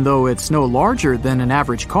 Even though it's no larger than an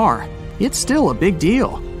average car, it's still a big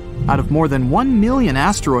deal. Out of more than 1 million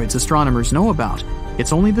asteroids astronomers know about,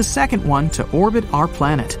 it's only the second one to orbit our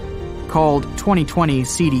planet. Called 2020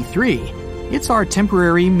 CD3, it's our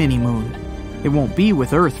temporary mini-moon. It won't be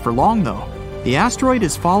with Earth for long though. The asteroid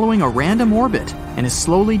is following a random orbit and is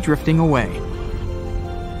slowly drifting away.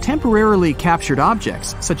 Temporarily captured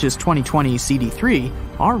objects, such as 2020 CD3,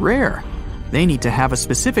 are rare. They need to have a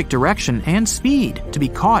specific direction and speed to be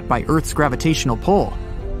caught by Earth's gravitational pull.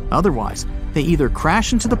 Otherwise, they either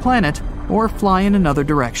crash into the planet or fly in another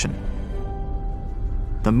direction.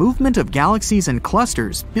 The movement of galaxies and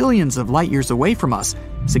clusters billions of light years away from us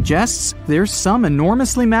suggests there's some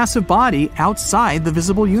enormously massive body outside the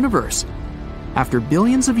visible universe. After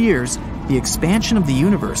billions of years, the expansion of the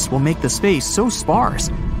universe will make the space so sparse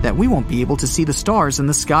that we won't be able to see the stars in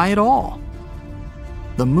the sky at all.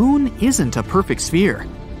 The moon isn't a perfect sphere.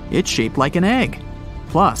 It's shaped like an egg.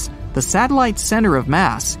 Plus, the satellite's center of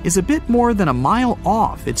mass is a bit more than a mile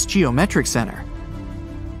off its geometric center.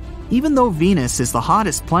 Even though Venus is the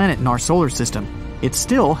hottest planet in our solar system, it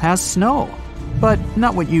still has snow. But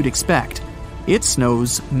not what you'd expect. It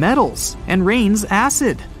snows metals and rains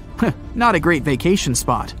acid. Not a great vacation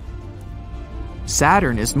spot.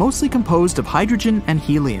 Saturn is mostly composed of hydrogen and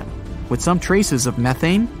helium, with some traces of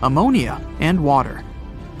methane, ammonia, and water.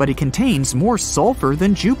 But it contains more sulfur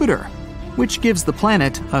than Jupiter, which gives the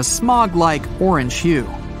planet a smog-like orange hue.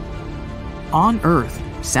 On Earth,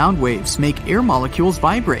 sound waves make air molecules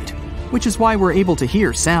vibrate, which is why we're able to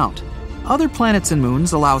hear sound. Other planets and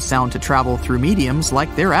moons allow sound to travel through mediums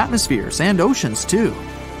like their atmospheres and oceans too.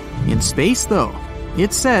 In space, though,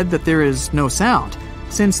 it's said that there is no sound,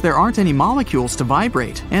 since there aren't any molecules to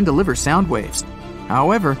vibrate and deliver sound waves.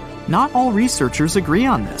 However, not all researchers agree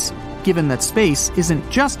on this, given that space isn't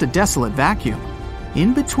just a desolate vacuum.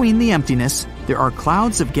 In between the emptiness, there are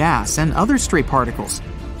clouds of gas and other stray particles.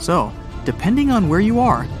 So, depending on where you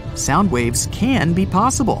are, sound waves can be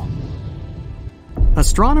possible.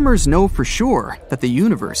 Astronomers know for sure that the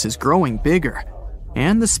universe is growing bigger,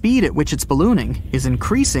 and the speed at which it's ballooning is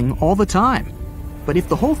increasing all the time. But if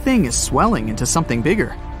the whole thing is swelling into something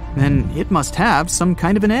bigger, then it must have some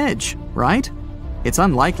kind of an edge, right? It's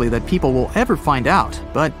unlikely that people will ever find out,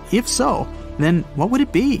 but if so, then what would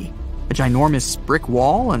it be? A ginormous brick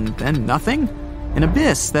wall and then nothing? An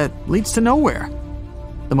abyss that leads to nowhere?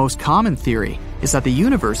 The most common theory is that the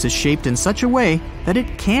universe is shaped in such a way that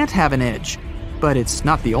it can't have an edge, but it's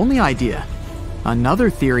not the only idea.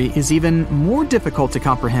 Another theory is even more difficult to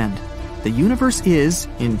comprehend. The universe is,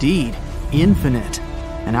 indeed, infinite,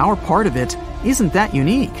 and our part of it isn't that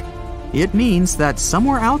unique. It means that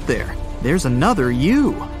somewhere out there, there's another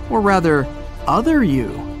you, or rather, other you.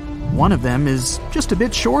 One of them is just a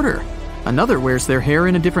bit shorter, another wears their hair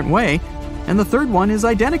in a different way, and the third one is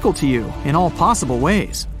identical to you in all possible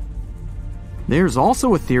ways. There's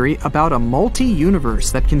also a theory about a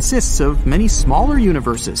multi-universe that consists of many smaller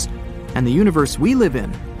universes, and the universe we live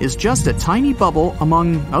in is just a tiny bubble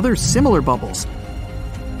among other similar bubbles.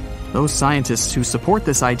 Those scientists who support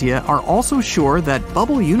this idea are also sure that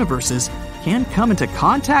bubble universes can come into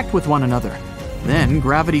contact with one another. Then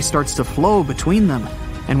gravity starts to flow between them,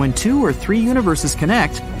 and when 2 or 3 universes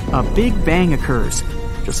connect, a big bang occurs,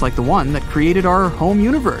 just like the one that created our home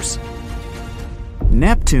universe.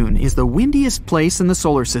 Neptune is the windiest place in the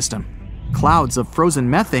solar system. Clouds of frozen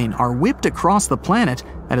methane are whipped across the planet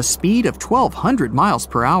at a speed of 1,200 miles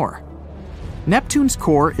per hour. Neptune's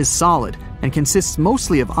core is solid and consists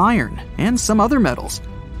mostly of iron and some other metals.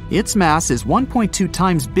 Its mass is 1.2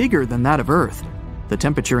 times bigger than that of Earth. The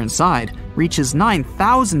temperature inside reaches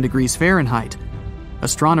 9,000 degrees Fahrenheit.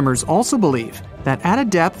 Astronomers also believe that at a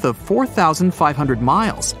depth of 4,500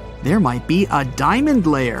 miles, there might be a diamond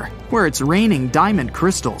layer where it's raining diamond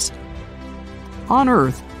crystals. On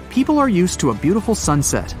Earth, people are used to a beautiful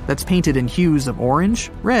sunset that's painted in hues of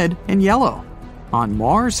orange, red, and yellow. On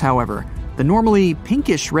Mars, however, the normally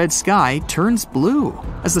pinkish red sky turns blue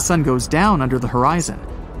as the sun goes down under the horizon.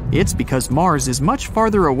 It's because Mars is much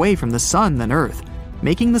farther away from the sun than Earth,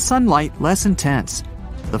 making the sunlight less intense.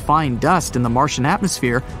 The fine dust in the Martian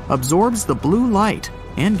atmosphere absorbs the blue light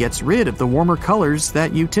and gets rid of the warmer colors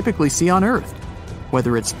that you typically see on Earth.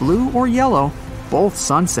 Whether it's blue or yellow, both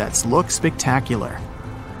sunsets look spectacular.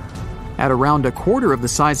 At around a quarter of the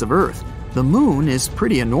size of Earth, the Moon is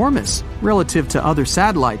pretty enormous relative to other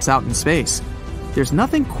satellites out in space. There's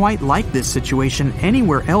nothing quite like this situation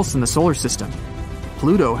anywhere else in the solar system.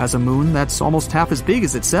 Pluto has a moon that's almost half as big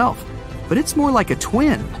as itself, but it's more like a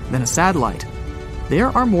twin than a satellite. There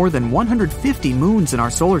are more than 150 moons in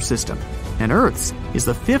our solar system, and Earth's is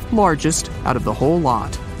the 5th largest out of the whole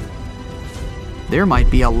lot. There might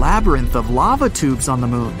be a labyrinth of lava tubes on the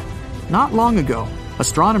Moon. Not long ago,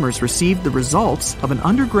 astronomers received the results of an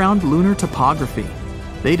underground lunar topography.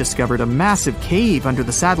 They discovered a massive cave under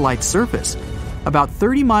the satellite's surface. About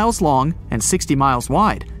 30 miles long and 60 miles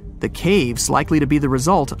wide, the cave's likely to be the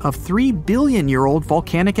result of 3-billion-year-old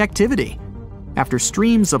volcanic activity. After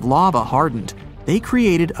streams of lava hardened, they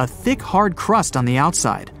created a thick, hard crust on the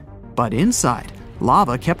outside. But inside,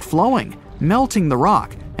 lava kept flowing, melting the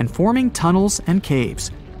rock and forming tunnels and caves.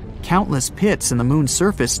 Countless pits in the Moon's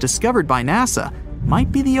surface discovered by NASA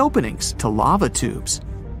might be the openings to lava tubes.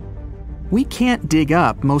 We can't dig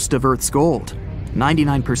up most of Earth's gold.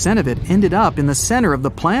 99% of it ended up in the center of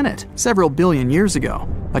the planet several billion years ago,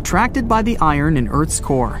 attracted by the iron in Earth's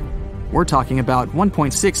core. We're talking about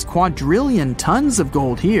 1.6 quadrillion tons of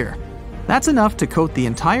gold here. That's enough to coat the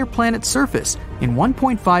entire planet's surface in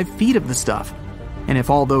 1.5 feet of the stuff. And if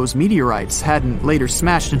all those meteorites hadn't later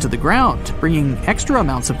smashed into the ground, bringing extra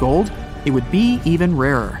amounts of gold, it would be even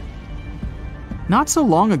rarer. Not so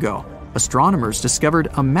long ago, astronomers discovered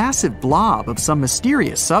a massive blob of some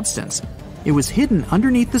mysterious substance. It was hidden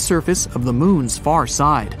underneath the surface of the Moon's far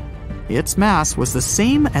side. Its mass was the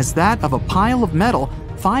same as that of a pile of metal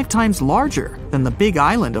 5 times larger than the big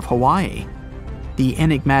island of Hawaii. The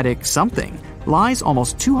enigmatic something lies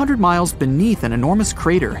almost 200 miles beneath an enormous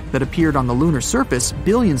crater that appeared on the lunar surface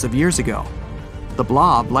billions of years ago. The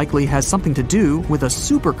blob likely has something to do with a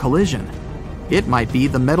super collision. It might be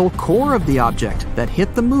the metal core of the object that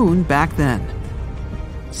hit the Moon back then.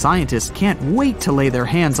 Scientists can't wait to lay their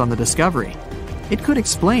hands on the discovery. It could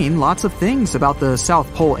explain lots of things about the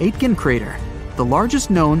South Pole Aitken crater, the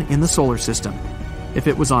largest known in the solar system. If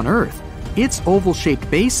it was on Earth, its oval-shaped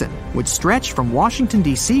basin would stretch from Washington,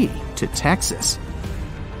 D.C. to Texas.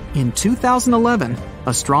 In 2011,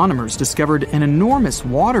 astronomers discovered an enormous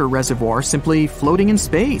water reservoir simply floating in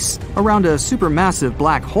space around a supermassive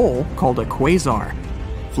black hole called a quasar.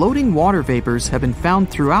 Floating water vapors have been found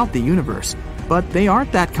throughout the universe, but they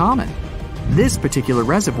aren't that common. This particular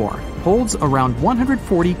reservoir holds around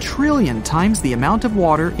 140 trillion times the amount of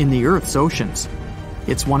water in the Earth's oceans.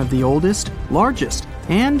 It's one of the oldest, largest,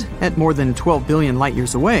 and, at more than 12 billion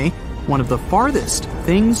light-years away, one of the farthest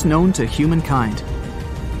things known to humankind.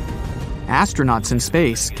 Astronauts in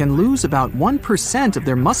space can lose about 1% of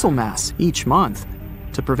their muscle mass each month.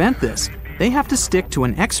 To prevent this, they have to stick to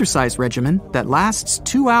an exercise regimen that lasts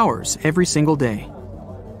 2 hours every single day.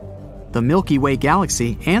 The Milky Way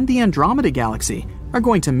galaxy and the Andromeda galaxy are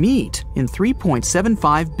going to meet in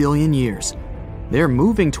 3.75 billion years. They're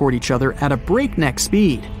moving toward each other at a breakneck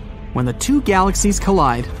speed. When the two galaxies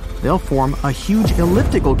collide, they'll form a huge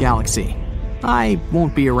elliptical galaxy. I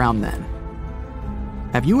won't be around then.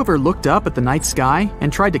 Have you ever looked up at the night sky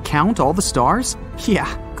and tried to count all the stars?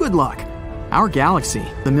 Yeah, good luck. Our galaxy,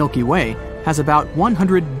 the Milky Way, has about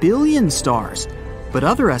 100 billion stars, but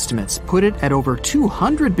other estimates put it at over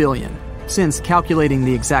 200 billion, since calculating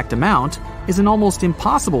the exact amount is an almost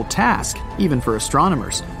impossible task, even for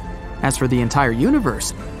astronomers. As for the entire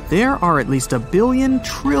universe, there are at least 1 billion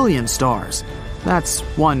trillion stars. That's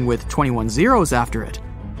one with 21 zeros after it.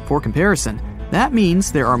 For comparison, that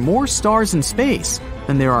means there are more stars in space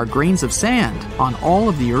than there are grains of sand on all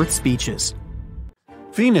of the Earth's beaches.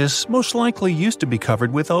 Venus most likely used to be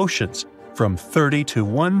covered with oceans, from 30 to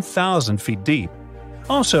 1,000 feet deep.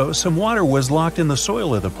 Also, some water was locked in the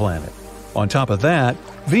soil of the planet. On top of that,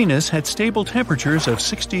 Venus had stable temperatures of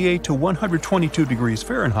 68 to 122 degrees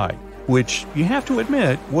Fahrenheit, which, you have to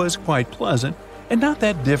admit, was quite pleasant and not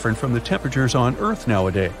that different from the temperatures on Earth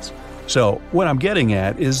nowadays. So, what I'm getting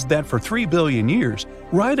at is that for 3 billion years,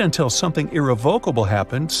 right until something irrevocable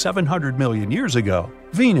happened 700 million years ago,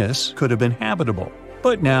 Venus could have been habitable,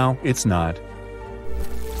 but now it's not.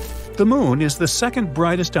 The Moon is the second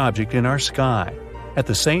brightest object in our sky. At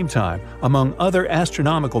the same time, among other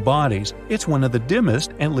astronomical bodies, it's one of the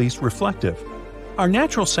dimmest and least reflective. Our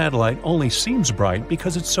natural satellite only seems bright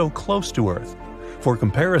because it's so close to Earth. For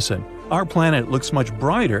comparison, our planet looks much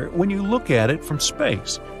brighter when you look at it from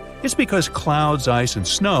space. It's because clouds, ice, and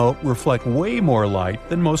snow reflect way more light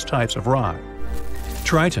than most types of rock.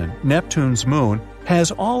 Triton, Neptune's moon,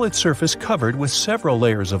 has all its surface covered with several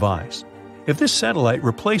layers of ice. If this satellite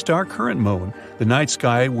replaced our current moon, the night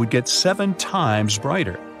sky would get 7 times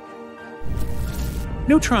brighter.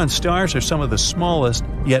 Neutron stars are some of the smallest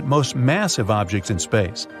yet most massive objects in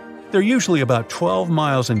space. They're usually about 12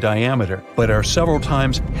 miles in diameter, but are several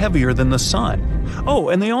times heavier than the Sun. Oh,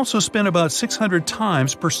 and they also spin about 600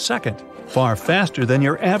 times per second, far faster than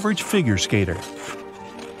your average figure skater.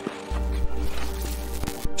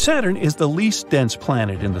 Saturn is the least dense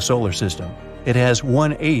planet in the solar system. It has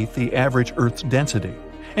 1/8 the average Earth's density.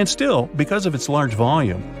 And still, because of its large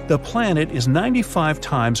volume, the planet is 95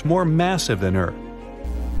 times more massive than Earth.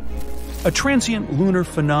 A transient lunar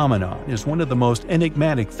phenomenon is one of the most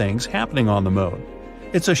enigmatic things happening on the Moon.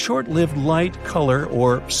 It's a short-lived light, color,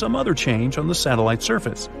 or some other change on the satellite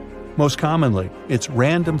surface. Most commonly, it's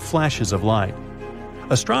random flashes of light.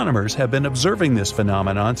 Astronomers have been observing this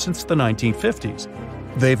phenomenon since the 1950s.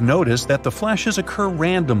 They've noticed that the flashes occur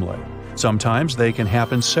randomly. Sometimes they can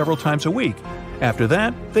happen several times a week. After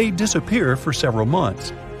that, they disappear for several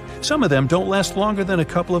months. Some of them don't last longer than a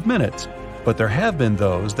couple of minutes, but there have been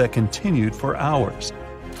those that continued for hours.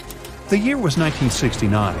 The year was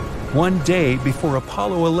 1969, one day before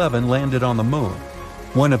Apollo 11 landed on the Moon.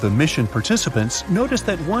 One of the mission participants noticed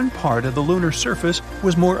that one part of the lunar surface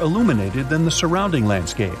was more illuminated than the surrounding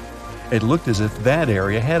landscape. It looked as if that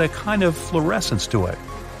area had a kind of fluorescence to it.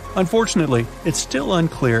 Unfortunately, it's still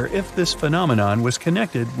unclear if this phenomenon was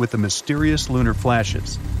connected with the mysterious lunar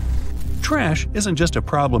flashes. Trash isn't just a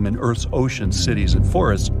problem in Earth's oceans, cities, and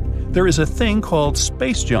forests. There is a thing called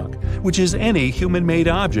space junk, which is any human-made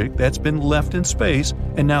object that's been left in space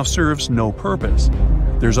and now serves no purpose.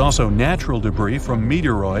 There's also natural debris from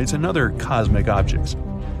meteoroids and other cosmic objects.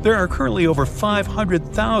 There are currently over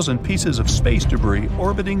 500,000 pieces of space debris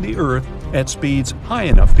orbiting the Earth at speeds high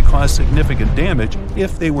enough to cause significant damage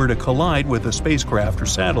if they were to collide with a spacecraft or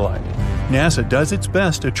satellite. NASA does its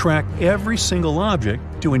best to track every single object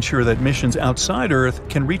to ensure that missions outside Earth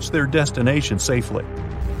can reach their destination safely.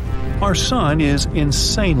 Our Sun is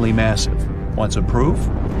insanely massive. Want some proof?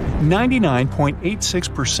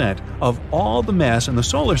 99.86% of all the mass in the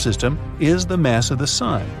solar system is the mass of the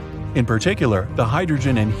Sun. In particular, the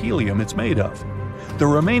hydrogen and helium it's made of. The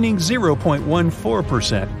remaining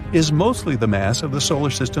 0.14% is mostly the mass of the solar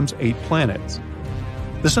system's 8 planets.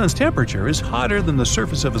 The Sun's temperature is hotter than the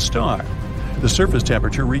surface of a star. The surface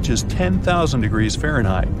temperature reaches 10,000 degrees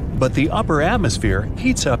Fahrenheit, but the upper atmosphere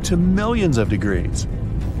heats up to millions of degrees.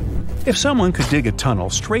 If someone could dig a tunnel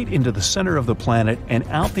straight into the center of the planet and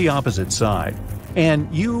out the opposite side, and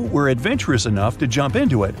you were adventurous enough to jump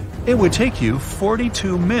into it, it would take you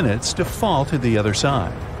 42 minutes to fall to the other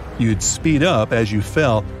side. You'd speed up as you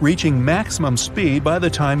fell, reaching maximum speed by the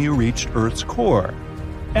time you reached Earth's core.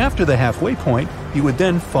 After the halfway point, you would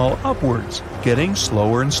then fall upwards, getting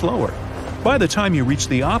slower and slower. By the time you reached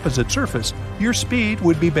the opposite surface, your speed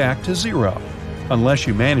would be back to zero. Unless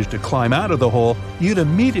you managed to climb out of the hole, you'd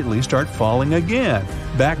immediately start falling again,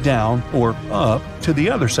 back down or up to the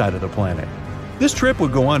other side of the planet. This trip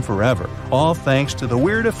would go on forever, all thanks to the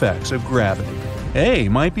weird effects of gravity. Hey,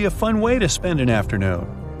 might be a fun way to spend an afternoon.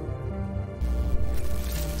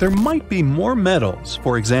 There might be more metals,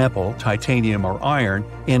 for example, titanium or iron,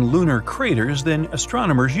 in lunar craters than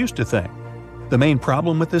astronomers used to think. The main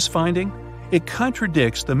problem with this finding? It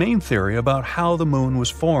contradicts the main theory about how the Moon was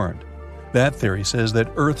formed. That theory says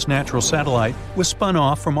that Earth's natural satellite was spun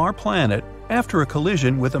off from our planet after a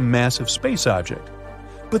collision with a massive space object.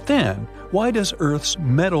 But then, why does Earth's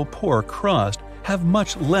metal-poor crust have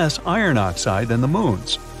much less iron oxide than the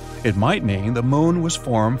Moon's? It might mean the Moon was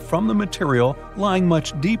formed from the material lying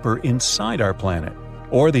much deeper inside our planet.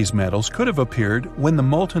 Or these metals could have appeared when the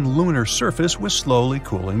molten lunar surface was slowly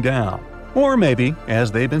cooling down. Or maybe, as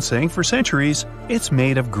they've been saying for centuries, it's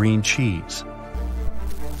made of green cheese.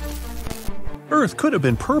 Earth could have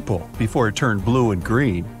been purple before it turned blue and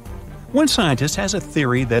green. One scientist has a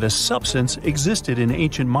theory that a substance existed in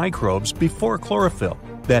ancient microbes before chlorophyll.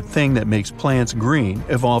 That thing that makes plants green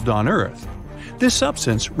evolved on Earth. This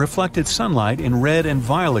substance reflected sunlight in red and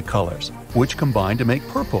violet colors, which combined to make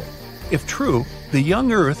purple. If true, the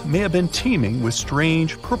young Earth may have been teeming with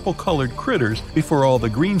strange purple-colored critters before all the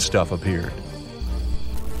green stuff appeared.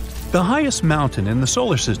 The highest mountain in the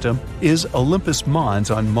solar system is Olympus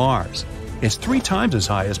Mons on Mars. It's 3 times as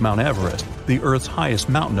high as Mount Everest, the Earth's highest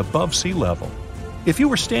mountain above sea level. If you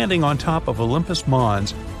were standing on top of Olympus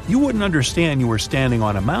Mons, you wouldn't understand you were standing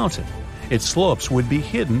on a mountain. Its slopes would be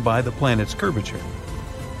hidden by the planet's curvature.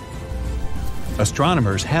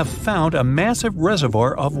 Astronomers have found a massive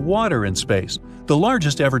reservoir of water in space, the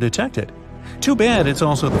largest ever detected. Too bad it's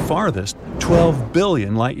also the farthest, 12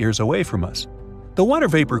 billion light-years away from us. The water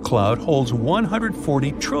vapor cloud holds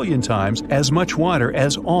 140 trillion times as much water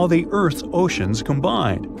as all the Earth's oceans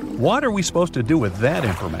combined. What are we supposed to do with that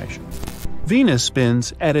information? Venus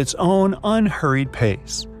spins at its own unhurried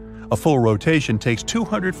pace. A full rotation takes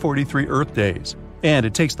 243 Earth days, and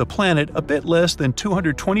it takes the planet a bit less than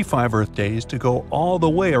 225 Earth days to go all the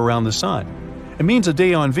way around the Sun. It means a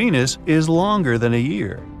day on Venus is longer than a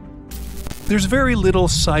year. There's very little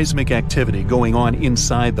seismic activity going on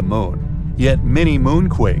inside the Moon, yet many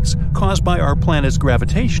moonquakes caused by our planet's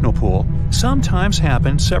gravitational pull sometimes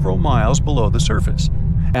happen several miles below the surface.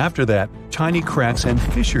 After that, tiny cracks and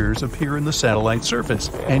fissures appear in the satellite surface,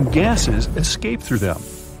 and gases escape through them.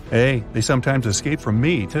 Hey, they sometimes escape from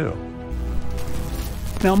me, too.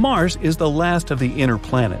 Now, Mars is the last of the inner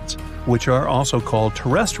planets, which are also called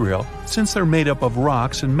terrestrial since they're made up of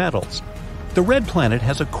rocks and metals. The red planet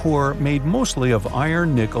has a core made mostly of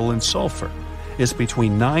iron, nickel, and sulfur. It's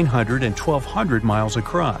between 900 and 1200 miles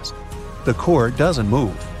across. The core doesn't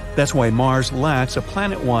move. That's why Mars lacks a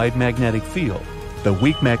planet-wide magnetic field. The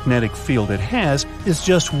weak magnetic field it has is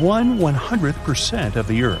just 1/100th% of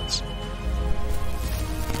the Earth's.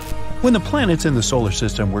 When the planets in the solar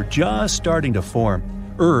system were just starting to form,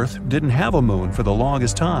 Earth didn't have a moon for the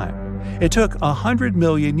longest time. It took 100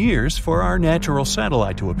 million years for our natural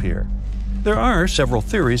satellite to appear. There are several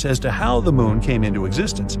theories as to how the moon came into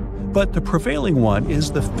existence, but the prevailing one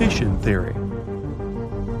is the fission theory.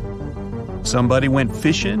 Somebody went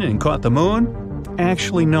fishing and caught the moon?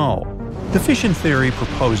 Actually, no. The fission theory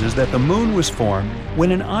proposes that the moon was formed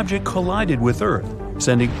when an object collided with Earth,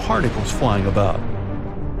 sending particles flying about.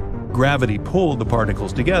 Gravity pulled the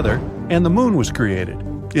particles together, and the moon was created.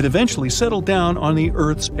 It eventually settled down on the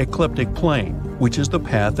Earth's ecliptic plane, which is the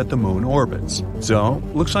path that the moon orbits. So,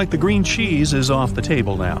 looks like the green cheese is off the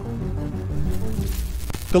table now.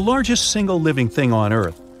 The largest single living thing on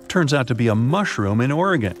Earth turns out to be a mushroom in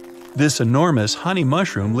Oregon. This enormous honey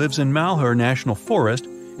mushroom lives in Malheur National Forest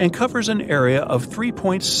and covers an area of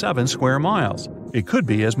 3.7 square miles. It could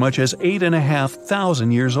be as much as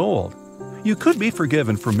 8,500 years old. You could be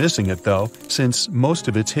forgiven for missing it, though, since most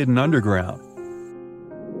of it's hidden underground.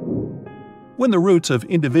 When the roots of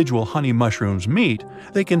individual honey mushrooms meet,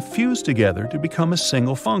 they can fuse together to become a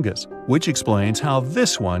single fungus, which explains how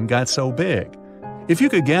this one got so big. If you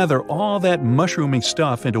could gather all that mushrooming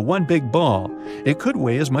stuff into one big ball, it could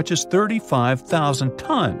weigh as much as 35,000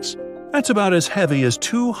 tons. That's about as heavy as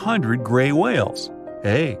 200 gray whales.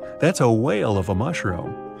 Hey, that's a whale of a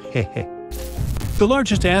mushroom. Hehe. The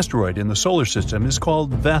largest asteroid in the solar system is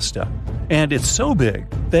called Vesta, and it's so big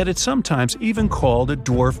that it's sometimes even called a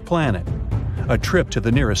dwarf planet. A trip to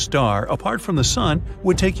the nearest star, apart from the Sun,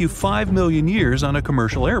 would take you 5 million years on a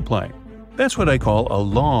commercial airplane. That's what I call a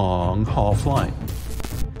long-haul flight.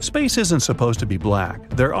 Space isn't supposed to be black.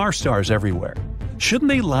 There are stars everywhere. Shouldn't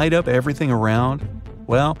they light up everything around?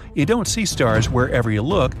 Well, you don't see stars wherever you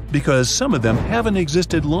look because some of them haven't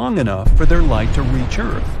existed long enough for their light to reach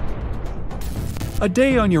Earth. A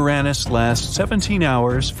day on Uranus lasts 17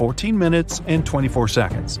 hours, 14 minutes, and 24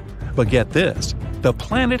 seconds. But get this, the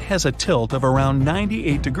planet has a tilt of around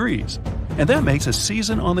 98 degrees, and that makes a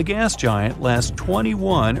season on the gas giant last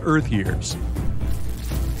 21 Earth years.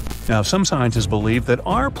 Now, some scientists believe that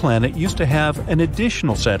our planet used to have an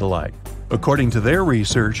additional satellite. According to their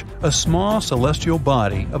research, a small celestial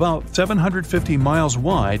body about 750 miles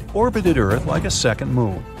wide orbited Earth like a second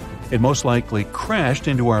moon. It most likely crashed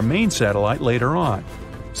into our main satellite later on.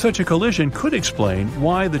 Such a collision could explain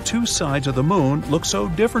why the two sides of the moon look so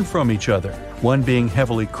different from each other, one being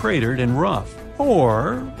heavily cratered and rough.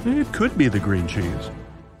 Or it could be the green cheese.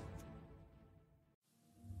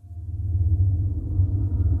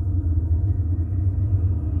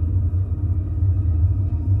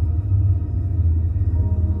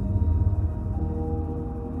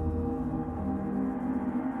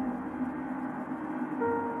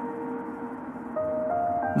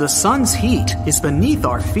 The sun's heat is beneath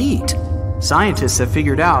our feet. Scientists have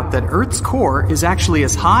figured out that Earth's core is actually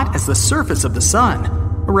as hot as the surface of the sun,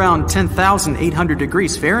 around 10,800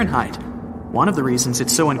 degrees Fahrenheit. One of the reasons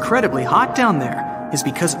it's so incredibly hot down there is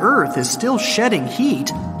because Earth is still shedding heat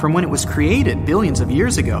from when it was created billions of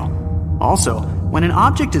years ago. Also, when an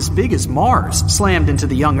object as big as Mars slammed into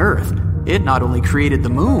the young Earth, it not only created the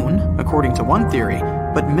moon, according to one theory,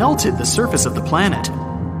 but melted the surface of the planet.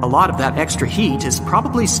 A lot of that extra heat is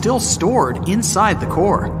probably still stored inside the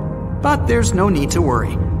core. But there's no need to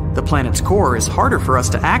worry. The planet's core is harder for us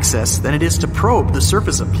to access than it is to probe the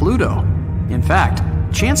surface of Pluto. In fact,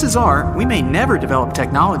 chances are we may never develop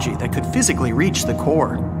technology that could physically reach the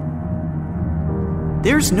core.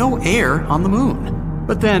 There's no air on the moon.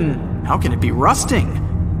 But then, how can it be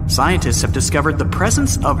rusting? scientists have discovered the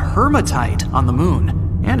presence of hematite on the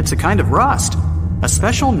moon, and it's a kind of rust. A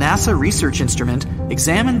special NASA research instrument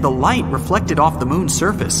examined the light reflected off the moon's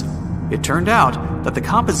surface. It turned out that the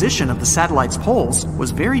composition of the satellite's poles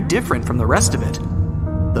was very different from the rest of it.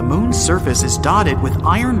 The moon's surface is dotted with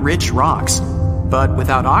iron-rich rocks, but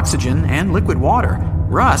without oxygen and liquid water,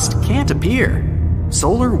 rust can't appear.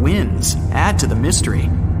 Solar winds add to the mystery.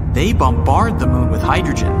 They bombard the moon with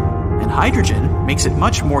hydrogen, and hydrogen makes it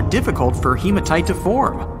much more difficult for hematite to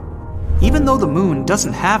form. Even though the moon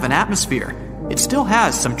doesn't have an atmosphere, it still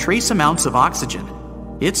has some trace amounts of oxygen.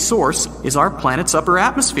 Its source is our planet's upper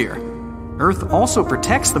atmosphere. Earth also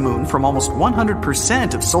protects the moon from almost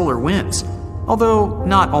 100% of solar winds, although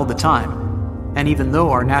not all the time. And even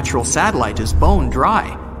though our natural satellite is bone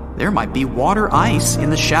dry, there might be water ice in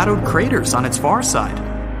the shadowed craters on its far side.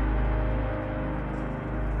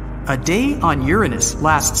 A day on Uranus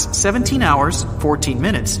lasts 17 hours, 14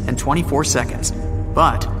 minutes, and 24 seconds.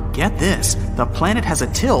 But get this, the planet has a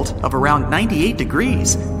tilt of around 98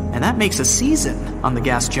 degrees, and that makes a season on the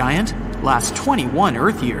gas giant last 21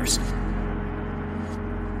 Earth years.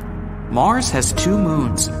 Mars has 2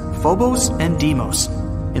 moons, Phobos and Deimos.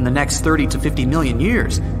 In the next 30 to 50 million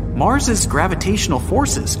years, Mars's gravitational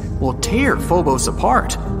forces will tear Phobos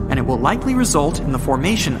apart, and it will likely result in the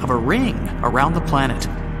formation of a ring around the planet.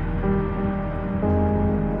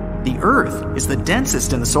 The Earth is the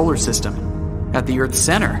densest in the solar system. At the Earth's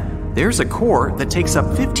center, there's a core that takes up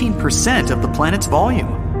 15% of the planet's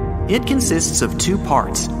volume. It consists of 2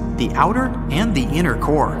 parts, the outer and the inner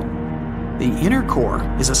core. The inner core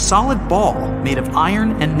is a solid ball made of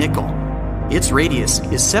iron and nickel. Its radius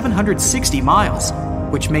is 760 miles,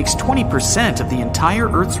 which makes 20% of the entire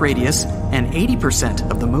Earth's radius and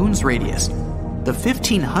 80% of the Moon's radius. The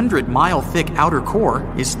 1,500-mile thick outer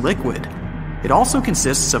core is liquid. It also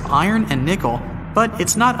consists of iron and nickel, but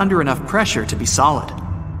it's not under enough pressure to be solid.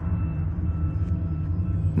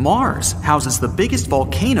 Mars houses the biggest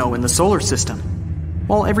volcano in the solar system.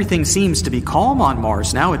 While everything seems to be calm on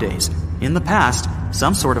Mars nowadays, in the past,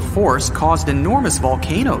 some sort of force caused enormous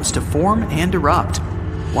volcanoes to form and erupt.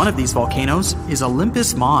 One of these volcanoes is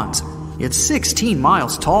Olympus Mons. It's 16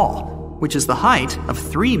 miles tall, which is the height of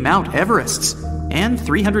 3 Mount Everests, and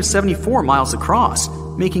 374 miles across,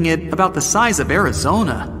 making it about the size of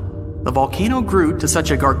Arizona. The volcano grew to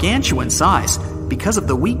such a gargantuan size because of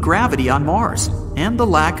the weak gravity on Mars and the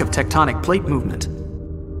lack of tectonic plate movement.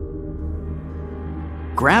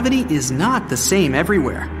 Gravity is not the same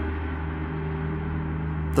everywhere.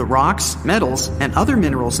 The rocks, metals, and other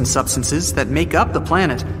minerals and substances that make up the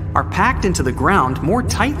planet are packed into the ground more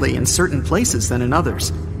tightly in certain places than in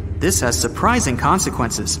others. This has surprising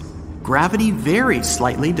consequences. Gravity varies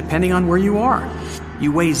slightly depending on where you are.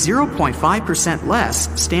 You weigh 0.5% less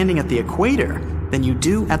standing at the equator than you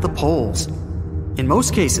do at the poles. In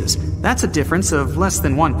most cases, that's a difference of less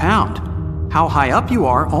than 1 pound. How high up you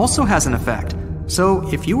are also has an effect. So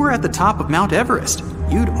if you were at the top of Mount Everest,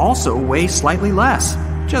 you'd also weigh slightly less.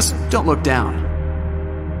 Just don't look down.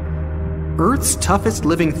 Earth's toughest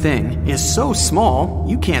living thing is so small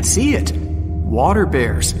you can't see it. Water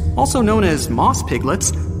bears, also known as moss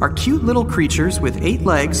piglets, are cute little creatures with 8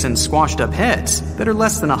 legs and squashed up heads that are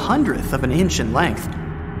less than 1/100th of an inch in length.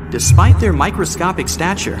 Despite their microscopic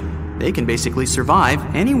stature, they can basically survive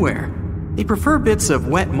anywhere. They prefer bits of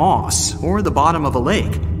wet moss or the bottom of a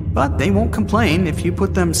lake, but they won't complain if you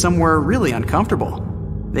put them somewhere really uncomfortable.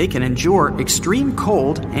 They can endure extreme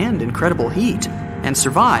cold and incredible heat, and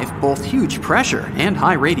survive both huge pressure and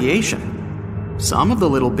high radiation. Some of the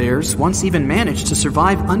little bears once even managed to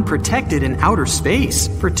survive unprotected in outer space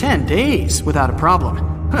for 10 days without a problem.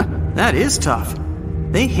 That is tough.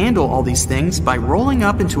 They handle all these things by rolling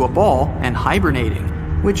up into a ball and hibernating,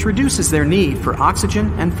 which reduces their need for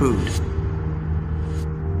oxygen and food.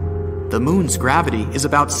 The moon's gravity is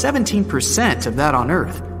about 17% of that on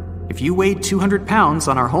Earth. If you weighed 200 pounds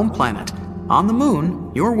on our home planet, on the moon,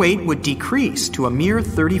 your weight would decrease to a mere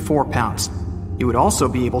 34 pounds. You would also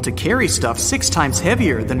be able to carry stuff 6 times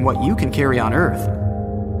heavier than what you can carry on Earth.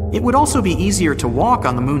 It would also be easier to walk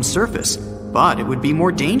on the moon's surface, but it would be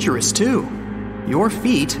more dangerous too. Your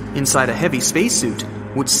feet, inside a heavy spacesuit,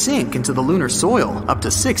 would sink into the lunar soil up to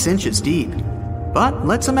 6 inches deep. But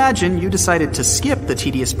let's imagine you decided to skip the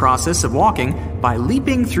tedious process of walking by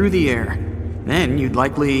leaping through the air. Then you'd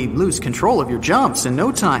likely lose control of your jumps in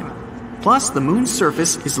no time. Plus, the moon's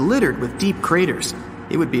surface is littered with deep craters.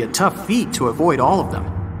 It would be a tough feat to avoid all of them.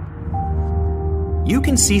 You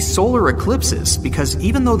can see solar eclipses because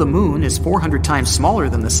even though the moon is 400 times smaller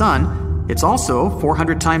than the sun, it's also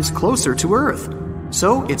 400 times closer to Earth.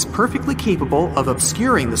 So it's perfectly capable of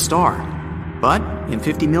obscuring the star. But in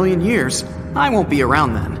 50 million years, I won't be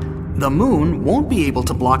around then. The moon won't be able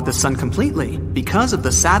to block the sun completely because of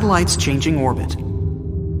the satellite's changing orbit.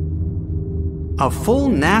 A full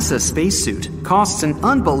NASA spacesuit costs an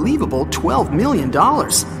unbelievable $12 million.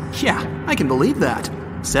 Yeah, I can believe that.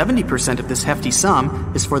 70% of this hefty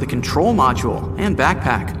sum is for the control module and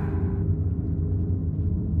backpack.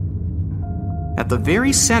 At the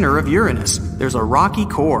very center of Uranus, there's a rocky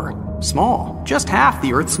core, small, just half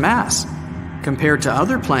the Earth's mass. Compared to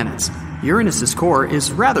other planets, Uranus's core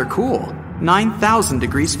is rather cool, 9,000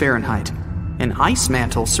 degrees Fahrenheit. An ice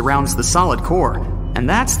mantle surrounds the solid core, and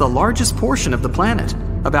that's the largest portion of the planet,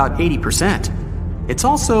 about 80%. It's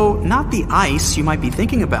also not the ice you might be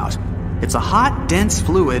thinking about. It's a hot, dense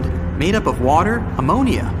fluid made up of water,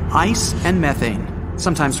 ammonia, ice, and methane,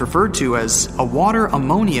 sometimes referred to as a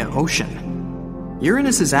water-ammonia ocean.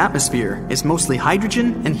 Uranus's atmosphere is mostly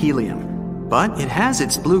hydrogen and helium, but it has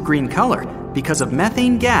its blue-green color because of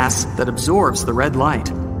methane gas that absorbs the red light.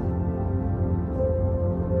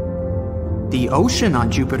 The ocean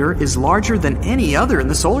on Jupiter is larger than any other in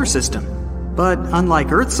the solar system. But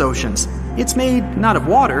unlike Earth's oceans, it's made not of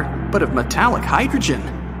water, but of metallic hydrogen.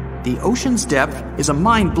 The ocean's depth is a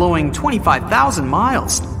mind-blowing 25,000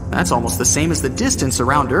 miles. That's almost the same as the distance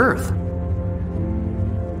around Earth.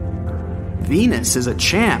 Venus is a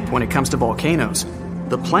champ when it comes to volcanoes.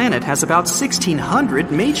 The planet has about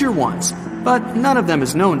 1,600 major ones, but none of them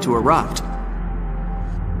is known to erupt.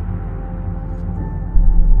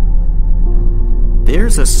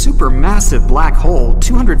 There's a supermassive black hole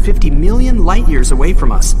 250 million light-years away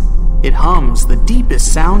from us. It hums the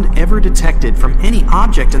deepest sound ever detected from any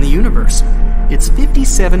object in the universe. It's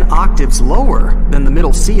 57 octaves lower than the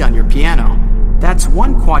middle C on your piano. That's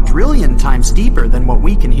 1 quadrillion times deeper than what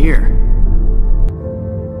we can hear.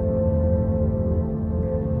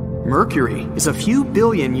 Mercury is a few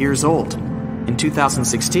billion years old. In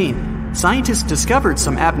 2016, scientists discovered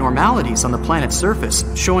some abnormalities on the planet's surface,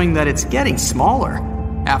 showing that it's getting smaller.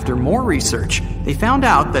 After more research, they found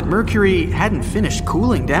out that Mercury hadn't finished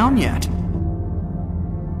cooling down yet.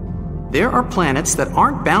 There are planets that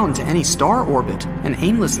aren't bound to any star orbit and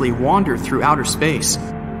aimlessly wander through outer space.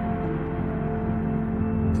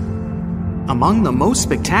 Among the most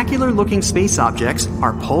spectacular-looking space objects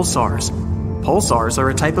are pulsars. Pulsars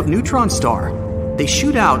are a type of neutron star. They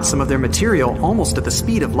shoot out some of their material almost at the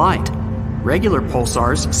speed of light. Regular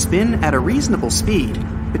pulsars spin at a reasonable speed,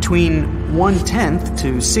 between 1/10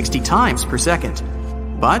 to 60 times per second.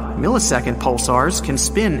 But millisecond pulsars can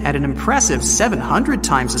spin at an impressive 700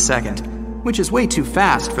 times a second, which is way too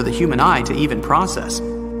fast for the human eye to even process.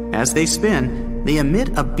 As they spin, they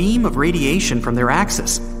emit a beam of radiation from their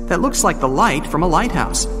axis that looks like the light from a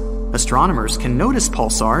lighthouse. Astronomers can notice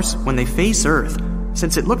pulsars when they face Earth,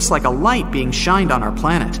 since it looks like a light being shined on our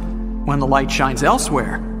planet. When the light shines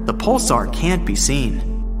elsewhere, the pulsar can't be seen.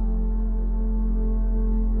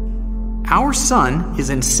 Our sun is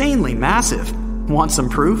insanely massive. Want some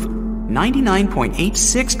proof?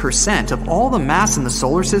 99.86% of all the mass in the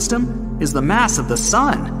solar system is the mass of the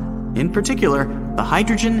sun. In particular, the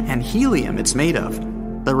hydrogen and helium it's made of.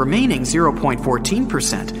 The remaining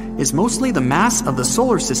 0.14% is mostly the mass of the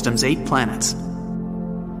solar system's 8 planets.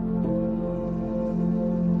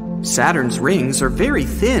 Saturn's rings are very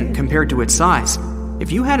thin compared to its size.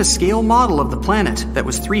 If you had a scale model of the planet that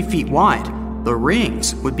was 3 feet wide, the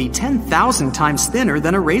rings would be 10,000 times thinner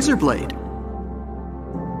than a razor blade.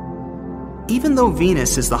 Even though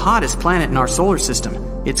Venus is the hottest planet in our solar system,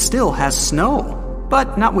 it still has snow.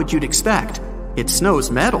 But not what you'd expect. It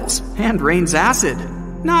snows metals and rains acid.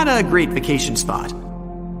 Not a great vacation spot.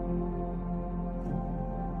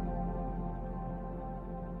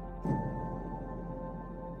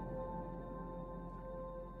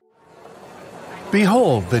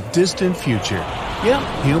 Behold the distant future. Yep,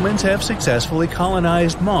 humans have successfully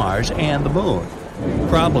colonized Mars and the Moon.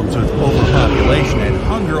 Problems with overpopulation and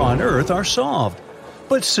hunger on Earth are solved.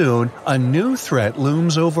 But soon, a new threat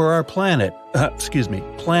looms over our planets,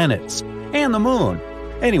 and the Moon.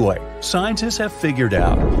 Anyway, scientists have figured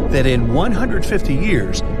out that in 150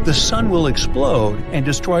 years, the Sun will explode and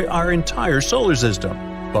destroy our entire solar system.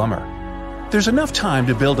 Bummer. There's enough time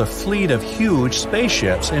to build a fleet of huge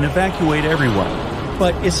spaceships and evacuate everyone.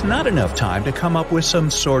 But it's not enough time to come up with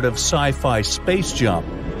some sort of sci-fi space jump.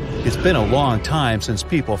 It's been a long time since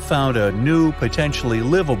people found a new, potentially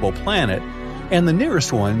livable planet, and the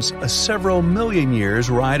nearest one's a several million years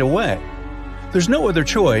ride away. There's no other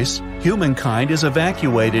choice. Humankind is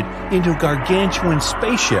evacuated into gargantuan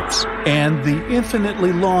spaceships, and the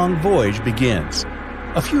infinitely long voyage begins.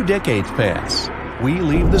 A few decades pass. We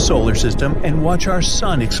leave the solar system and watch our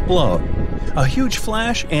sun explode. A huge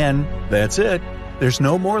flash and that's it. There's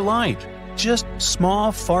no more light. Just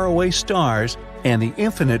small, faraway stars and the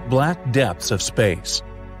infinite black depths of space.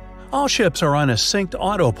 All ships are on a synced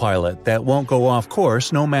autopilot that won't go off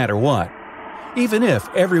course no matter what. Even if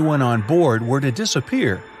everyone on board were to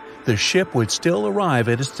disappear, the ship would still arrive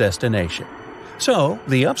at its destination. So,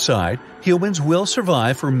 the upside, humans will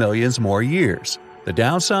survive for millions more years. The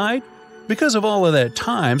downside? Because of all of that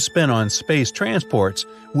time spent on space transports,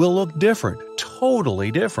 will look different,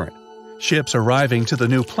 totally different. Ships arriving to the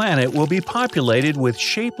new planet will be populated with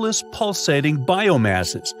shapeless, pulsating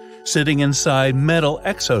biomasses sitting inside metal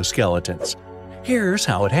exoskeletons. Here's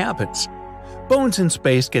how it happens. Bones in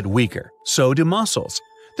space get weaker, so do muscles.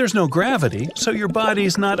 There's no gravity, so your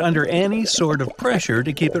body's not under any sort of pressure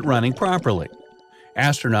to keep it running properly.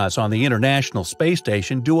 Astronauts on the International Space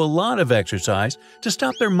Station do a lot of exercise to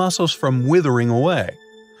stop their muscles from withering away.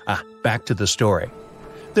 Back to the story.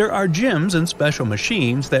 There are gyms and special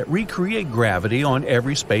machines that recreate gravity on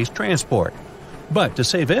every space transport. But to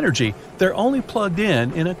save energy, they're only plugged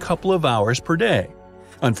in a couple of hours per day.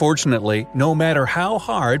 Unfortunately, no matter how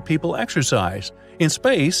hard people exercise, in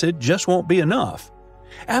space it just won't be enough.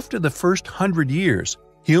 After the first 100 years,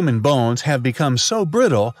 human bones have become so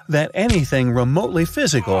brittle that anything remotely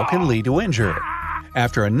physical can lead to injury.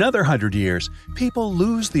 After another 100 years, people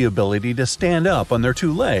lose the ability to stand up on their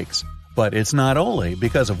two legs. But it's not only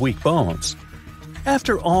because of weak bones.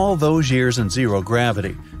 After all those years in zero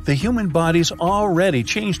gravity, the human body's already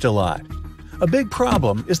changed a lot. A big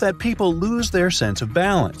problem is that people lose their sense of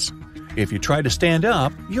balance. If you try to stand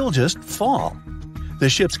up, you'll just fall. The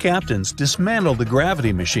ship's captains dismantled the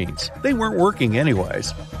gravity machines. They weren't working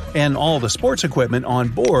anyways. And all the sports equipment on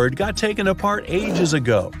board got taken apart ages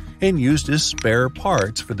ago and used as spare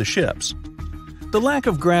parts for the ships. The lack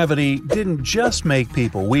of gravity didn't just make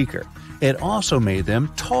people weaker, it also made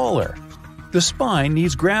them taller. The spine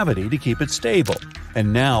needs gravity to keep it stable,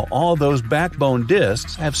 and now all those backbone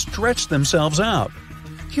discs have stretched themselves out.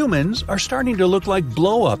 Humans are starting to look like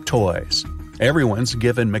blow-up toys. Everyone's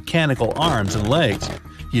given mechanical arms and legs.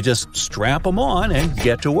 You just strap them on and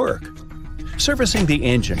get to work. Servicing the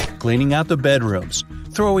engine, cleaning out the bedrooms,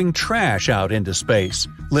 throwing trash out into space,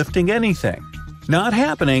 lifting anything. Not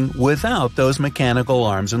happening without those mechanical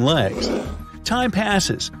arms and legs. Time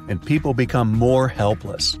passes, and people become more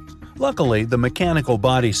helpless. Luckily, the mechanical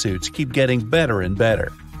bodysuits keep getting better and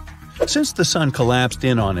better. Since the sun collapsed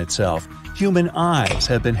in on itself, human eyes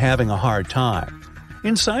have been having a hard time.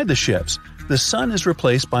 Inside the ships, the sun is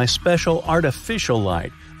replaced by special artificial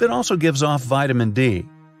light that also gives off vitamin D.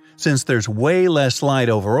 Since there's way less light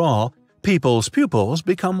overall, people's pupils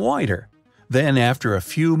become whiter. Then, after a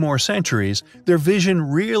few more centuries, their vision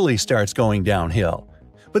really starts going downhill.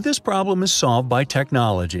 But this problem is solved by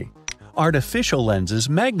technology. Artificial lenses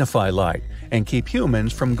magnify light and keep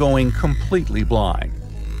humans from going completely blind.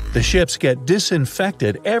 The ships get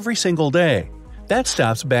disinfected every single day. That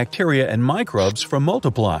stops bacteria and microbes from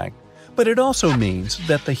multiplying. But it also means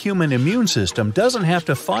that the human immune system doesn't have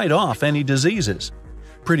to fight off any diseases.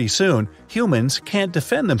 Pretty soon, humans can't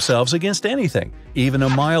defend themselves against anything. Even a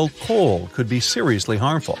mild cold could be seriously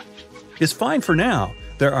harmful. It's fine for now.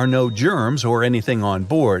 There are no germs or anything on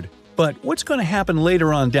board. But what's going to happen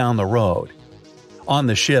later on down the road? On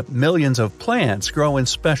the ship, millions of plants grow in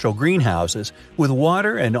special greenhouses with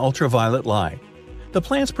water and ultraviolet light. The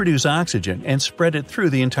plants produce oxygen and spread it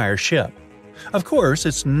through the entire ship. Of course,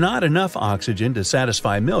 it's not enough oxygen to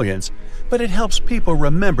satisfy millions, but it helps people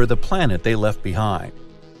remember the planet they left behind.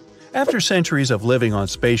 After centuries of living on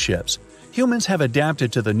spaceships, humans have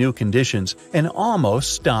adapted to the new conditions and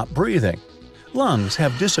almost stopped breathing. Lungs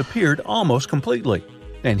have disappeared almost completely,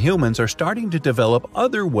 and humans are starting to develop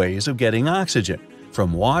other ways of getting oxygen.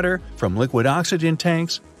 From water, from liquid oxygen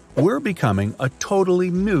tanks, we're becoming a totally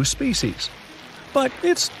new species. But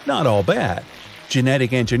it's not all bad.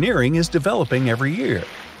 Genetic engineering is developing every year.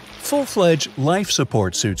 Full-fledged life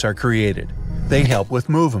support suits are created. They help with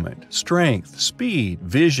movement, strength, speed,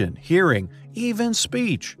 vision, hearing, even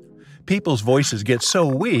speech. People's voices get so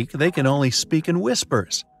weak they can only speak in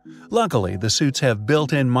whispers. Luckily, the suits have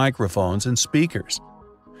built-in microphones and speakers.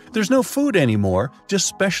 There's no food anymore, just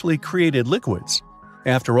specially created liquids.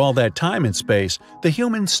 After all that time in space, the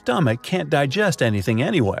human stomach can't digest anything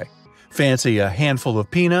anyway. Fancy a handful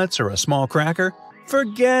of peanuts or a small cracker?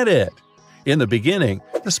 Forget it! In the beginning,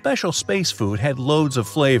 the special space food had loads of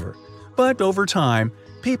flavor. But over time,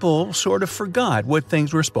 people sort of forgot what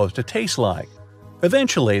things were supposed to taste like.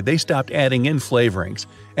 Eventually, they stopped adding in flavorings,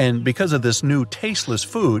 and because of this new tasteless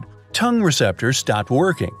food, tongue receptors stopped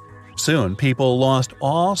working. Soon, people lost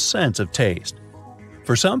all sense of taste.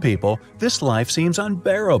 For some people, this life seems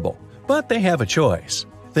unbearable, But they have a choice.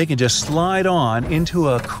 They can just slide on into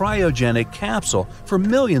a cryogenic capsule for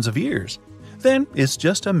millions of years. Then it's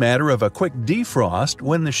just a matter of a quick defrost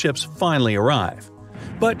when the ships finally arrive.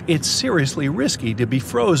 But it's seriously risky to be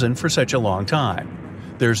frozen for such a long time.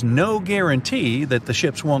 There's no guarantee that the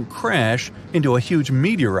ships won't crash into a huge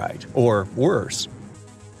meteorite, or worse.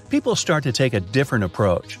 People start to take a different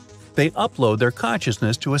approach. They upload their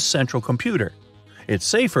consciousness to a central computer. It's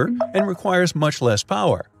safer and requires much less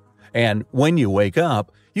power. And when you wake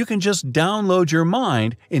up, you can just download your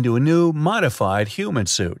mind into a new modified human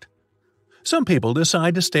suit. Some people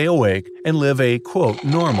decide to stay awake and live a, quote,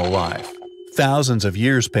 normal life. Thousands of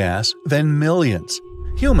years pass, then millions.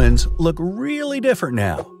 Humans look really different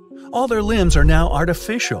now. All their limbs are now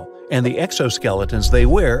artificial, and the exoskeletons they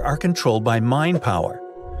wear are controlled by mind power.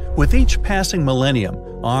 With each passing millennium,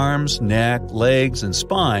 arms, neck, legs, and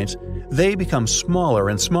spines, they become smaller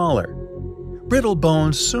and smaller. Brittle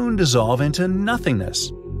bones soon dissolve into nothingness.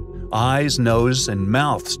 Eyes, nose, and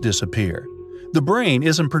mouths disappear. The brain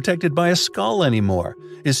isn't protected by a skull anymore,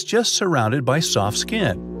 it's just surrounded by soft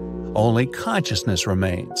skin. Only consciousness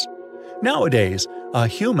remains. Nowadays, a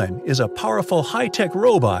human is a powerful high-tech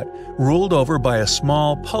robot ruled over by a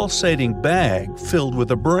small pulsating bag filled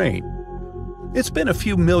with a brain. It's been a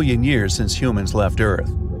few million years since humans left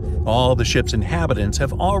Earth. All the ship's inhabitants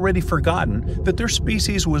have already forgotten that their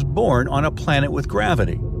species was born on a planet with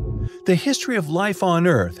gravity. The history of life on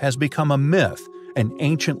Earth has become a myth, an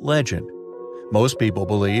ancient legend. Most people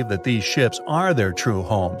believe that these ships are their true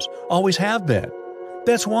homes, always have been.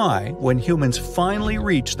 That's why, when humans finally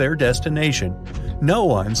reach their destination, no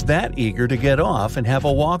one's that eager to get off and have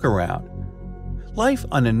a walk around. Life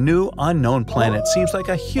on a new, unknown planet seems like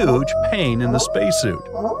a huge pain in the spacesuit.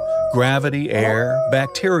 Gravity, air,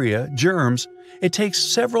 bacteria, germs – it takes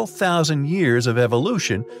several thousand years of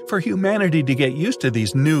evolution for humanity to get used to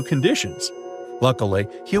these new conditions. Luckily,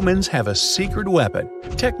 humans have a secret weapon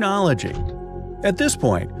 – technology. At this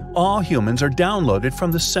point, all humans are downloaded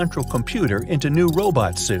from the central computer into new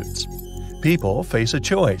robot suits. People face a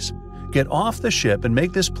choice: get off the ship and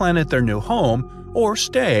make this planet their new home, or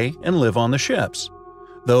stay and live on the ships.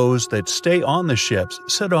 Those that stay on the ships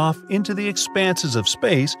set off into the expanses of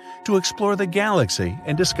space to explore the galaxy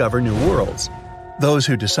and discover new worlds. Those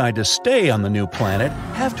who decide to stay on the new planet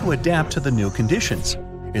have to adapt to the new conditions.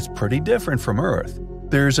 It's pretty different from Earth.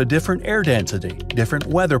 There's a different air density, different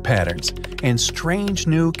weather patterns, and strange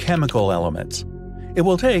new chemical elements. It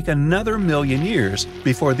will take another million years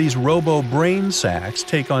before these robo-brain sacs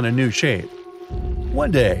take on a new shape.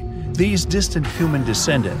 One day, these distant human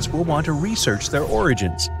descendants will want to research their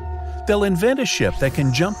origins. They'll invent a ship that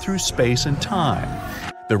can jump through space and time.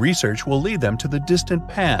 The research will lead them to the distant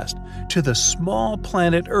past, to the small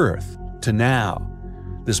planet Earth, to now.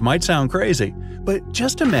 This might sound crazy, but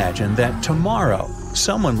just imagine that tomorrow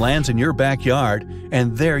someone lands in your backyard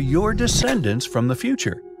and they're your descendants from the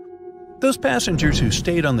future. Those passengers who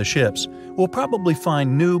stayed on the ships will probably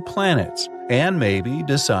find new planets and maybe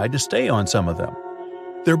decide to stay on some of them.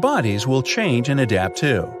 Their bodies will change and adapt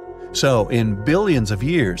too. So, in billions of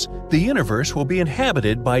years, the universe will be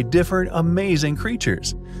inhabited by different amazing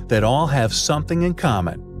creatures that all have something in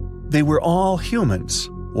common. They were all humans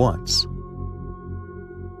once.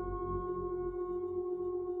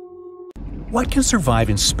 What can survive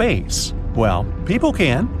in space? Well, people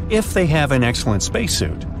can, if they have an excellent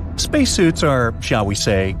spacesuit. Spacesuits are, shall we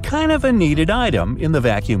say, kind of a needed item in the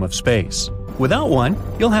vacuum of space. Without one,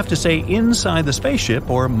 you'll have to stay inside the spaceship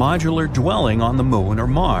or modular dwelling on the Moon or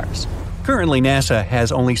Mars. Currently, NASA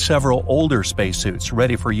has only several older spacesuits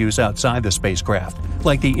ready for use outside the spacecraft,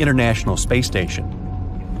 like the International Space Station.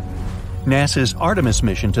 NASA's Artemis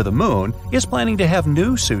mission to the Moon is planning to have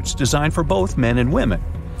new suits designed for both men and women.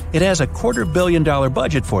 It has a $250 million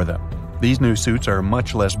budget for them. These new suits are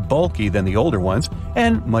much less bulky than the older ones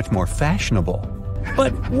and much more fashionable.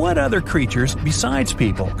 But what other creatures besides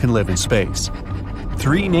people can live in space?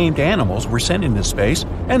 3 named animals were sent into space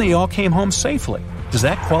and they all came home safely. Does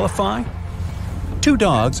that qualify? 2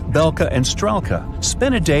 dogs, Belka and Strelka,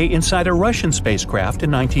 spent a day inside a Russian spacecraft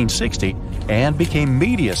in 1960 and became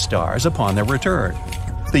media stars upon their return.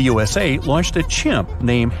 The USA launched a chimp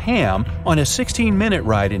named Ham on a 16-minute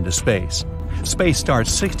ride into space. Space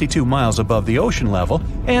starts 62 miles above the ocean level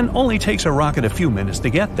and only takes a rocket a few minutes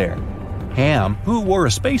to get there. Ham, who wore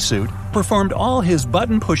a spacesuit, performed all his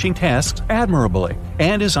button-pushing tasks admirably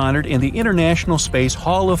and is honored in the International Space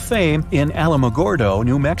Hall of Fame in Alamogordo,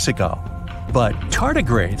 New Mexico. But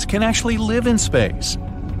tardigrades can actually live in space.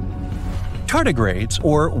 Tardigrades,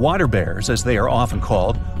 or water bears as they are often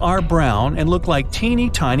called, are brown and look like teeny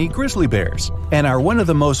tiny grizzly bears, and are one of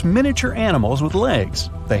the most miniature animals with legs.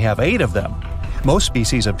 They have 8 of them. Most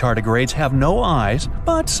species of tardigrades have no eyes,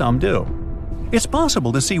 but some do. It's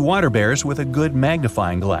possible to see water bears with a good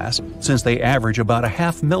magnifying glass, since they average about a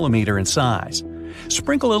 ½ millimeter in size.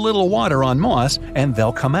 Sprinkle a little water on moss and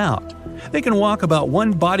they'll come out. They can walk about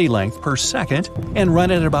 1 body length per second and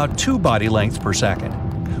run at about 2 body lengths per second.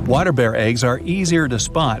 Water bear eggs are easier to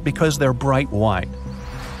spot because they're bright white.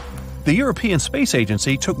 The European Space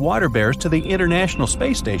Agency took water bears to the International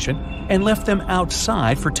Space Station and left them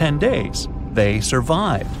outside for 10 days. They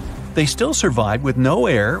survived. They still survived with no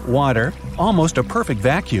air, water, almost a perfect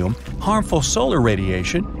vacuum, harmful solar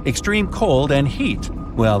radiation, extreme cold, and heat.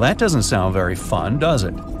 Well, that doesn't sound very fun, does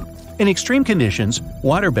it? In extreme conditions,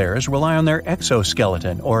 water bears rely on their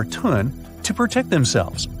exoskeleton, or tun, to protect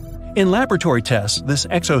themselves. In laboratory tests, this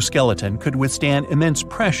exoskeleton could withstand immense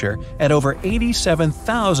pressure at over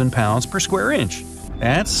 87,000 pounds per square inch.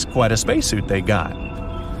 That's quite a spacesuit they got.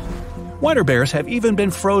 Water bears have even been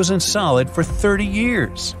frozen solid for 30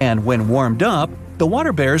 years, and when warmed up, the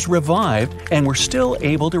water bears revived and were still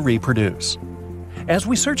able to reproduce. As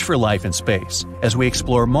we search for life in space, as we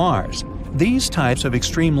explore Mars, these types of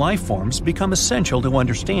extreme life forms become essential to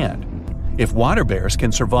understand. If water bears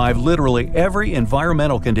can survive literally every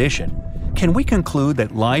environmental condition, can we conclude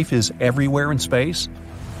that life is everywhere in space?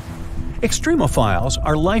 Extremophiles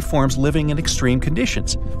are life forms living in extreme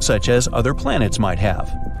conditions, such as other planets might have.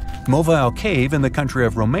 Movile Cave in the country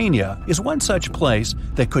of Romania is one such place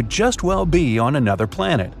that could just well be on another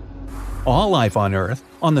planet. All life on Earth,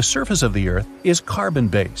 on the surface of the Earth, is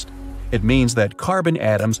carbon-based. It means that carbon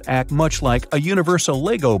atoms act much like a universal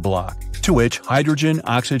Lego block, to which hydrogen,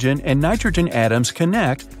 oxygen, and nitrogen atoms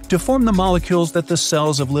connect to form the molecules that the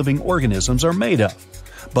cells of living organisms are made of.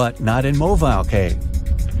 But not in Movile Cave.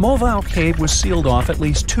 Movile Cave was sealed off at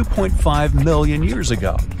least 2.5 million years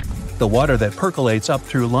ago. The water that percolates up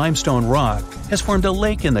through limestone rock has formed a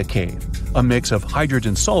lake in the cave, a mix of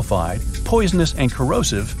hydrogen sulfide, poisonous and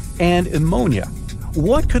corrosive, and ammonia.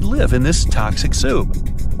 What could live in this toxic soup?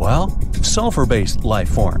 Well, sulfur-based life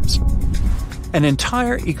forms. An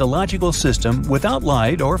entire ecological system without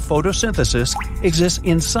light or photosynthesis exists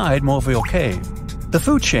inside Movile Cave. The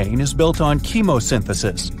food chain is built on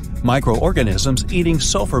chemosynthesis, microorganisms eating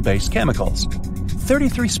sulfur-based chemicals.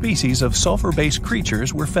 33 species of sulfur-based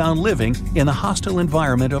creatures were found living in the hostile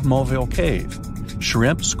environment of Movile Cave.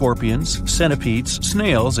 Shrimp, scorpions, centipedes,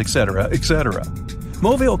 snails, etc., etc.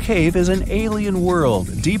 Movile Cave is an alien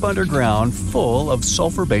world deep underground full of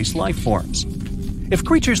sulfur-based life forms. If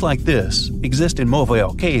creatures like this exist in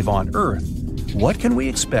Movile Cave on Earth, what can we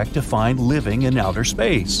expect to find living in outer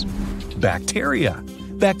space? Bacteria.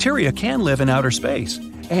 Bacteria can live in outer space,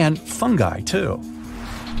 and fungi too.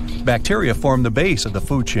 Bacteria form the base of the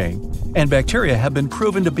food chain, and bacteria have been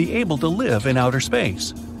proven to be able to live in outer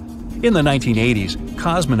space. In the 1980s,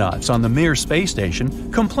 cosmonauts on the Mir space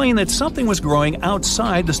station complained that something was growing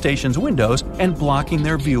outside the station's windows and blocking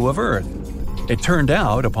their view of Earth. It turned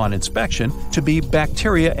out, upon inspection, to be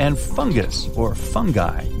bacteria and fungus, or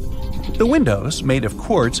fungi. The windows, made of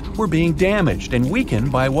quartz, were being damaged and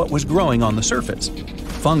weakened by what was growing on the surface.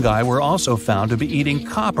 Fungi were also found to be eating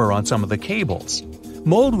copper on some of the cables.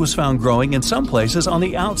 Mold was found growing in some places on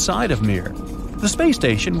the outside of Mir. The space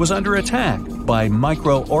station was under attack by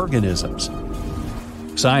microorganisms.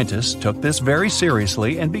 Scientists took this very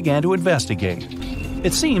seriously and began to investigate.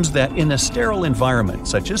 It seems that in a sterile environment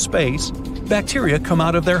such as space, bacteria come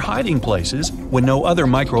out of their hiding places when no other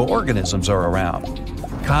microorganisms are around.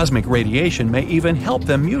 Cosmic radiation may even help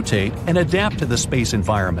them mutate and adapt to the space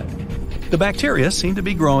environment. The bacteria seem to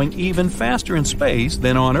be growing even faster in space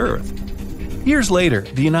than on Earth. Years later,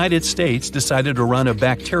 the United States decided to run a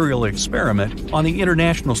bacterial experiment on the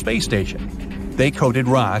International Space Station. They coated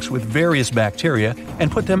rocks with various bacteria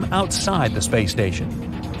and put them outside the space station.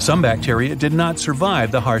 Some bacteria did not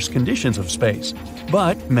survive the harsh conditions of space,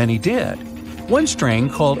 but many did. One strain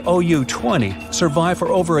called OU-20 survived for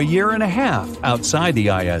over a year and a half outside the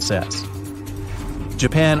ISS.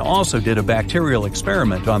 Japan also did a bacterial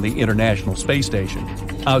experiment on the International Space Station.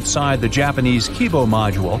 Outside the Japanese Kibo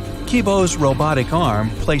module, Kibo's robotic arm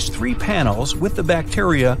placed 3 panels with the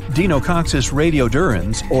bacteria Deinococcus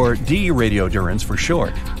radiodurans, or D. radiodurans for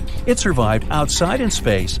short. It survived outside in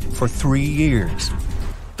space for 3 years.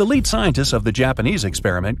 The lead scientists of the Japanese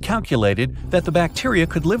experiment calculated that the bacteria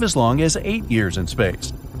could live as long as 8 years in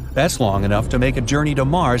space. That's long enough to make a journey to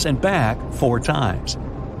Mars and back 4 times.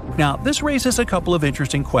 Now, this raises a couple of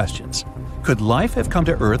interesting questions. Could life have come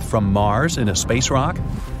to Earth from Mars in a space rock?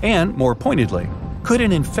 And, more pointedly, Could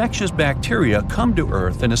an infectious bacteria come to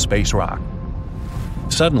Earth in a space rock?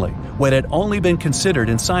 Suddenly, what had only been considered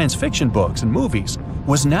in science fiction books and movies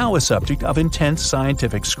was now a subject of intense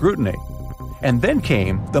scientific scrutiny. And then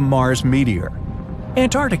came the Mars meteor.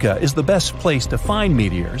 Antarctica is the best place to find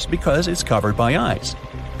meteors because it's covered by ice.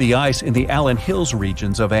 The ice in the Allen Hills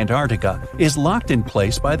regions of Antarctica is locked in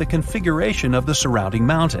place by the configuration of the surrounding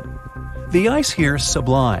mountain. The ice here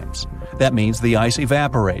sublimes. That means the ice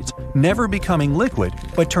evaporates, never becoming liquid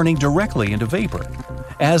but turning directly into vapor.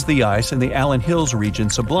 As the ice in the Allen Hills region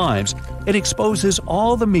sublimes, it exposes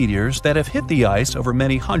all the meteors that have hit the ice over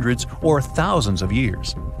many hundreds or thousands of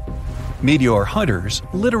years. Meteor hunters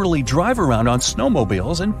literally drive around on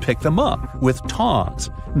snowmobiles and pick them up with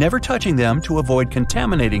tongs, never touching them to avoid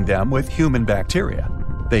contaminating them with human bacteria.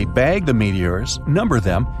 They bag the meteors, number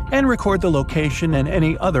them, and record the location and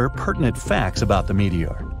any other pertinent facts about the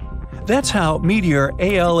meteor. That's how meteor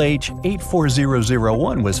ALH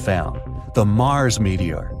 84001 was found, the Mars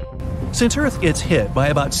meteor. Since Earth gets hit by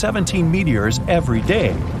about 17 meteors every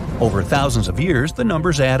day, over thousands of years the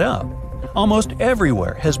numbers add up. Almost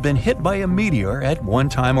everywhere has been hit by a meteor at one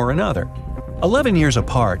time or another. 11 years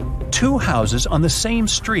apart, 2 houses on the same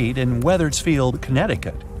street in Weathersfield,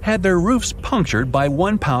 Connecticut, had their roofs punctured by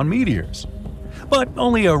 1-pound meteors. But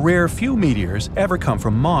only a rare few meteors ever come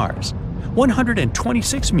from Mars.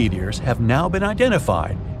 126 meteors have now been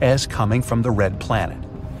identified as coming from the red planet.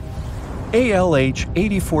 ALH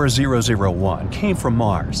 84001 came from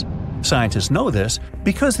Mars. Scientists know this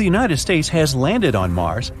because the United States has landed on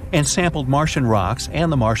Mars and sampled Martian rocks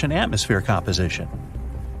and the Martian atmosphere composition.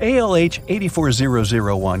 ALH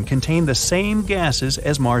 84001 contained the same gases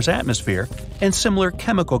as Mars' atmosphere and similar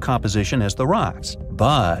chemical composition as the rocks.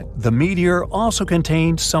 But the meteor also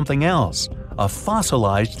contained something else, a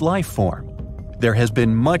fossilized life form. There has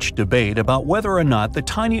been much debate about whether or not the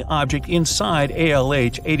tiny object inside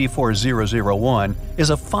ALH 84001 is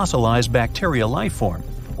a fossilized bacterial life form,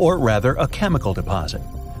 or rather a chemical deposit.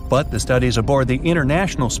 But the studies aboard the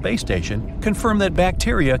International Space Station confirm that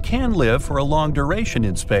bacteria can live for a long duration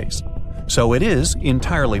in space. So it is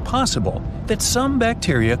entirely possible that some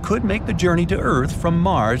bacteria could make the journey to Earth from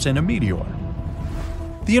Mars in a meteor.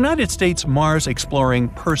 The United States Mars Exploring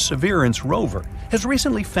Perseverance rover has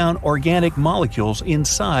recently found organic molecules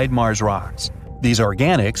inside Mars rocks. These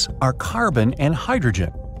organics are carbon and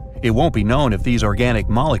hydrogen. It won't be known if these organic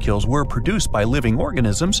molecules were produced by living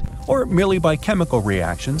organisms or merely by chemical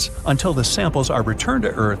reactions until the samples are returned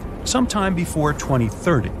to Earth sometime before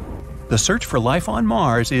 2030. The search for life on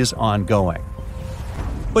Mars is ongoing.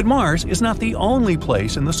 But Mars is not the only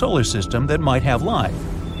place in the solar system that might have life.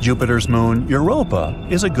 Jupiter's moon, Europa,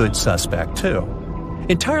 is a good suspect too.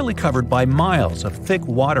 Entirely covered by miles of thick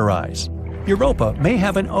water ice, Europa may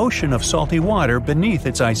have an ocean of salty water beneath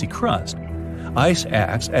its icy crust. Ice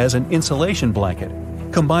acts as an insulation blanket.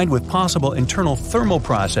 Combined with possible internal thermal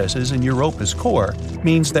processes in Europa's core,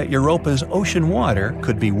 means that Europa's ocean water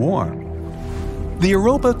could be warm. The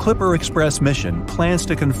Europa Clipper Express mission plans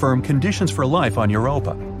to confirm conditions for life on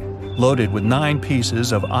Europa. Loaded with 9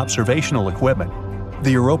 pieces of observational equipment,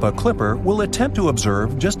 the Europa Clipper will attempt to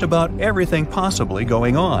observe just about everything possibly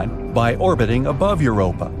going on by orbiting above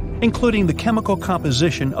Europa, including the chemical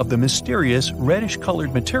composition of the mysterious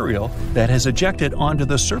reddish-colored material that has ejected onto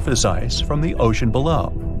the surface ice from the ocean below.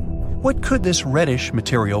 What could this reddish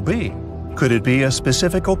material be? Could it be a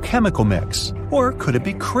specific chemical mix? Or could it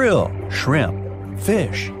be krill, shrimp,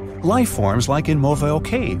 fish, life forms like in Moville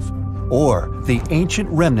Cave? Or the ancient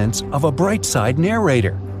remnants of a Brightside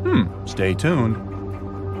narrator? Stay tuned.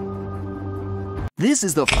 This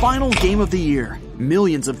is the final game of the year.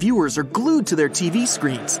 Millions of viewers are glued to their TV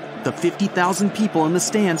screens. The 50,000 people in the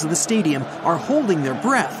stands of the stadium are holding their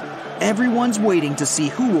breath. Everyone's waiting to see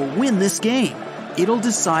who will win this game. It'll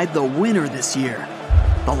decide the winner this year.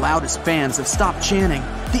 The loudest fans have stopped chanting.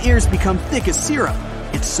 The air's become thick as syrup.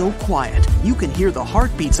 It's so quiet, you can hear the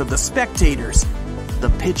heartbeats of the spectators.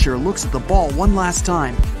 The pitcher looks at the ball one last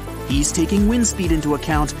time. He's taking wind speed into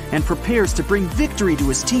account and prepares to bring victory to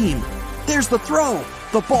his team. There's the throw!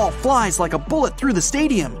 The ball flies like a bullet through the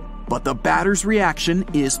stadium, but the batter's reaction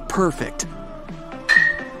is perfect.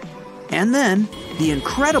 And then, the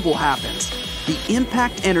incredible happens. The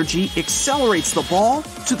impact energy accelerates the ball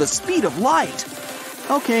to the speed of light.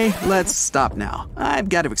 Okay, let's stop now. I've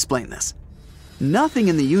got to explain this. Nothing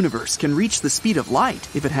in the universe can reach the speed of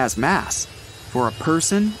light if it has mass. For a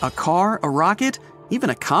person, a car, a rocket,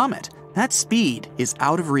 even a comet, that speed is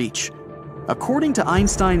out of reach. According to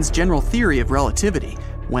Einstein's general theory of relativity,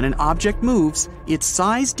 when an object moves, its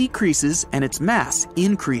size decreases and its mass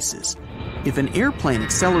increases. If an airplane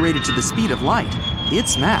accelerated to the speed of light,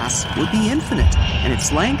 its mass would be infinite and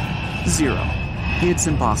its length, 0. It's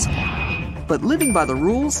impossible. But living by the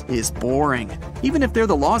rules is boring, even if they're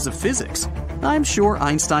the laws of physics. I'm sure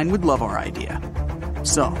Einstein would love our idea.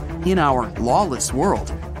 So, in our lawless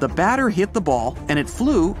world, the batter hit the ball and it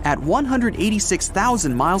flew at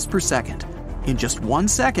 186,000 miles per second. In just 1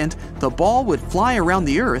 second, the ball would fly around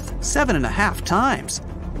the Earth 7.5 times.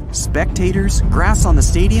 Spectators, grass on the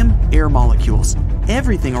stadium, air molecules.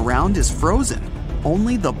 Everything around is frozen.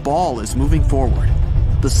 Only the ball is moving forward.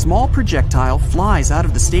 The small projectile flies out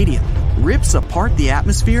of the stadium, rips apart the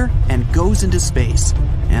atmosphere, and goes into space.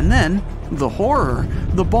 And then, the horror,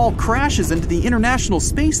 the ball crashes into the International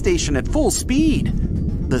Space Station at full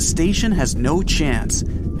speed. The station has no chance.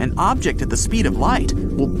 An object at the speed of light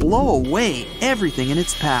will blow away everything in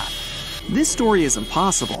its path. This story is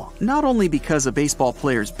impossible, not only because a baseball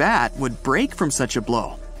player's bat would break from such a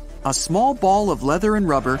blow. A small ball of leather and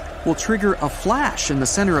rubber will trigger a flash in the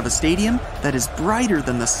center of a stadium that is brighter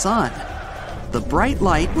than the sun. The bright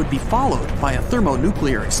light would be followed by a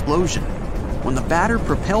thermonuclear explosion. When the batter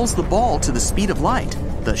propels the ball to the speed of light,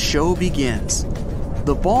 the show begins.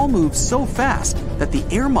 The ball moves so fast that the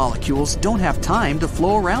air molecules don't have time to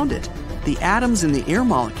flow around it. The atoms in the air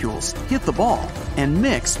molecules hit the ball and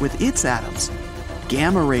mix with its atoms.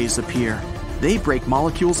 Gamma rays appear. They break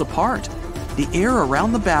molecules apart. The air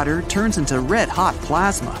around the batter turns into red-hot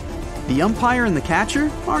plasma. The umpire and the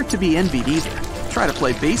catcher aren't to be envied either. Try to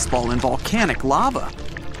play baseball in volcanic lava.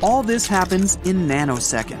 All this happens in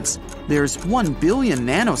nanoseconds. There's 1 billion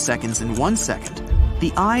nanoseconds in 1 second.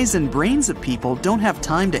 The eyes and brains of people don't have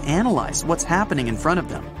time to analyze what's happening in front of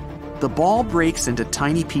them. The ball breaks into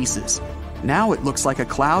tiny pieces. Now it looks like a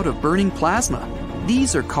cloud of burning plasma.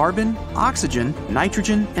 These are carbon, oxygen,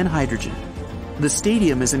 nitrogen, and hydrogen. The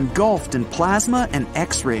stadium is engulfed in plasma and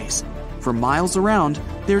X-rays. For miles around,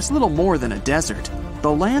 there's little more than a desert.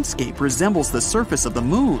 The landscape resembles the surface of the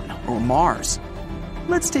moon or Mars.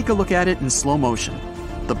 Let's take a look at it in slow motion.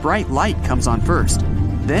 The bright light comes on first.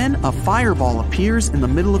 Then a fireball appears in the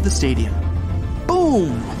middle of the stadium.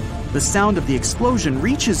 Boom! The sound of the explosion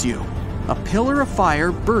reaches you. A pillar of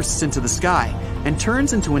fire bursts into the sky and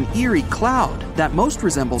turns into an eerie cloud that most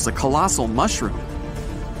resembles a colossal mushroom.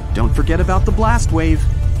 Don't forget about the blast wave.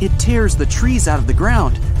 It tears the trees out of the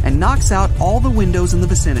ground and knocks out all the windows in the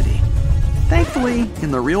vicinity. Thankfully,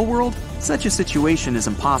 in the real world, such a situation is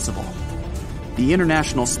impossible. The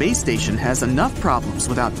International Space Station has enough problems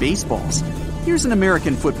without baseballs. Here's an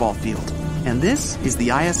American football field, and this is the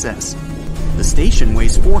ISS. The station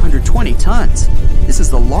weighs 420 tons. This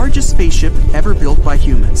is the largest spaceship ever built by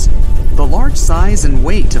humans. The large size and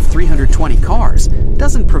weight of 320 cars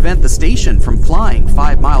doesn't prevent the station from flying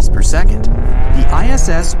 5 miles per second. The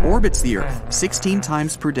ISS orbits the Earth 16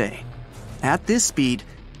 times per day. At this speed,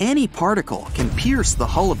 any particle can pierce the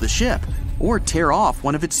hull of the ship or tear off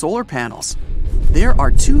one of its solar panels. There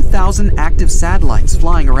are 2,000 active satellites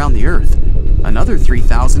flying around the Earth. Another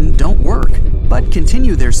 3,000 don't work, but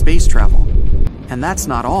continue their space travel. And that's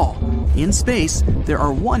not all. In space, there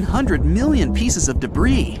are 100 million pieces of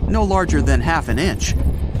debris no larger than half an inch.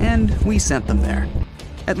 And we sent them there.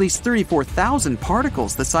 At least 34,000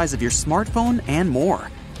 particles the size of your smartphone and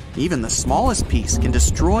more. Even the smallest piece can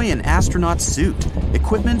destroy an astronaut's suit,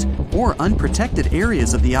 equipment, or unprotected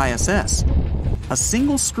areas of the ISS. A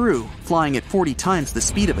single screw flying at 40 times the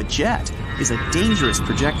speed of a jet is a dangerous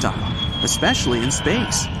projectile, especially in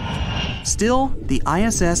space. Still, the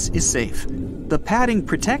ISS is safe. The padding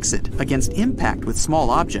protects it against impact with small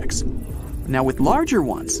objects. Now with larger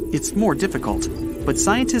ones, it's more difficult, but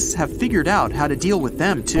scientists have figured out how to deal with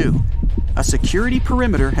them too. A security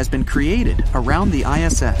perimeter has been created around the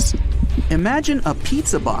ISS. Imagine a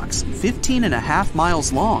pizza box 15.5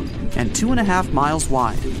 miles long and 2.5 miles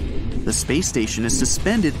wide. The space station is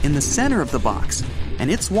suspended in the center of the box, and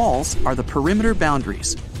its walls are the perimeter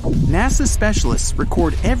boundaries. NASA specialists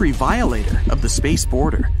record every violator of the space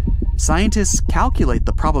border. Scientists calculate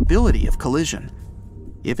the probability of collision.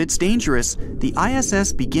 If it's dangerous, the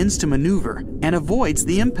ISS begins to maneuver and avoids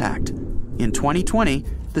the impact. In 2020,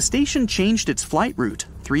 the station changed its flight route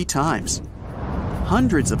 3 times.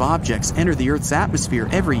 Hundreds of objects enter the Earth's atmosphere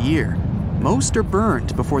every year. Most are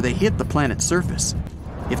burned before they hit the planet's surface.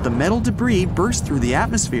 If the metal debris bursts through the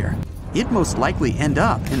atmosphere, it most likely end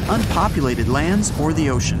up in unpopulated lands or the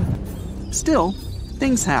ocean. Still,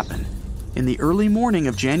 things happen. In the early morning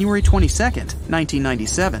of January 22,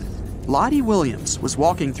 1997, Lottie Williams was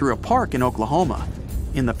walking through a park in Oklahoma.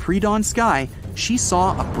 In the pre-dawn sky, she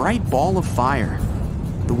saw a bright ball of fire.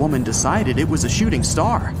 The woman decided it was a shooting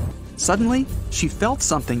star. Suddenly, she felt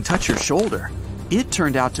something touch her shoulder. It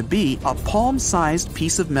turned out to be a palm-sized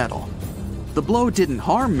piece of metal. The blow didn't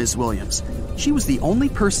harm Ms. Williams. She was the only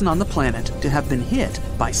person on the planet to have been hit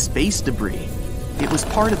by space debris. It was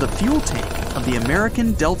part of the fuel tank of the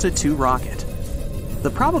American Delta II rocket. The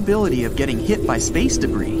probability of getting hit by space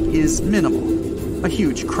debris is minimal. A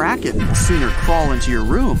huge kraken will sooner crawl into your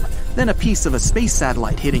room than a piece of a space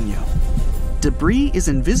satellite hitting you. Debris is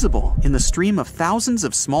invisible in the stream of thousands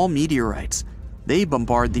of small meteorites. They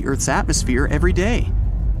bombard the Earth's atmosphere every day.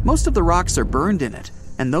 Most of the rocks are burned in it,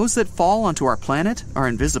 and those that fall onto our planet are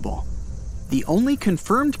invisible. The only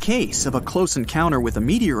confirmed case of a close encounter with a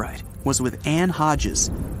meteorite was with Ann Hodges.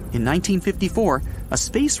 In 1954, a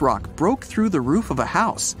space rock broke through the roof of a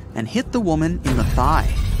house and hit the woman in the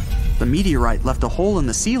thigh. The meteorite left a hole in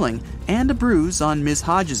the ceiling and a bruise on Ms.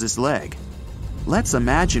 Hodges' leg. Let's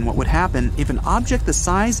imagine what would happen if an object the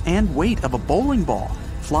size and weight of a bowling ball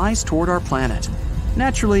flies toward our planet,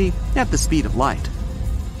 naturally at the speed of light.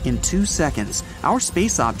 In 2 seconds, our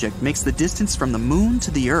space object makes the distance from the moon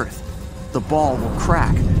to the Earth. The ball will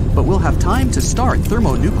crack, but we'll have time to start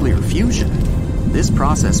thermonuclear fusion. This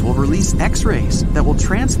process will release X-rays that will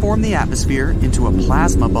transform the atmosphere into a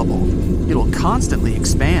plasma bubble. It'll constantly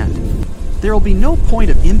expand. There will be no point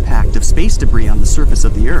of impact of space debris on the surface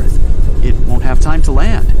of the Earth. It won't have time to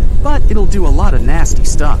land, but it'll do a lot of nasty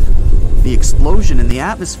stuff. The explosion in the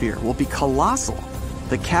atmosphere will be colossal.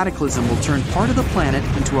 The cataclysm will turn part of the planet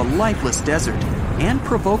into a lifeless desert and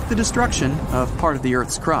provoke the destruction of part of the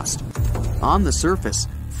Earth's crust. On the surface,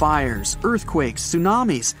 fires, earthquakes,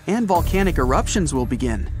 tsunamis, and volcanic eruptions will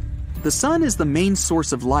begin. The sun is the main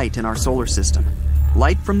source of light in our solar system.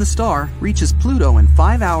 Light from the star reaches Pluto in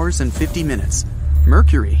 5 hours and 50 minutes.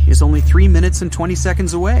 Mercury is only 3 minutes and 20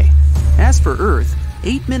 seconds away. As for Earth,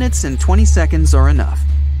 8 minutes and 20 seconds are enough.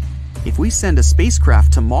 If we send a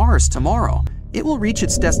spacecraft to Mars tomorrow, it will reach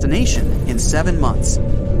its destination in 7 months.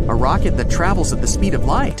 A rocket that travels at the speed of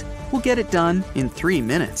light will get it done in 3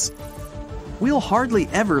 minutes. We'll hardly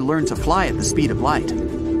ever learn to fly at the speed of light.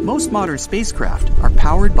 Most modern spacecraft are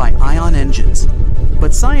powered by ion engines.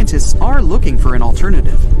 But scientists are looking for an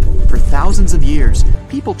alternative. For thousands of years,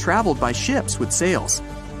 people traveled by ships with sails.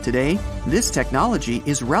 Today, this technology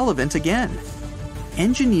is relevant again.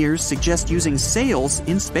 Engineers suggest using sails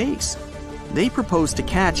in space. They propose to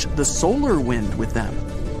catch the solar wind with them.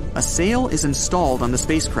 A sail is installed on the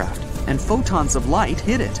spacecraft, and photons of light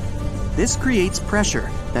hit it. This creates pressure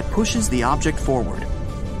that pushes the object forward.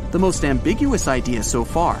 The most ambiguous idea so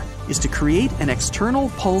far is to create an external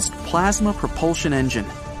pulsed plasma propulsion engine.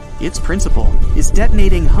 Its principle is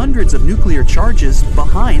detonating hundreds of nuclear charges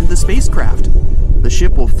behind the spacecraft. The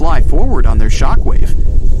ship will fly forward on their shockwave.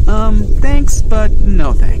 Thanks, but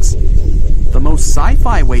no thanks. The most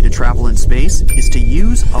sci-fi way to travel in space is to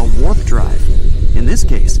use a warp drive. In this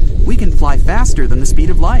case, we can fly faster than the speed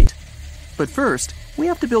of light. But first, we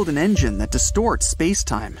have to build an engine that distorts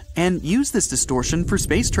space-time and use this distortion for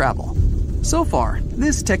space travel. So far,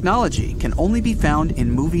 this technology can only be found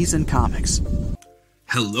in movies and comics.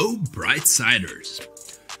 Hello, Brightsiders!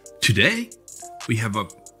 Today, we have a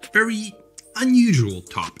very unusual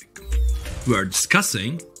topic. We are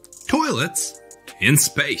discussing toilets in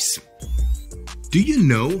space. Do you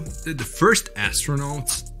know that the first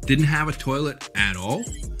astronauts didn't have a toilet at all?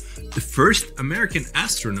 The first American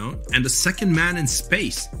astronaut and the second man in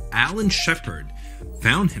space, Alan Shepard,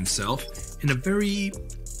 found himself in a very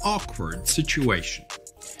awkward situation.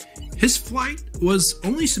 His flight was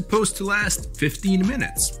only supposed to last 15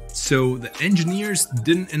 minutes, so the engineers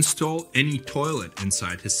didn't install any toilet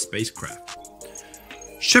inside his spacecraft.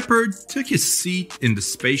 Shepard took his seat in the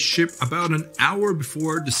spaceship about an hour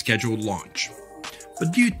before the scheduled launch.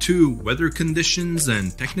 But due to weather conditions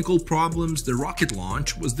and technical problems, the rocket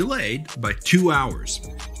launch was delayed by 2 hours.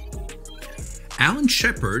 Alan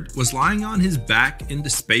Shepard was lying on his back in the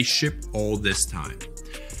spaceship all this time.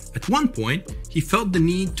 At one point, he felt the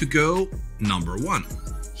need to go number 1.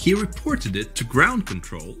 He reported it to ground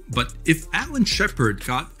control, but if Alan Shepard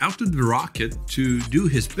got out of the rocket to do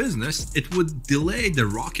his business, it would delay the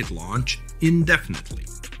rocket launch indefinitely.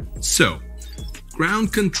 So,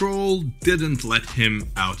 ground control didn't let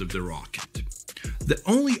him out of the rocket. The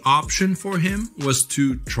only option for him was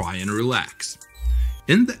to try and relax.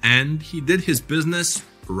 In the end, he did his business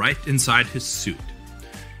right inside his suit.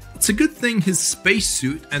 It's a good thing his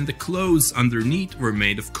spacesuit and the clothes underneath were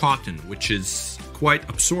made of cotton, which is quite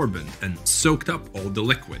absorbent and soaked up all the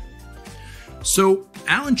liquid. So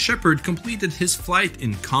Alan Shepard completed his flight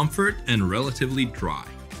in comfort and relatively dry.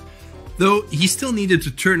 Though he still needed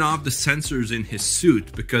to turn off the sensors in his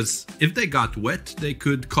suit because if they got wet, they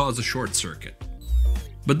could cause a short circuit.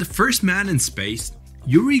 But the first man in space,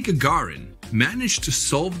 Yuri Gagarin, managed to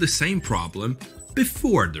solve the same problem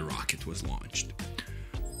before the rocket was launched.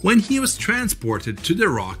 When he was transported to the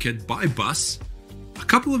rocket by bus, a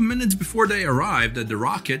couple of minutes before they arrived at the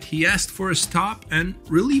rocket, he asked for a stop and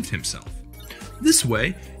relieved himself. This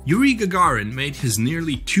way, Yuri Gagarin made his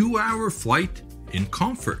nearly 2-hour flight in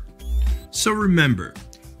comfort. So remember,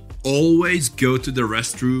 always go to the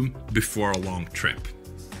restroom before a long trip.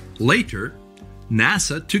 Later,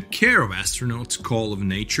 NASA took care of astronauts' call of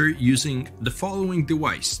nature using the following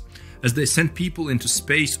device as they sent people into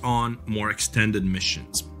space on more extended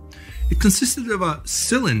missions. It consisted of a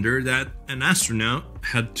cylinder that an astronaut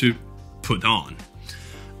had to put on.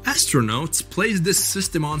 Astronauts placed this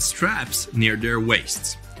system on straps near their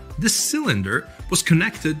waists. This cylinder was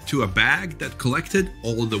connected to a bag that collected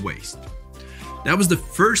all the waste. That was the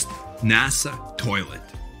first NASA toilet.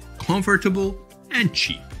 Comfortable and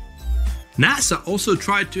cheap. NASA also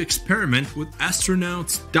tried to experiment with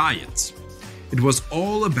astronauts' diets. It was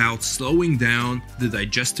all about slowing down the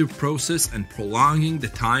digestive process and prolonging the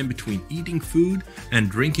time between eating food and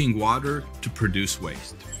drinking water to produce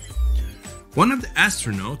waste. One of the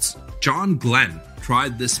astronauts, John Glenn,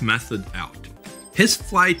 tried this method out. His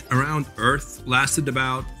flight around Earth lasted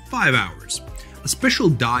about 5 hours. A special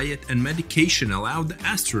diet and medication allowed the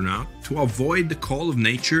astronaut to avoid the call of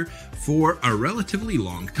nature for a relatively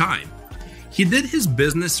long time. He did his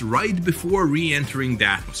business right before re-entering the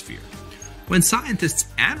atmosphere. When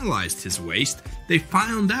scientists analyzed his waste, they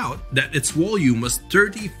found out that its volume was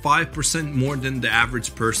 35% more than the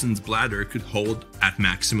average person's bladder could hold at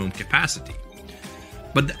maximum capacity.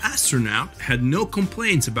 But the astronaut had no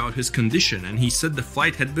complaints about his condition, and he said the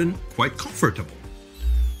flight had been quite comfortable.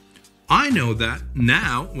 I know that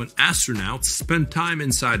now when astronauts spend time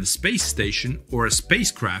inside a space station or a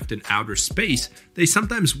spacecraft in outer space, they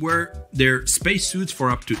sometimes wear their spacesuits for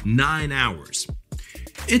up to 9 hours.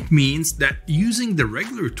 It means that using the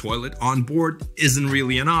regular toilet on board isn't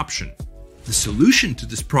really an option. The solution to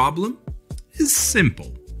this problem is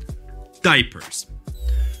simple: diapers.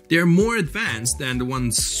 They are more advanced than the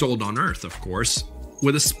ones sold on Earth, of course,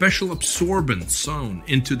 with a special absorbent sewn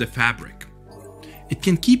into the fabric. It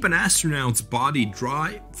can keep an astronaut's body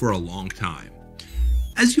dry for a long time.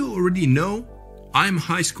 As you already know, I'm a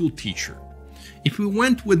high school teacher. If we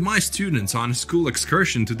went with my students on a school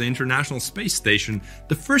excursion to the International Space Station,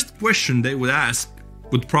 the first question they would ask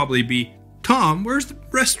would probably be, "Tom, where's the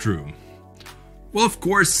restroom?" Well, of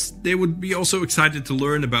course, they would be also excited to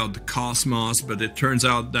learn about the cosmos, but it turns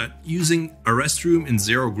out that using a restroom in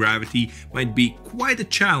zero gravity might be quite a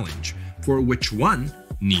challenge, for which one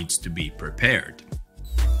needs to be prepared.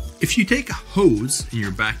 If you take a hose in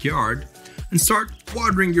your backyard and start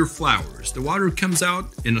watering your flowers, the water comes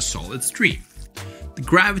out in a solid stream. The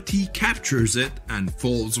gravity captures it and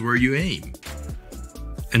falls where you aim.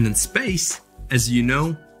 And in space, as you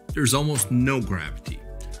know, there's almost no gravity.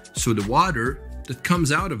 So the water that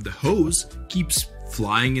comes out of the hose keeps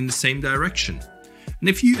flying in the same direction. And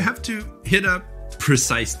if you have to hit a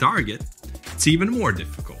precise target, it's even more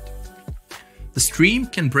difficult. The stream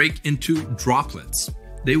can break into droplets.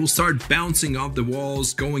 They will start bouncing off the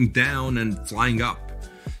walls, going down and flying up.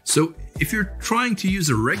 So if you're trying to use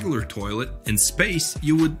a regular toilet in space,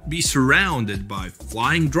 you would be surrounded by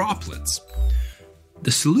flying droplets.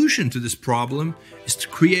 The solution to this problem is to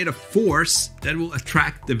create a force that will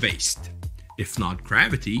attract the waste. If not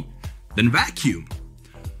gravity, then vacuum.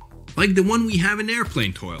 Like the one we have in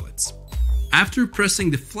airplane toilets. After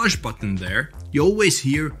pressing the flush button there, you always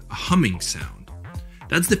hear a humming sound.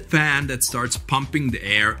 That's the fan that starts pumping the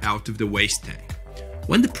air out of the waste tank.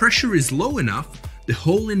 When the pressure is low enough, the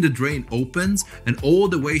hole in the drain opens and all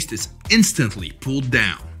the waste is instantly pulled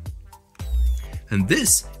down. And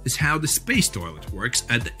this is how the space toilet works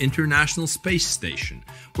at the International Space Station,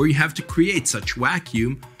 where you have to create such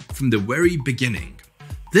vacuum from the very beginning.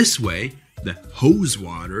 This way, the hose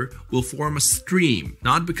water will form a stream,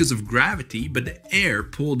 not because of gravity, but the air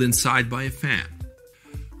pulled inside by a fan.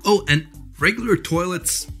 Oh, and regular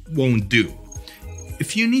toilets won't do.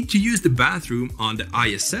 If you need to use the bathroom on the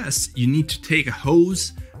ISS, you need to take a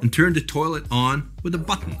hose and turn the toilet on with a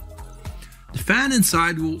button. The fan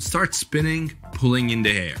inside will start spinning, pulling in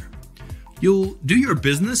the air. You'll do your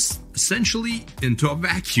business essentially into a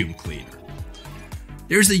vacuum cleaner.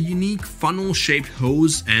 There's a unique funnel-shaped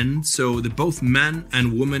hose end so that both men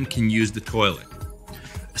and women can use the toilet.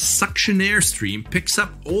 A suction airstream picks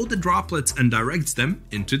up all the droplets and directs them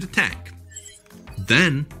into the tank.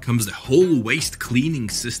 Then comes the whole waste cleaning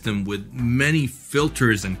system with many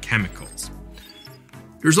filters and chemicals.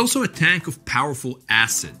 There's also a tank of powerful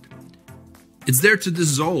acid. It's there to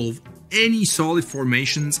dissolve any solid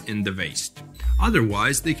formations in the waste.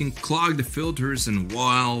 Otherwise, they can clog the filters and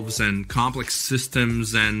valves and complex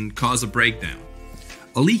systems and cause a breakdown.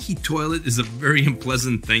 A leaky toilet is a very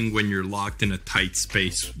unpleasant thing when you're locked in a tight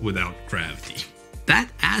space without gravity. That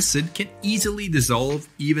acid can easily dissolve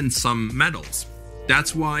even some metals.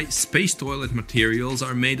 That's why space toilet materials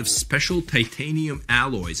are made of special titanium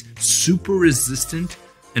alloys, super resistant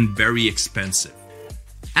and very expensive.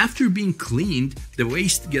 After being cleaned, the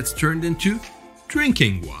waste gets turned into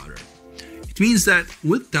drinking water. It means that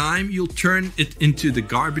with time you'll turn it into the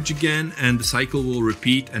garbage again and the cycle will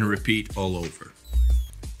repeat and repeat all over.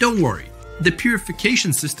 Don't worry, the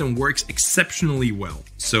purification system works exceptionally well,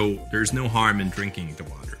 so there's no harm in drinking the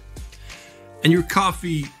water. And your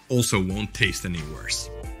coffee also won't taste any worse.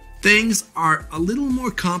 Things are a little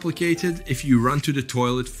more complicated if you run to the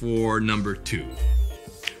toilet for number 2.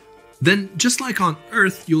 Then, just like on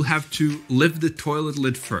Earth, you'll have to lift the toilet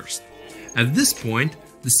lid first. At this point,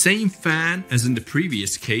 the same fan as in the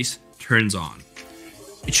previous case turns on.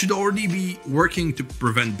 It should already be working to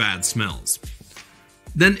prevent bad smells.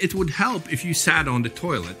 Then it would help if you sat on the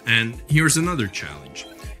toilet, and here's another challenge.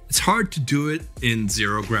 It's hard to do it in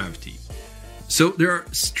zero gravity. So there are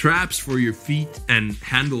straps for your feet and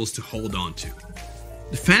handles to hold on to.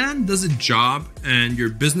 The fan does its job and your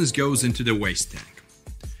business goes into the waste tank.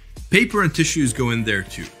 Paper and tissues go in there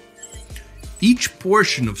too. Each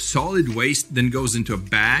portion of solid waste then goes into a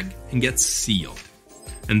bag and gets sealed.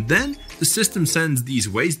 And then the system sends these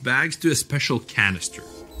waste bags to a special canister.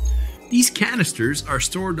 These canisters are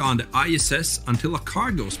stored on the ISS until a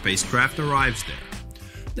cargo spacecraft arrives there.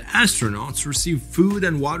 The astronauts receive food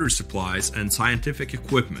and water supplies and scientific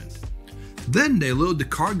equipment. Then they load the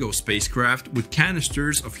cargo spacecraft with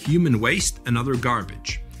canisters of human waste and other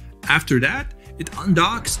garbage. After that, it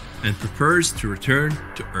undocks and prepares to return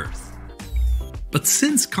to Earth. But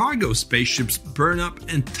since cargo spaceships burn up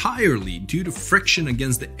entirely due to friction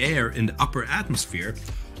against the air in the upper atmosphere,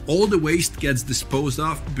 all the waste gets disposed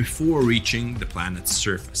of before reaching the planet's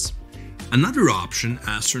surface. Another option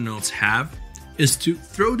astronauts have is to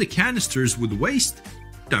throw the canisters with waste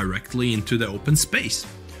directly into the open space.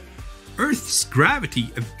 Earth's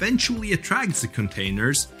gravity eventually attracts the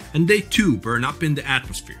containers and they too burn up in the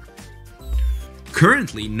atmosphere.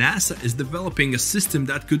 Currently, NASA is developing a system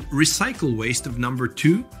that could recycle waste of number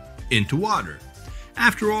 2 into water.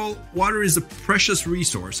 After all, water is a precious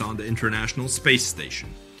resource on the International Space Station.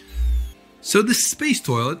 So this space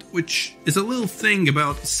toilet, which is a little thing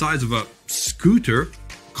about the size of a scooter,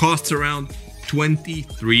 costs around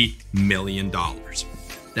 $23 million.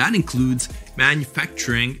 That includes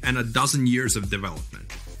manufacturing and a dozen years of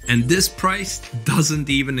development. And this price doesn't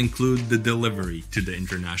even include the delivery to the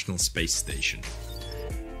International Space Station.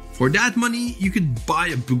 For that money, you could buy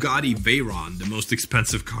a Bugatti Veyron, the most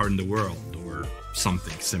expensive car in the world, or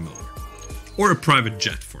something similar. Or a private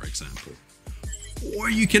jet, for example. Or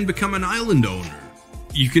you can become an island owner.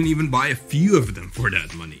 You can even buy a few of them for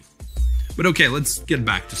that money. But okay, let's get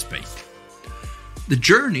back to space. The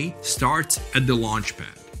journey starts at the launch pad.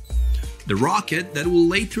 The rocket that will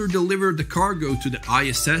later deliver the cargo to the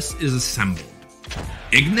ISS is assembled.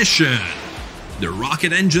 Ignition! The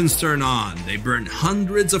rocket engines turn on. They burn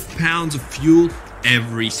hundreds of pounds of fuel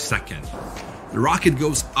every second. The rocket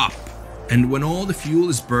goes up, and when all the fuel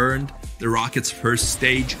is burned, the rocket's first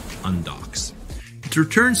stage undocks. It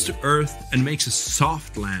returns to Earth and makes a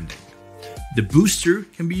soft landing. The booster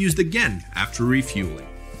can be used again after refueling.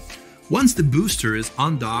 Once the booster is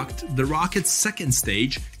undocked, the rocket's second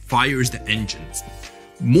stage fires the engines.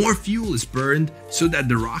 More fuel is burned so that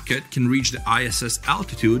the rocket can reach the ISS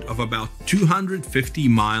altitude of about 250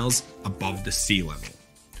 miles above the sea level.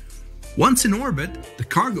 Once in orbit, the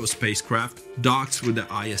cargo spacecraft docks with the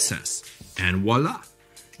ISS. And voila!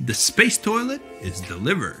 The space toilet is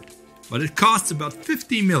delivered. But it costs about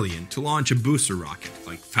 $50 million to launch a booster rocket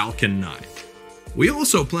like Falcon 9. We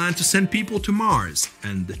also plan to send people to Mars,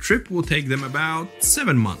 and the trip will take them about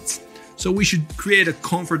 7 months. So we should create a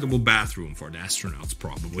comfortable bathroom for the astronauts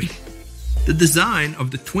probably. The design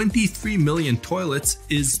of the 23 million toilets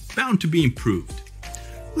is bound to be improved.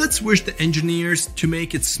 Let's wish the engineers to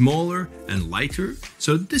make it smaller and lighter,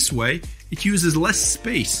 so this way it uses less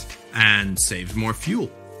space and saves more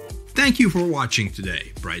fuel. Thank you for watching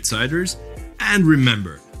today, Brightsiders, and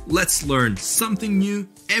remember, let's learn something new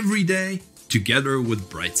every day together with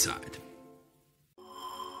Brightside.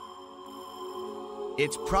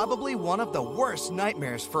 It's probably one of the worst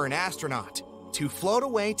nightmares for an astronaut, to float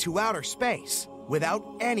away to outer space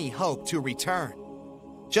without any hope to return.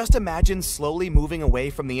 Just imagine slowly moving away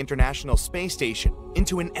from the International Space Station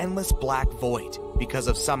into an endless black void because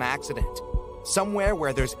of some accident, somewhere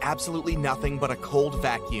where there's absolutely nothing but a cold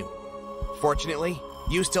vacuum. Fortunately,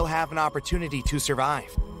 you still have an opportunity to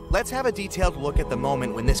survive. Let's have a detailed look at the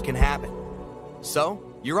moment when this can happen. So,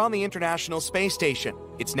 you're on the International Space Station.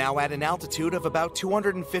 It's now at an altitude of about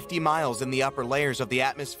 250 miles in the upper layers of the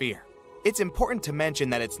atmosphere. It's important to mention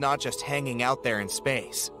that it's not just hanging out there in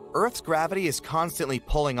space. Earth's gravity is constantly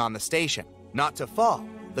pulling on the station. Not to fall,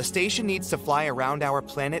 the station needs to fly around our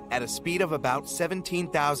planet at a speed of about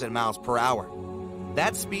 17,000 miles per hour.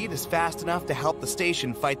 That speed is fast enough to help the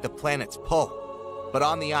station fight the planet's pull. But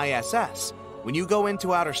on the ISS, when you go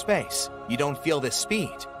into outer space, you don't feel this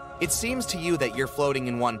speed. It seems to you that you're floating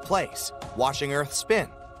in one place, watching Earth spin.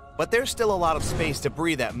 But there's still a lot of space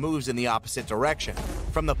debris that moves in the opposite direction.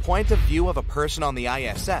 From the point of view of a person on the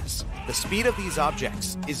ISS, the speed of these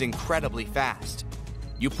objects is incredibly fast.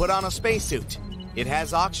 You put on a spacesuit. It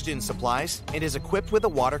has oxygen supplies and is equipped with a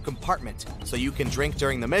water compartment so you can drink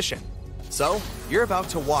during the mission. So, you're about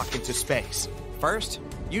to walk into space. First,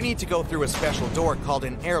 you need to go through a special door called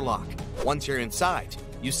an airlock. Once you're inside,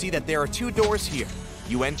 you see that there are two doors here.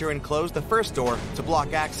 You enter and close the first door to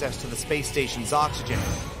block access to the space station's oxygen.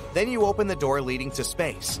 Then you open the door leading to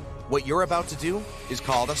space. What you're about to do is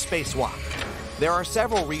called a spacewalk. There are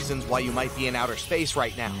several reasons why you might be in outer space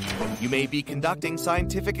right now. You may be conducting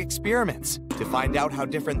scientific experiments to find out how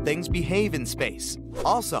different things behave in space.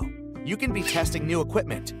 Also, you can be testing new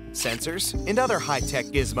equipment, sensors, and other high-tech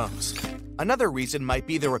gizmos. Another reason might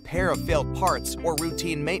be the repair of failed parts or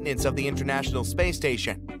routine maintenance of the International Space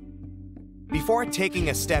Station. Before taking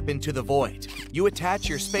a step into the void, you attach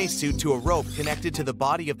your spacesuit to a rope connected to the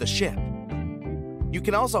body of the ship. You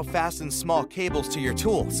can also fasten small cables to your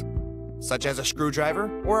tools, such as a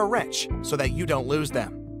screwdriver or a wrench, so that you don't lose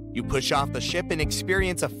them. You push off the ship and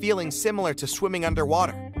experience a feeling similar to swimming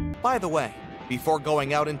underwater. By the way, before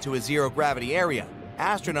going out into a zero-gravity area,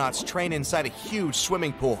 astronauts train inside a huge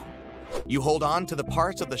swimming pool. You hold on to the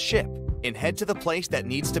parts of the ship and head to the place that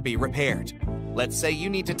needs to be repaired. Let's say you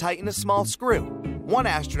need to tighten a small screw. One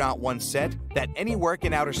astronaut once said that any work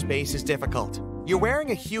in outer space is difficult. You're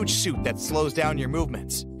wearing a huge suit that slows down your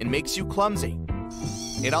movements and makes you clumsy.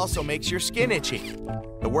 It also makes your skin itchy.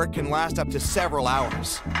 The work can last up to several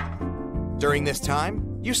hours. During this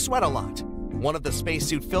time, you sweat a lot. One of the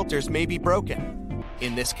spacesuit filters may be broken.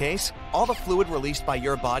 In this case, all the fluid released by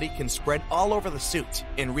your body can spread all over the suit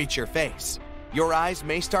and reach your face. Your eyes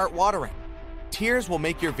may start watering. Tears will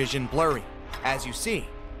make your vision blurry. As you see,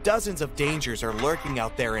 dozens of dangers are lurking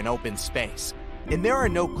out there in open space, and there are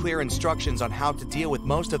no clear instructions on how to deal with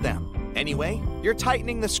most of them. Anyway, you're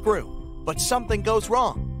tightening the screw, but something goes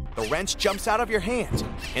wrong. The wrench jumps out of your hand,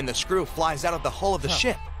 and the screw flies out of the hull of the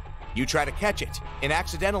ship. You try to catch it, and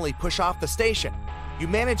accidentally push off the station. You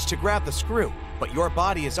manage to grab the screw, but your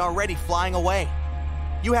body is already flying away.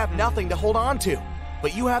 You have nothing to hold on to,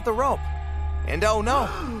 but you have the rope. And oh no,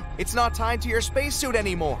 it's not tied to your spacesuit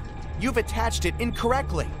anymore. You've attached it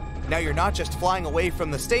incorrectly. Now you're not just flying away from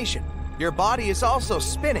the station, your body is also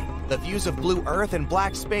spinning. The views of blue Earth and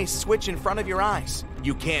black space switch in front of your eyes.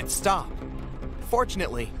 You can't stop.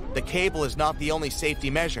 Fortunately, the cable is not the only safety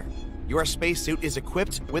measure. Your spacesuit is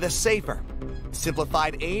equipped with a SAFER,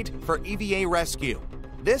 Simplified Aid for EVA Rescue.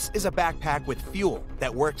 This is a backpack with fuel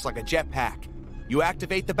that works like a jetpack. You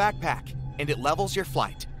activate the backpack, and it levels your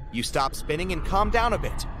flight. You stop spinning and calm down a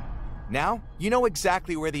bit. Now, you know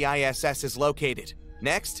exactly where the ISS is located.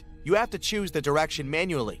 Next, you have to choose the direction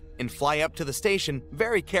manually and fly up to the station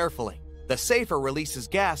very carefully. The SAFER releases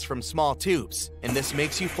gas from small tubes, and this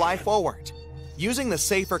makes you fly forward. Using the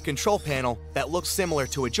SAFER control panel that looks similar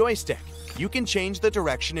to a joystick, you can change the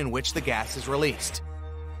direction in which the gas is released.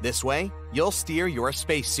 This way, you'll steer your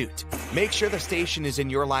spacesuit. Make sure the station is in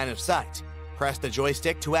your line of sight. Press the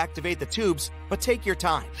joystick to activate the tubes, but take your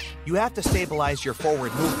time. You have to stabilize your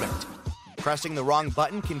forward movement. Pressing the wrong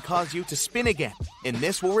button can cause you to spin again, and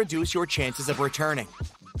this will reduce your chances of returning.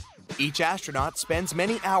 Each astronaut spends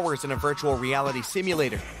many hours in a virtual reality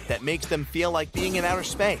simulator that makes them feel like being in outer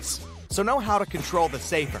space. So know how to control the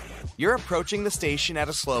SAFER. You're approaching the station at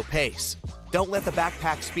a slow pace. Don't let the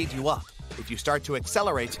backpack speed you up. If you start to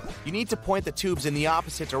accelerate, you need to point the tubes in the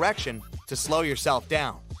opposite direction to slow yourself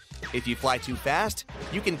down. If you fly too fast,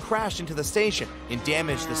 you can crash into the station and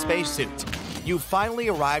damage the spacesuit. You've finally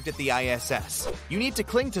arrived at the ISS. You need to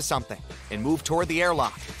cling to something and move toward the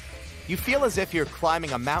airlock. You feel as if you're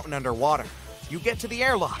climbing a mountain underwater. You get to the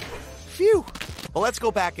airlock. Phew! Well, let's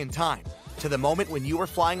go back in time to the moment when you were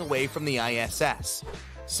flying away from the ISS.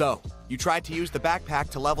 So, you tried to use the backpack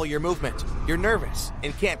to level your movement. You're nervous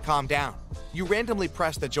and can't calm down. You randomly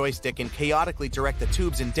press the joystick and chaotically direct the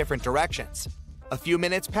tubes in different directions. A few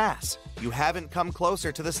minutes pass. You haven't come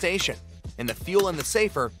closer to the station. and the fuel in the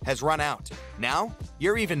Safer has run out. Now,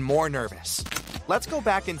 you're even more nervous. Let's go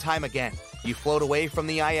back in time again. You float away from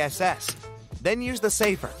the ISS. Then use the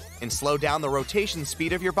Safer and slow down the rotation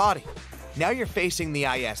speed of your body. Now you're facing the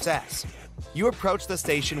ISS. You approach the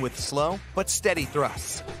station with slow but steady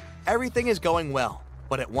thrusts. Everything is going well,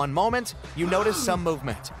 but at one moment, you notice some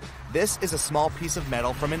movement. This is a small piece of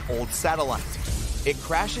metal from an old satellite. It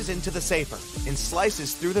crashes into the Safer and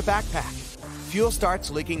slices through the backpack. Fuel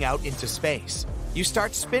starts leaking out into space. You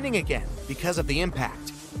start spinning again because of the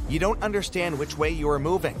impact. You don't understand which way you are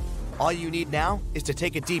moving. All you need now is to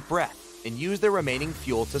take a deep breath and use the remaining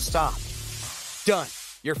fuel to stop. Done.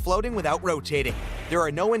 You're floating without rotating. There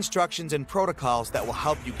are no instructions and protocols that will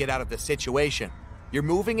help you get out of the situation. You're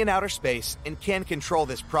moving in outer space and can control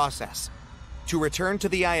this process. To return to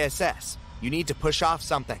the ISS, you need to push off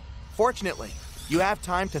something. Fortunately, you have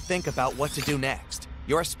time to think about what to do next.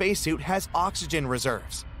 Your spacesuit has oxygen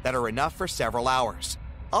reserves that are enough for several hours.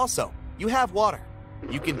 Also, you have water.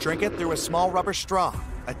 You can drink it through a small rubber straw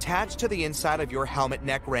attached to the inside of your helmet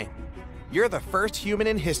neck ring. You're the first human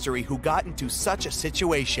in history who got into such a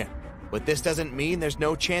situation. But this doesn't mean there's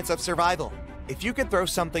no chance of survival. If you could throw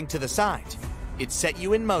something to the side, it'd set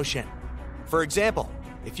you in motion. For example,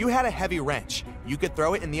 if you had a heavy wrench, you could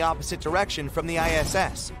throw it in the opposite direction from the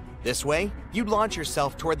ISS. This way, you'd launch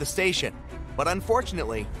yourself toward the station. But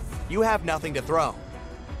unfortunately, you have nothing to throw.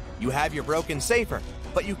 You have your broken Safer,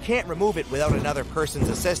 but you can't remove it without another person's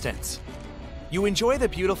assistance. You enjoy the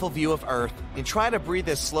beautiful view of Earth and try to breathe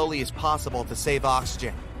as slowly as possible to save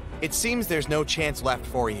oxygen. It seems there's no chance left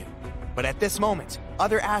for you. But at this moment,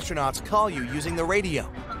 other astronauts call you using the radio.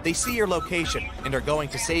 They see your location and are going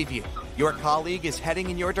to save you. Your colleague is heading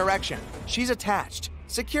in your direction. She's attached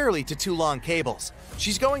securely to 2 long cables.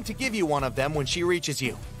 She's going to give you one of them when she reaches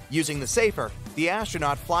you. Using the Safer, the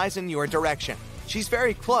astronaut flies in your direction. She's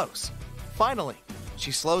very close. Finally,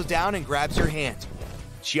 she slows down and grabs your hand.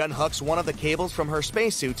 She unhooks one of the cables from her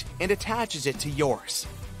spacesuit and attaches it to yours.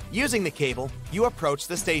 Using the cable, you approach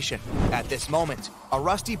the station. At this moment, a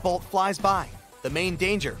rusty bolt flies by. The main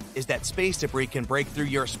danger is that space debris can break through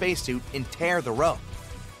your spacesuit and tear the rope.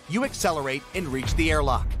 You accelerate and reach the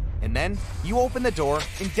airlock, and then you open the door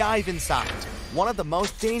and dive inside. One of the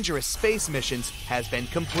most dangerous space missions has been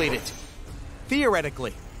completed.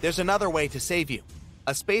 Theoretically, there's another way to save you.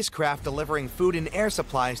 A spacecraft delivering food and air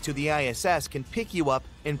supplies to the ISS can pick you up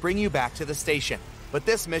and bring you back to the station. But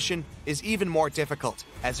this mission is even more difficult,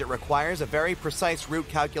 as it requires a very precise route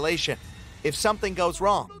calculation. If something goes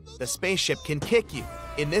wrong, the spaceship can kick you.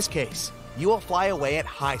 In this case, you will fly away at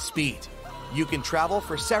high speed. You can travel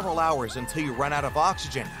for several hours until you run out of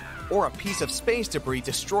oxygen, or a piece of space debris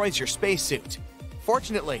destroys your spacesuit.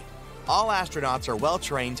 Fortunately, all astronauts are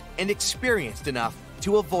well-trained and experienced enough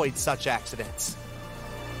to avoid such accidents.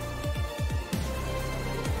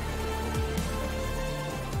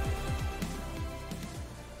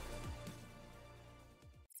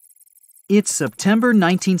 It's September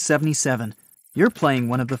 1977. You're playing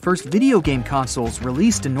one of the first video game consoles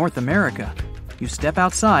released in North America. You step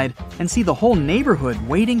outside and see the whole neighborhood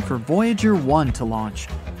waiting for Voyager 1 to launch.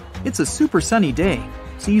 It's a super sunny day,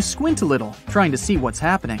 so you squint a little, trying to see what's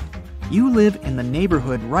happening. You live in the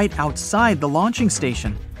neighborhood right outside the launching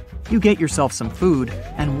station. You get yourself some food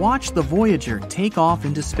and watch the Voyager take off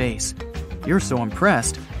into space. You're so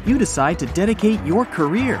impressed, you decide to dedicate your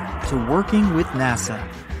career to working with NASA.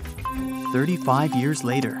 35 years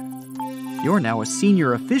later, you're now a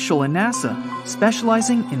senior official in NASA,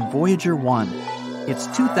 specializing in Voyager 1. It's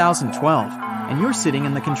 2012, and you're sitting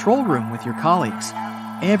in the control room with your colleagues.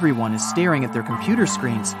 Everyone is staring at their computer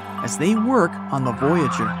screens as they work on the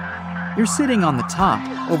Voyager. You're sitting on the top,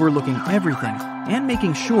 overlooking everything and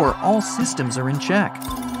making sure all systems are in check.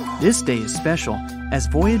 This day is special, as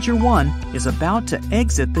Voyager 1 is about to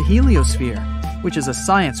exit the heliosphere, which is a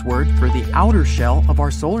science word for the outer shell of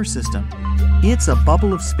our solar system. It's a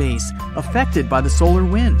bubble of space affected by the solar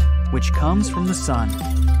wind, which comes from the sun.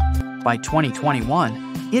 By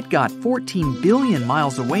 2021, it got 14 billion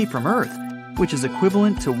miles away from Earth, which is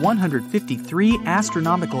equivalent to 153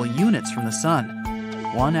 astronomical units from the sun.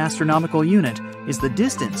 1 astronomical unit is the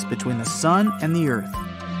distance between the sun and the Earth.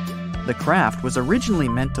 The craft was originally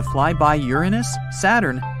meant to fly by Uranus,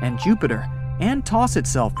 Saturn, and Jupiter, and toss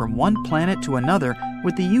itself from one planet to another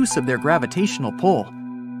with the use of their gravitational pull.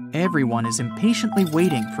 Everyone is impatiently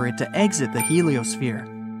waiting for it to exit the heliosphere.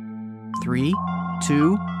 3,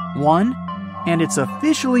 2, 1, and it's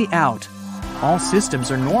officially out. All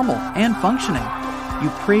systems are normal and functioning. You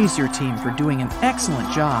praise your team for doing an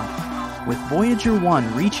excellent job. With Voyager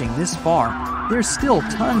 1 reaching this far, there's still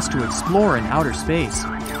tons to explore in outer space.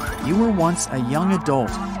 You were once a young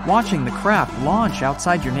adult watching the craft launch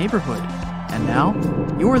outside your neighborhood, and now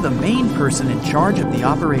you're the main person in charge of the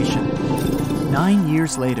operation. 9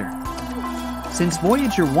 years later. Since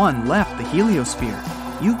Voyager 1 left the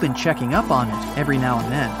heliosphere, you've been checking up on it every now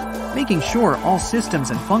and then, making sure all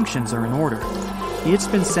systems and functions are in order. It's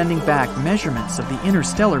been sending back measurements of the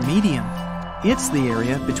interstellar medium. It's the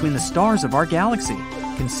area between the stars of our galaxy,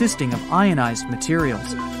 consisting of ionized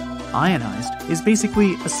materials. Ionized is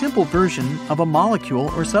basically a simple version of a molecule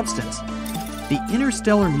or substance. The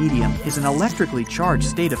interstellar medium is an electrically charged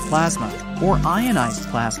state of plasma, or ionized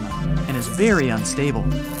plasma, and is very unstable.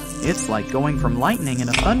 It's like going from lightning in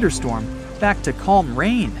a thunderstorm back to calm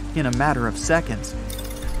rain in a matter of seconds.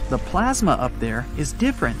 The plasma up there is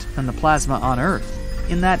different than the plasma on Earth,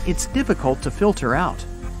 in that it's difficult to filter out.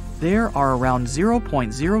 There are around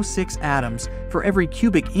 0.06 atoms for every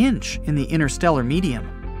cubic inch in the interstellar medium.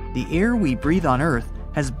 The air we breathe on Earth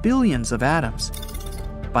has billions of atoms.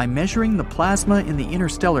 By measuring the plasma in the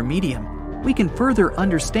interstellar medium, we can further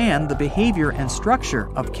understand the behavior and structure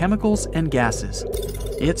of chemicals and gases.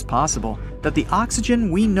 It's possible that the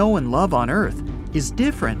oxygen we know and love on Earth is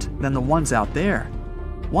different than the ones out there.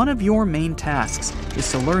 One of your main tasks is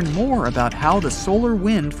to learn more about how the solar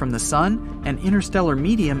wind from the sun and interstellar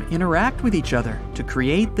medium interact with each other to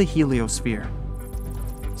create the heliosphere.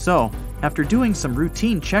 So, after doing some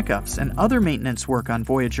routine checkups and other maintenance work on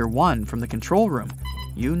Voyager 1 from the control room,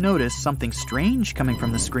 you notice something strange coming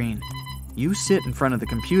from the screen. You sit in front of the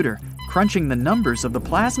computer, crunching the numbers of the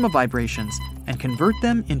plasma vibrations and convert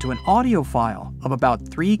them into an audio file of about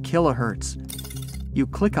 3 kilohertz. You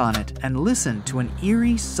click on it and listen to an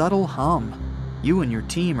eerie, subtle hum. You and your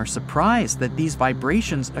team are surprised that these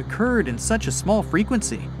vibrations occurred in such a small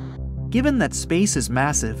frequency. Given that space is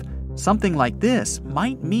massive, something like this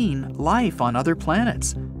might mean life on other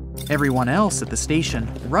planets. Everyone else at the station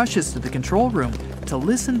rushes to the control room to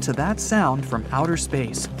listen to that sound from outer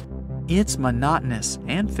space. It's monotonous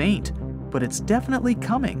and faint, but it's definitely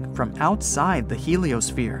coming from outside the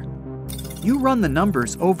heliosphere. You run the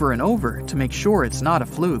numbers over and over to make sure it's not a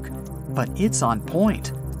fluke, but it's on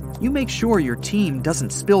point. You make sure your team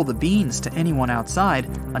doesn't spill the beans to anyone outside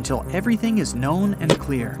until everything is known and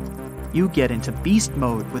clear. You get into beast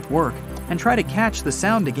mode with work and try to catch the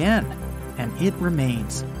sound again, and it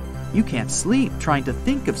remains. You can't sleep trying to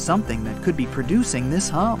think of something that could be producing this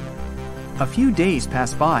hum. A few days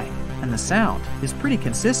pass by, and the sound is pretty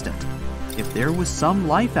consistent. If there was some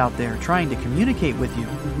life out there trying to communicate with you,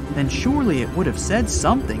 then surely it would have said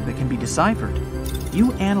something that can be deciphered.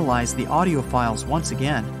 You analyze the audio files once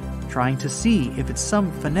again, trying to see if it's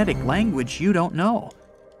some phonetic language you don't know.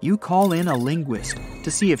 You call in a linguist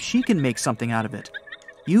to see if she can make something out of it.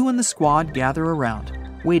 You and the squad gather around,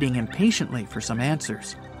 waiting impatiently for some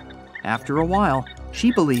answers. After a while,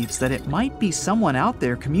 she believes that it might be someone out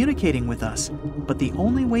there communicating with us, but the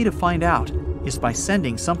only way to find out is by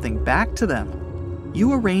sending something back to them.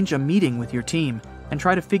 You arrange a meeting with your team and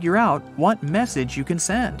try to figure out what message you can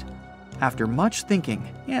send. After much thinking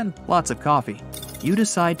and lots of coffee, you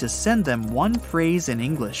decide to send them one phrase in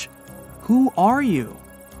English. Who are you?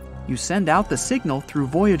 You send out the signal through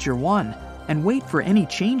Voyager 1 and wait for any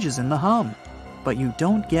changes in the hum, but you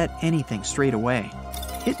don't get anything straight away.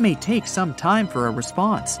 It may take some time for a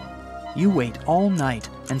response. You wait all night,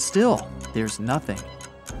 and still, there's nothing.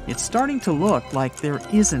 It's starting to look like there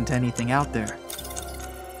isn't anything out there.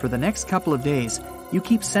 For the next couple of days, you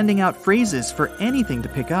keep sending out phrases for anything to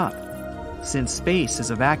pick up. Since space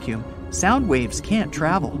is a vacuum, sound waves can't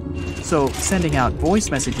travel, so sending out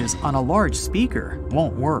voice messages on a large speaker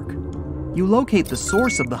won't work. You locate the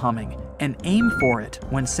source of the humming and aim for it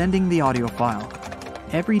when sending the audio file.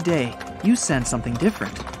 Every day, you send something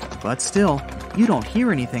different, but still, you don't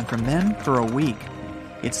hear anything from them for a week.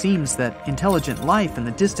 It seems that intelligent life in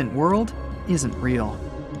the distant world isn't real.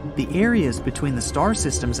 The areas between the star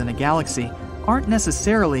systems in a galaxy aren't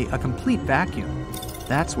necessarily a complete vacuum.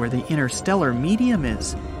 That's where the interstellar medium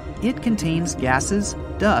is. It contains gases,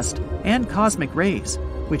 dust, and cosmic rays,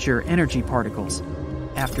 which are energy particles.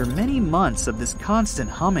 After many months of this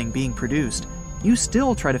constant humming being produced, you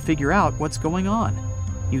still try to figure out what's going on.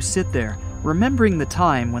 You sit there, remembering the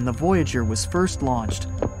time when the Voyager was first launched.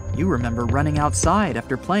 You remember running outside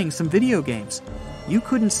after playing some video games. You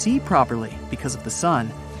couldn't see properly because of the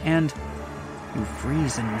sun, and you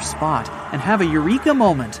freeze in your spot and have a eureka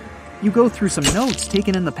moment. You go through some notes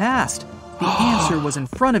taken in the past. The answer was in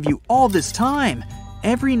front of you all this time.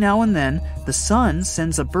 Every now and then, the sun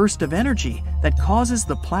sends a burst of energy that causes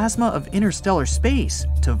the plasma of interstellar space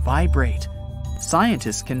to vibrate.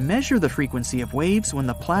 Scientists can measure the frequency of waves when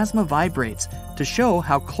the plasma vibrates to show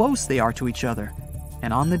how close they are to each other.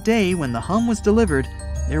 and on the day when the hum was delivered,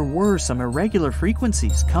 there were some irregular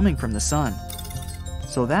frequencies coming from the sun.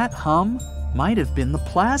 So that hum might have been the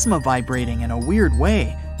plasma vibrating in a weird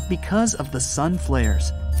way because of the sun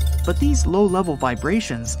flares. But these low-level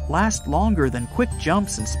vibrations last longer than quick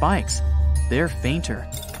jumps and spikes. They're fainter.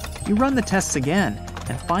 You run the tests again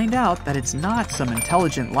and find out that it's not some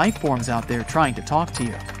intelligent life forms out there trying to talk to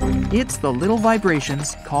you. It's the little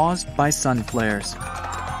vibrations caused by sun flares.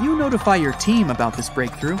 You notify your team about this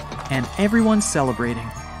breakthrough, and everyone's celebrating.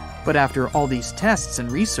 But after all these tests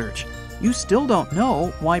and research, you still don't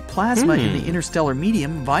know why plasma in the interstellar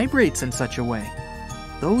medium vibrates in such a way.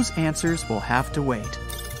 Those answers will have to wait.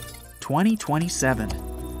 2027.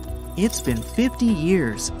 It's been 50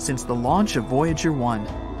 years since the launch of Voyager 1.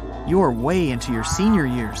 You're way into your senior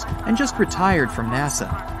years and just retired from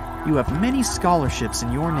NASA. You have many scholarships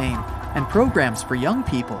in your name and programs for young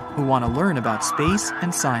people who want to learn about space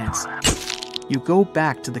and science. You go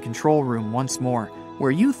back to the control room once more,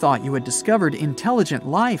 where you thought you had discovered intelligent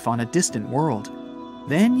life on a distant world.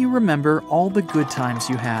 Then you remember all the good times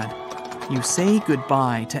you had. You say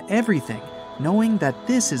goodbye to everything, knowing that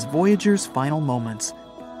this is Voyager's final moments.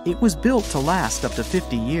 It was built to last up to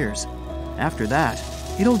 50 years. After that,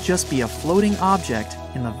 it'll just be a floating object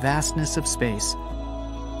in the vastness of space.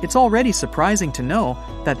 It's already surprising to know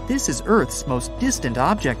that this is Earth's most distant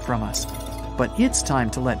object from us, but it's time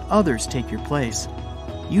to let others take your place.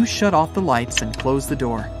 You shut off the lights and close the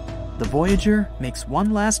door. The Voyager makes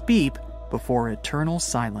one last beep before eternal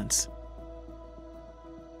silence.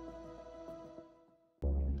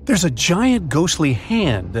 There's a giant ghostly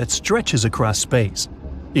hand that stretches across space.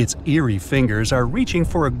 Its eerie fingers are reaching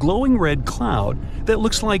for a glowing red cloud that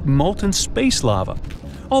looks like molten space lava.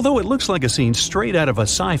 Although it looks like a scene straight out of a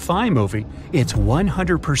sci-fi movie, it's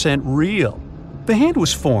 100% real. The hand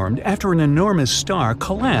was formed after an enormous star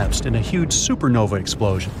collapsed in a huge supernova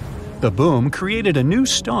explosion. The boom created a new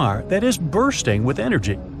star that is bursting with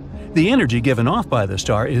energy. The energy given off by the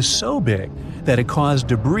star is so big that it caused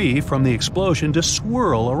debris from the explosion to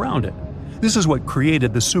swirl around it. This is what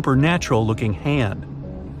created the supernatural-looking hand.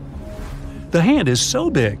 The hand is so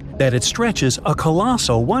big that it stretches a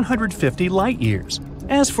colossal 150 light-years.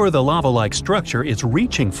 As for the lava-like structure it's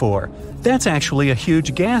reaching for, that's actually a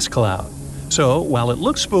huge gas cloud. So, while it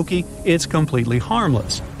looks spooky, it's completely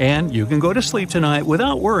harmless, and you can go to sleep tonight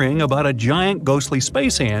without worrying about a giant ghostly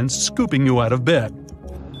space hand scooping you out of bed.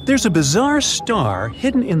 There's a bizarre star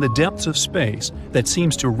hidden in the depths of space that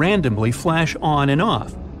seems to randomly flash on and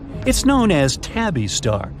off. It's known as Tabby's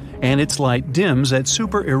star, and its light dims at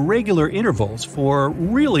super irregular intervals for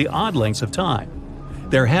really odd lengths of time.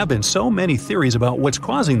 There have been so many theories about what's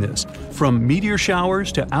causing this, from meteor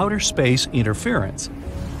showers to outer space interference.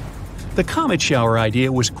 The comet shower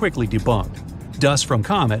idea was quickly debunked. Dust from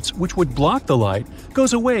comets, which would block the light,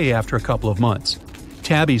 goes away after a couple of months.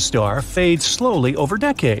 Tabby's star fades slowly over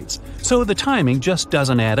decades, so the timing just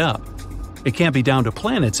doesn't add up. It can't be down to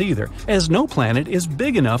planets either, as no planet is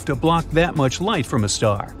big enough to block that much light from a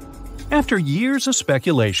star. After years of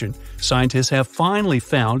speculation, scientists have finally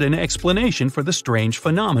found an explanation for the strange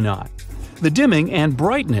phenomenon. The dimming and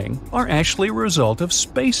brightening are actually a result of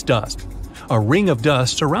space dust. A ring of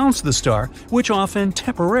dust surrounds the star, which often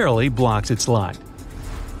temporarily blocks its light.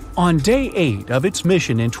 On day 8 of its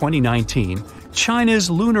mission in 2019, China's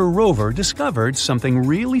lunar rover discovered something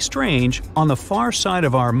really strange on the far side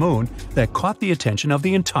of our moon that caught the attention of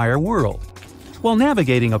the entire world. While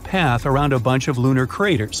navigating a path around a bunch of lunar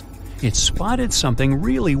craters, it spotted something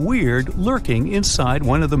really weird lurking inside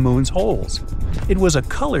one of the moon's holes. It was a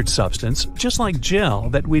colored substance, just like gel,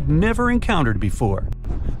 that we'd never encountered before.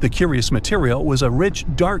 The curious material was a rich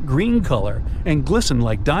dark green color and glistened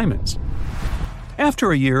like diamonds.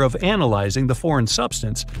 After a year of analyzing the foreign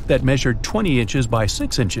substance that measured 20 inches by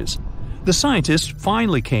 6 inches, the scientists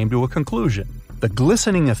finally came to a conclusion. The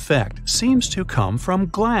glistening effect seems to come from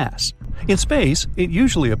glass. In space, it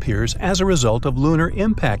usually appears as a result of lunar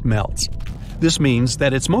impact melts. This means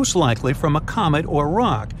that it's most likely from a comet or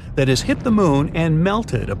rock that has hit the moon and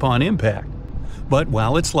melted upon impact. But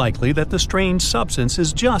while it's likely that the strange substance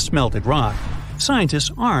is just melted rock,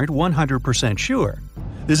 scientists aren't 100% sure.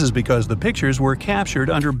 This is because the pictures were captured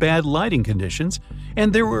under bad lighting conditions,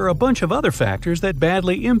 and there were a bunch of other factors that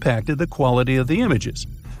badly impacted the quality of the images.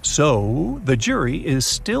 So, the jury is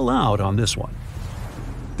still out on this one.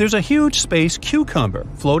 There's a huge space cucumber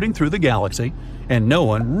floating through the galaxy, and no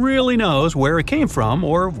one really knows where it came from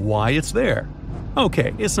or why it's there.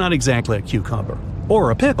 Okay, it's not exactly a cucumber,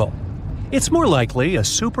 or a pickle. It's more likely a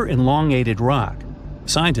super elongated rock.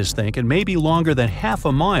 Scientists think it may be longer than half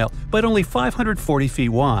a mile, but only 540 feet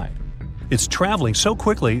wide. It's traveling so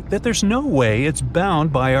quickly that there's no way it's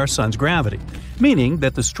bound by our sun's gravity, meaning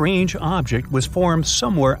that the strange object was formed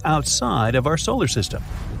somewhere outside of our solar system.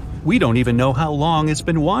 We don't even know how long it's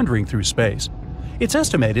been wandering through space. It's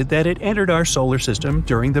estimated that it entered our solar system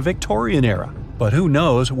during the Victorian era, but who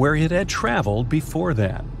knows where it had traveled before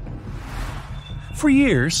that. For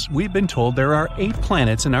years, we've been told there are 8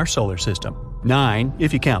 planets in our solar system. 9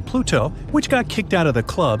 if you count Pluto, which got kicked out of the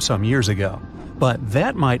club some years ago. But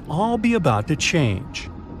that might all be about to change.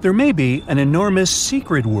 There may be an enormous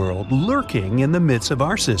secret world lurking in the midst of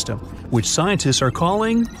our system, which scientists are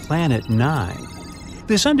calling Planet 9.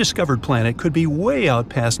 This undiscovered planet could be way out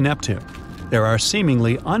past Neptune. There are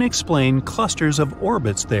seemingly unexplained clusters of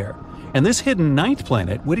orbits there, and this hidden 9th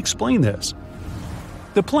planet would explain this.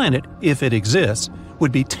 The planet, if it exists,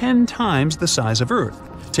 would be 10 times the size of Earth,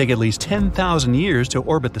 take at least 10,000 years to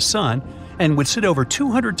orbit the Sun, and would sit over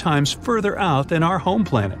 200 times further out than our home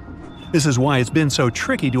planet. This is why it's been so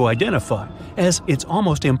tricky to identify, as it's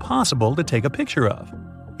almost impossible to take a picture of.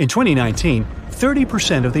 In 2019,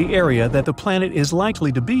 30% of the area that the planet is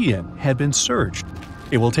likely to be in had been searched.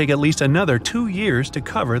 It will take at least another 2 years to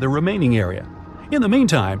cover the remaining area. In the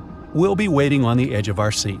meantime, we'll be waiting on the edge of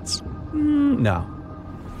our seats. No.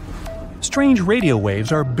 Strange radio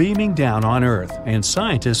waves are beaming down on Earth, and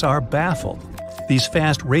scientists are baffled. These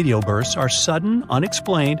fast radio bursts are sudden,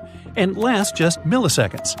 unexplained, and last just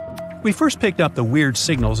milliseconds. We first picked up the weird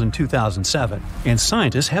signals in 2007, and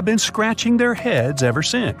scientists have been scratching their heads ever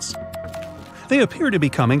since. They appear to be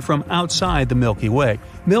coming from outside the Milky Way,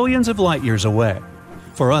 millions of light years away.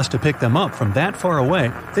 For us to pick them up from that far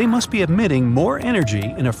away, they must be emitting more energy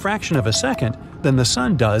in a fraction of a second than the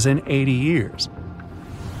Sun does in 80 years.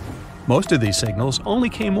 Most of these signals only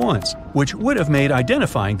came once, which would have made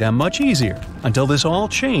identifying them much easier, until this all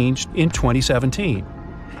changed in 2017.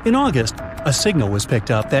 In August, a signal was picked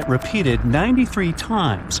up that repeated 93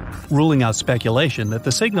 times, ruling out speculation that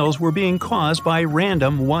the signals were being caused by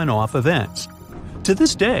random one-off events. To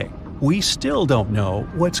this day, we still don't know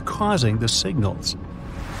what's causing the signals.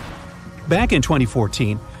 Back in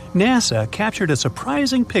 2014, NASA captured a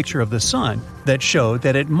surprising picture of the Sun that showed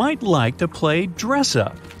that it might like to play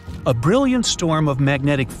dress-up. A brilliant storm of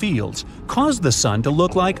magnetic fields caused the Sun to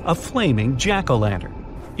look like a flaming jack-o'-lantern.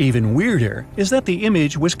 Even weirder is that the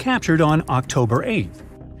image was captured on October 8th.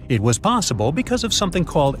 It was possible because of something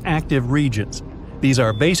called active regions. These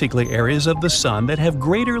are basically areas of the Sun that have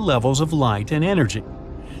greater levels of light and energy.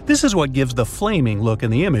 This is what gives the flaming look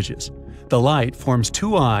in the images. The light forms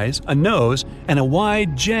 2 eyes, a nose, and a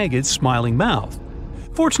wide, jagged, smiling mouth.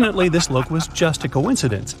 Fortunately, this look was just a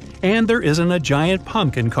coincidence, and there isn't a giant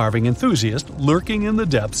pumpkin carving enthusiast lurking in the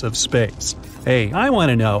depths of space. Hey, I want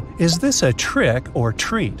to know, is this a trick or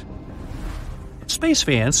treat? Space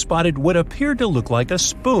fans spotted what appeared to look like a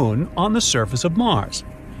spoon on the surface of Mars.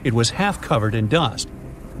 It was half covered in dust.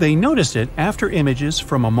 They noticed it after images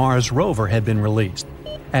from a Mars rover had been released.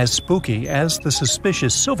 As spooky as the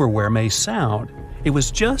suspicious silverware may sound, it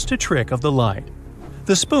was just a trick of the light.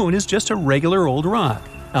 The spoon is just a regular old rock,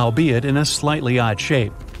 albeit in a slightly odd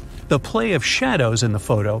shape. The play of shadows in the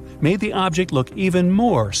photo made the object look even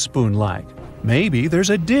more spoon-like. Maybe there's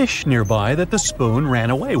a dish nearby that the spoon ran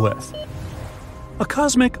away with. A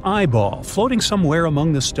cosmic eyeball floating somewhere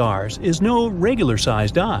among the stars is no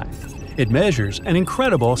regular-sized eye. It measures an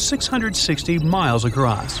incredible 660 miles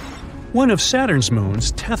across. One of Saturn's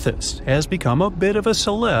moons, Tethys, has become a bit of a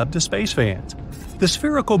celeb to space fans. The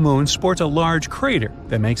spherical moon sports a large crater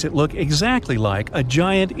that makes it look exactly like a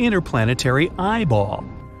giant interplanetary eyeball.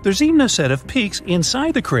 There's even a set of peaks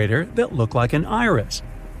inside the crater that look like an iris.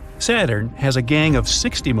 Saturn has a gang of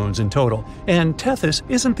 60 moons in total, and Tethys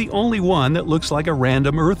isn't the only one that looks like a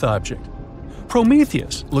random Earth object.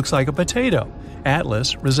 Prometheus looks like a potato,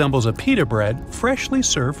 Atlas resembles a pita bread freshly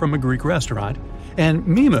served from a Greek restaurant, and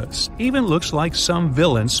Mimas even looks like some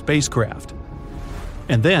villain's spacecraft.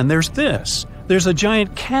 And then there's this. There's a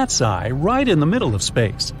giant cat's eye right in the middle of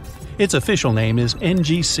space. Its official name is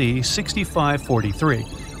NGC 6543,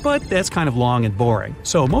 but that's kind of long and boring,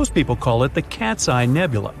 so most people call it the Cat's Eye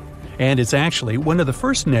Nebula. And it's actually one of the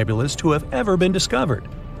first nebulas to have ever been discovered.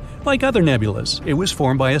 Like other nebulas, it was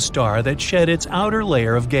formed by a star that shed its outer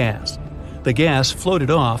layer of gas. The gas floated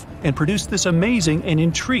off and produced this amazing and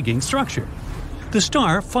intriguing structure. The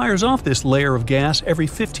star fires off this layer of gas every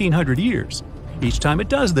 1,500 years. Each time it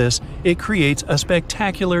does this, it creates a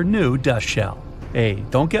spectacular new dust shell. Hey,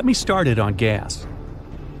 don't get me started on gas.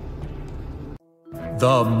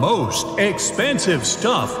 The most expensive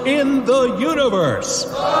stuff in the universe!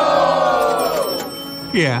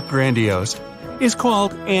 Yeah, grandiose. Is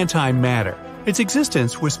called antimatter. Its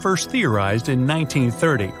existence was first theorized in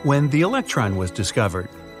 1930 when the electron was discovered.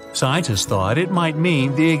 Scientists thought it might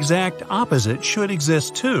mean the exact opposite should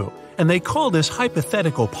exist too, and they called this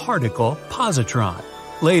hypothetical particle positron.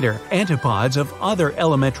 Later, antipods of other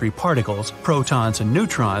elementary particles, protons and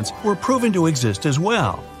neutrons, were proven to exist as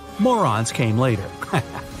well. Morons came later.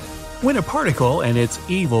 When a particle and its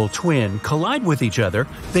evil twin collide with each other,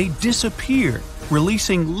 they disappear,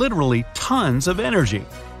 releasing literally tons of energy,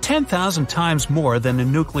 10,000 times more than a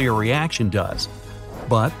nuclear reaction does.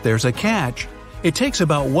 But there's a catch. It takes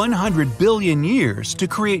about 100 billion years to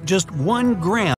create just 1 gram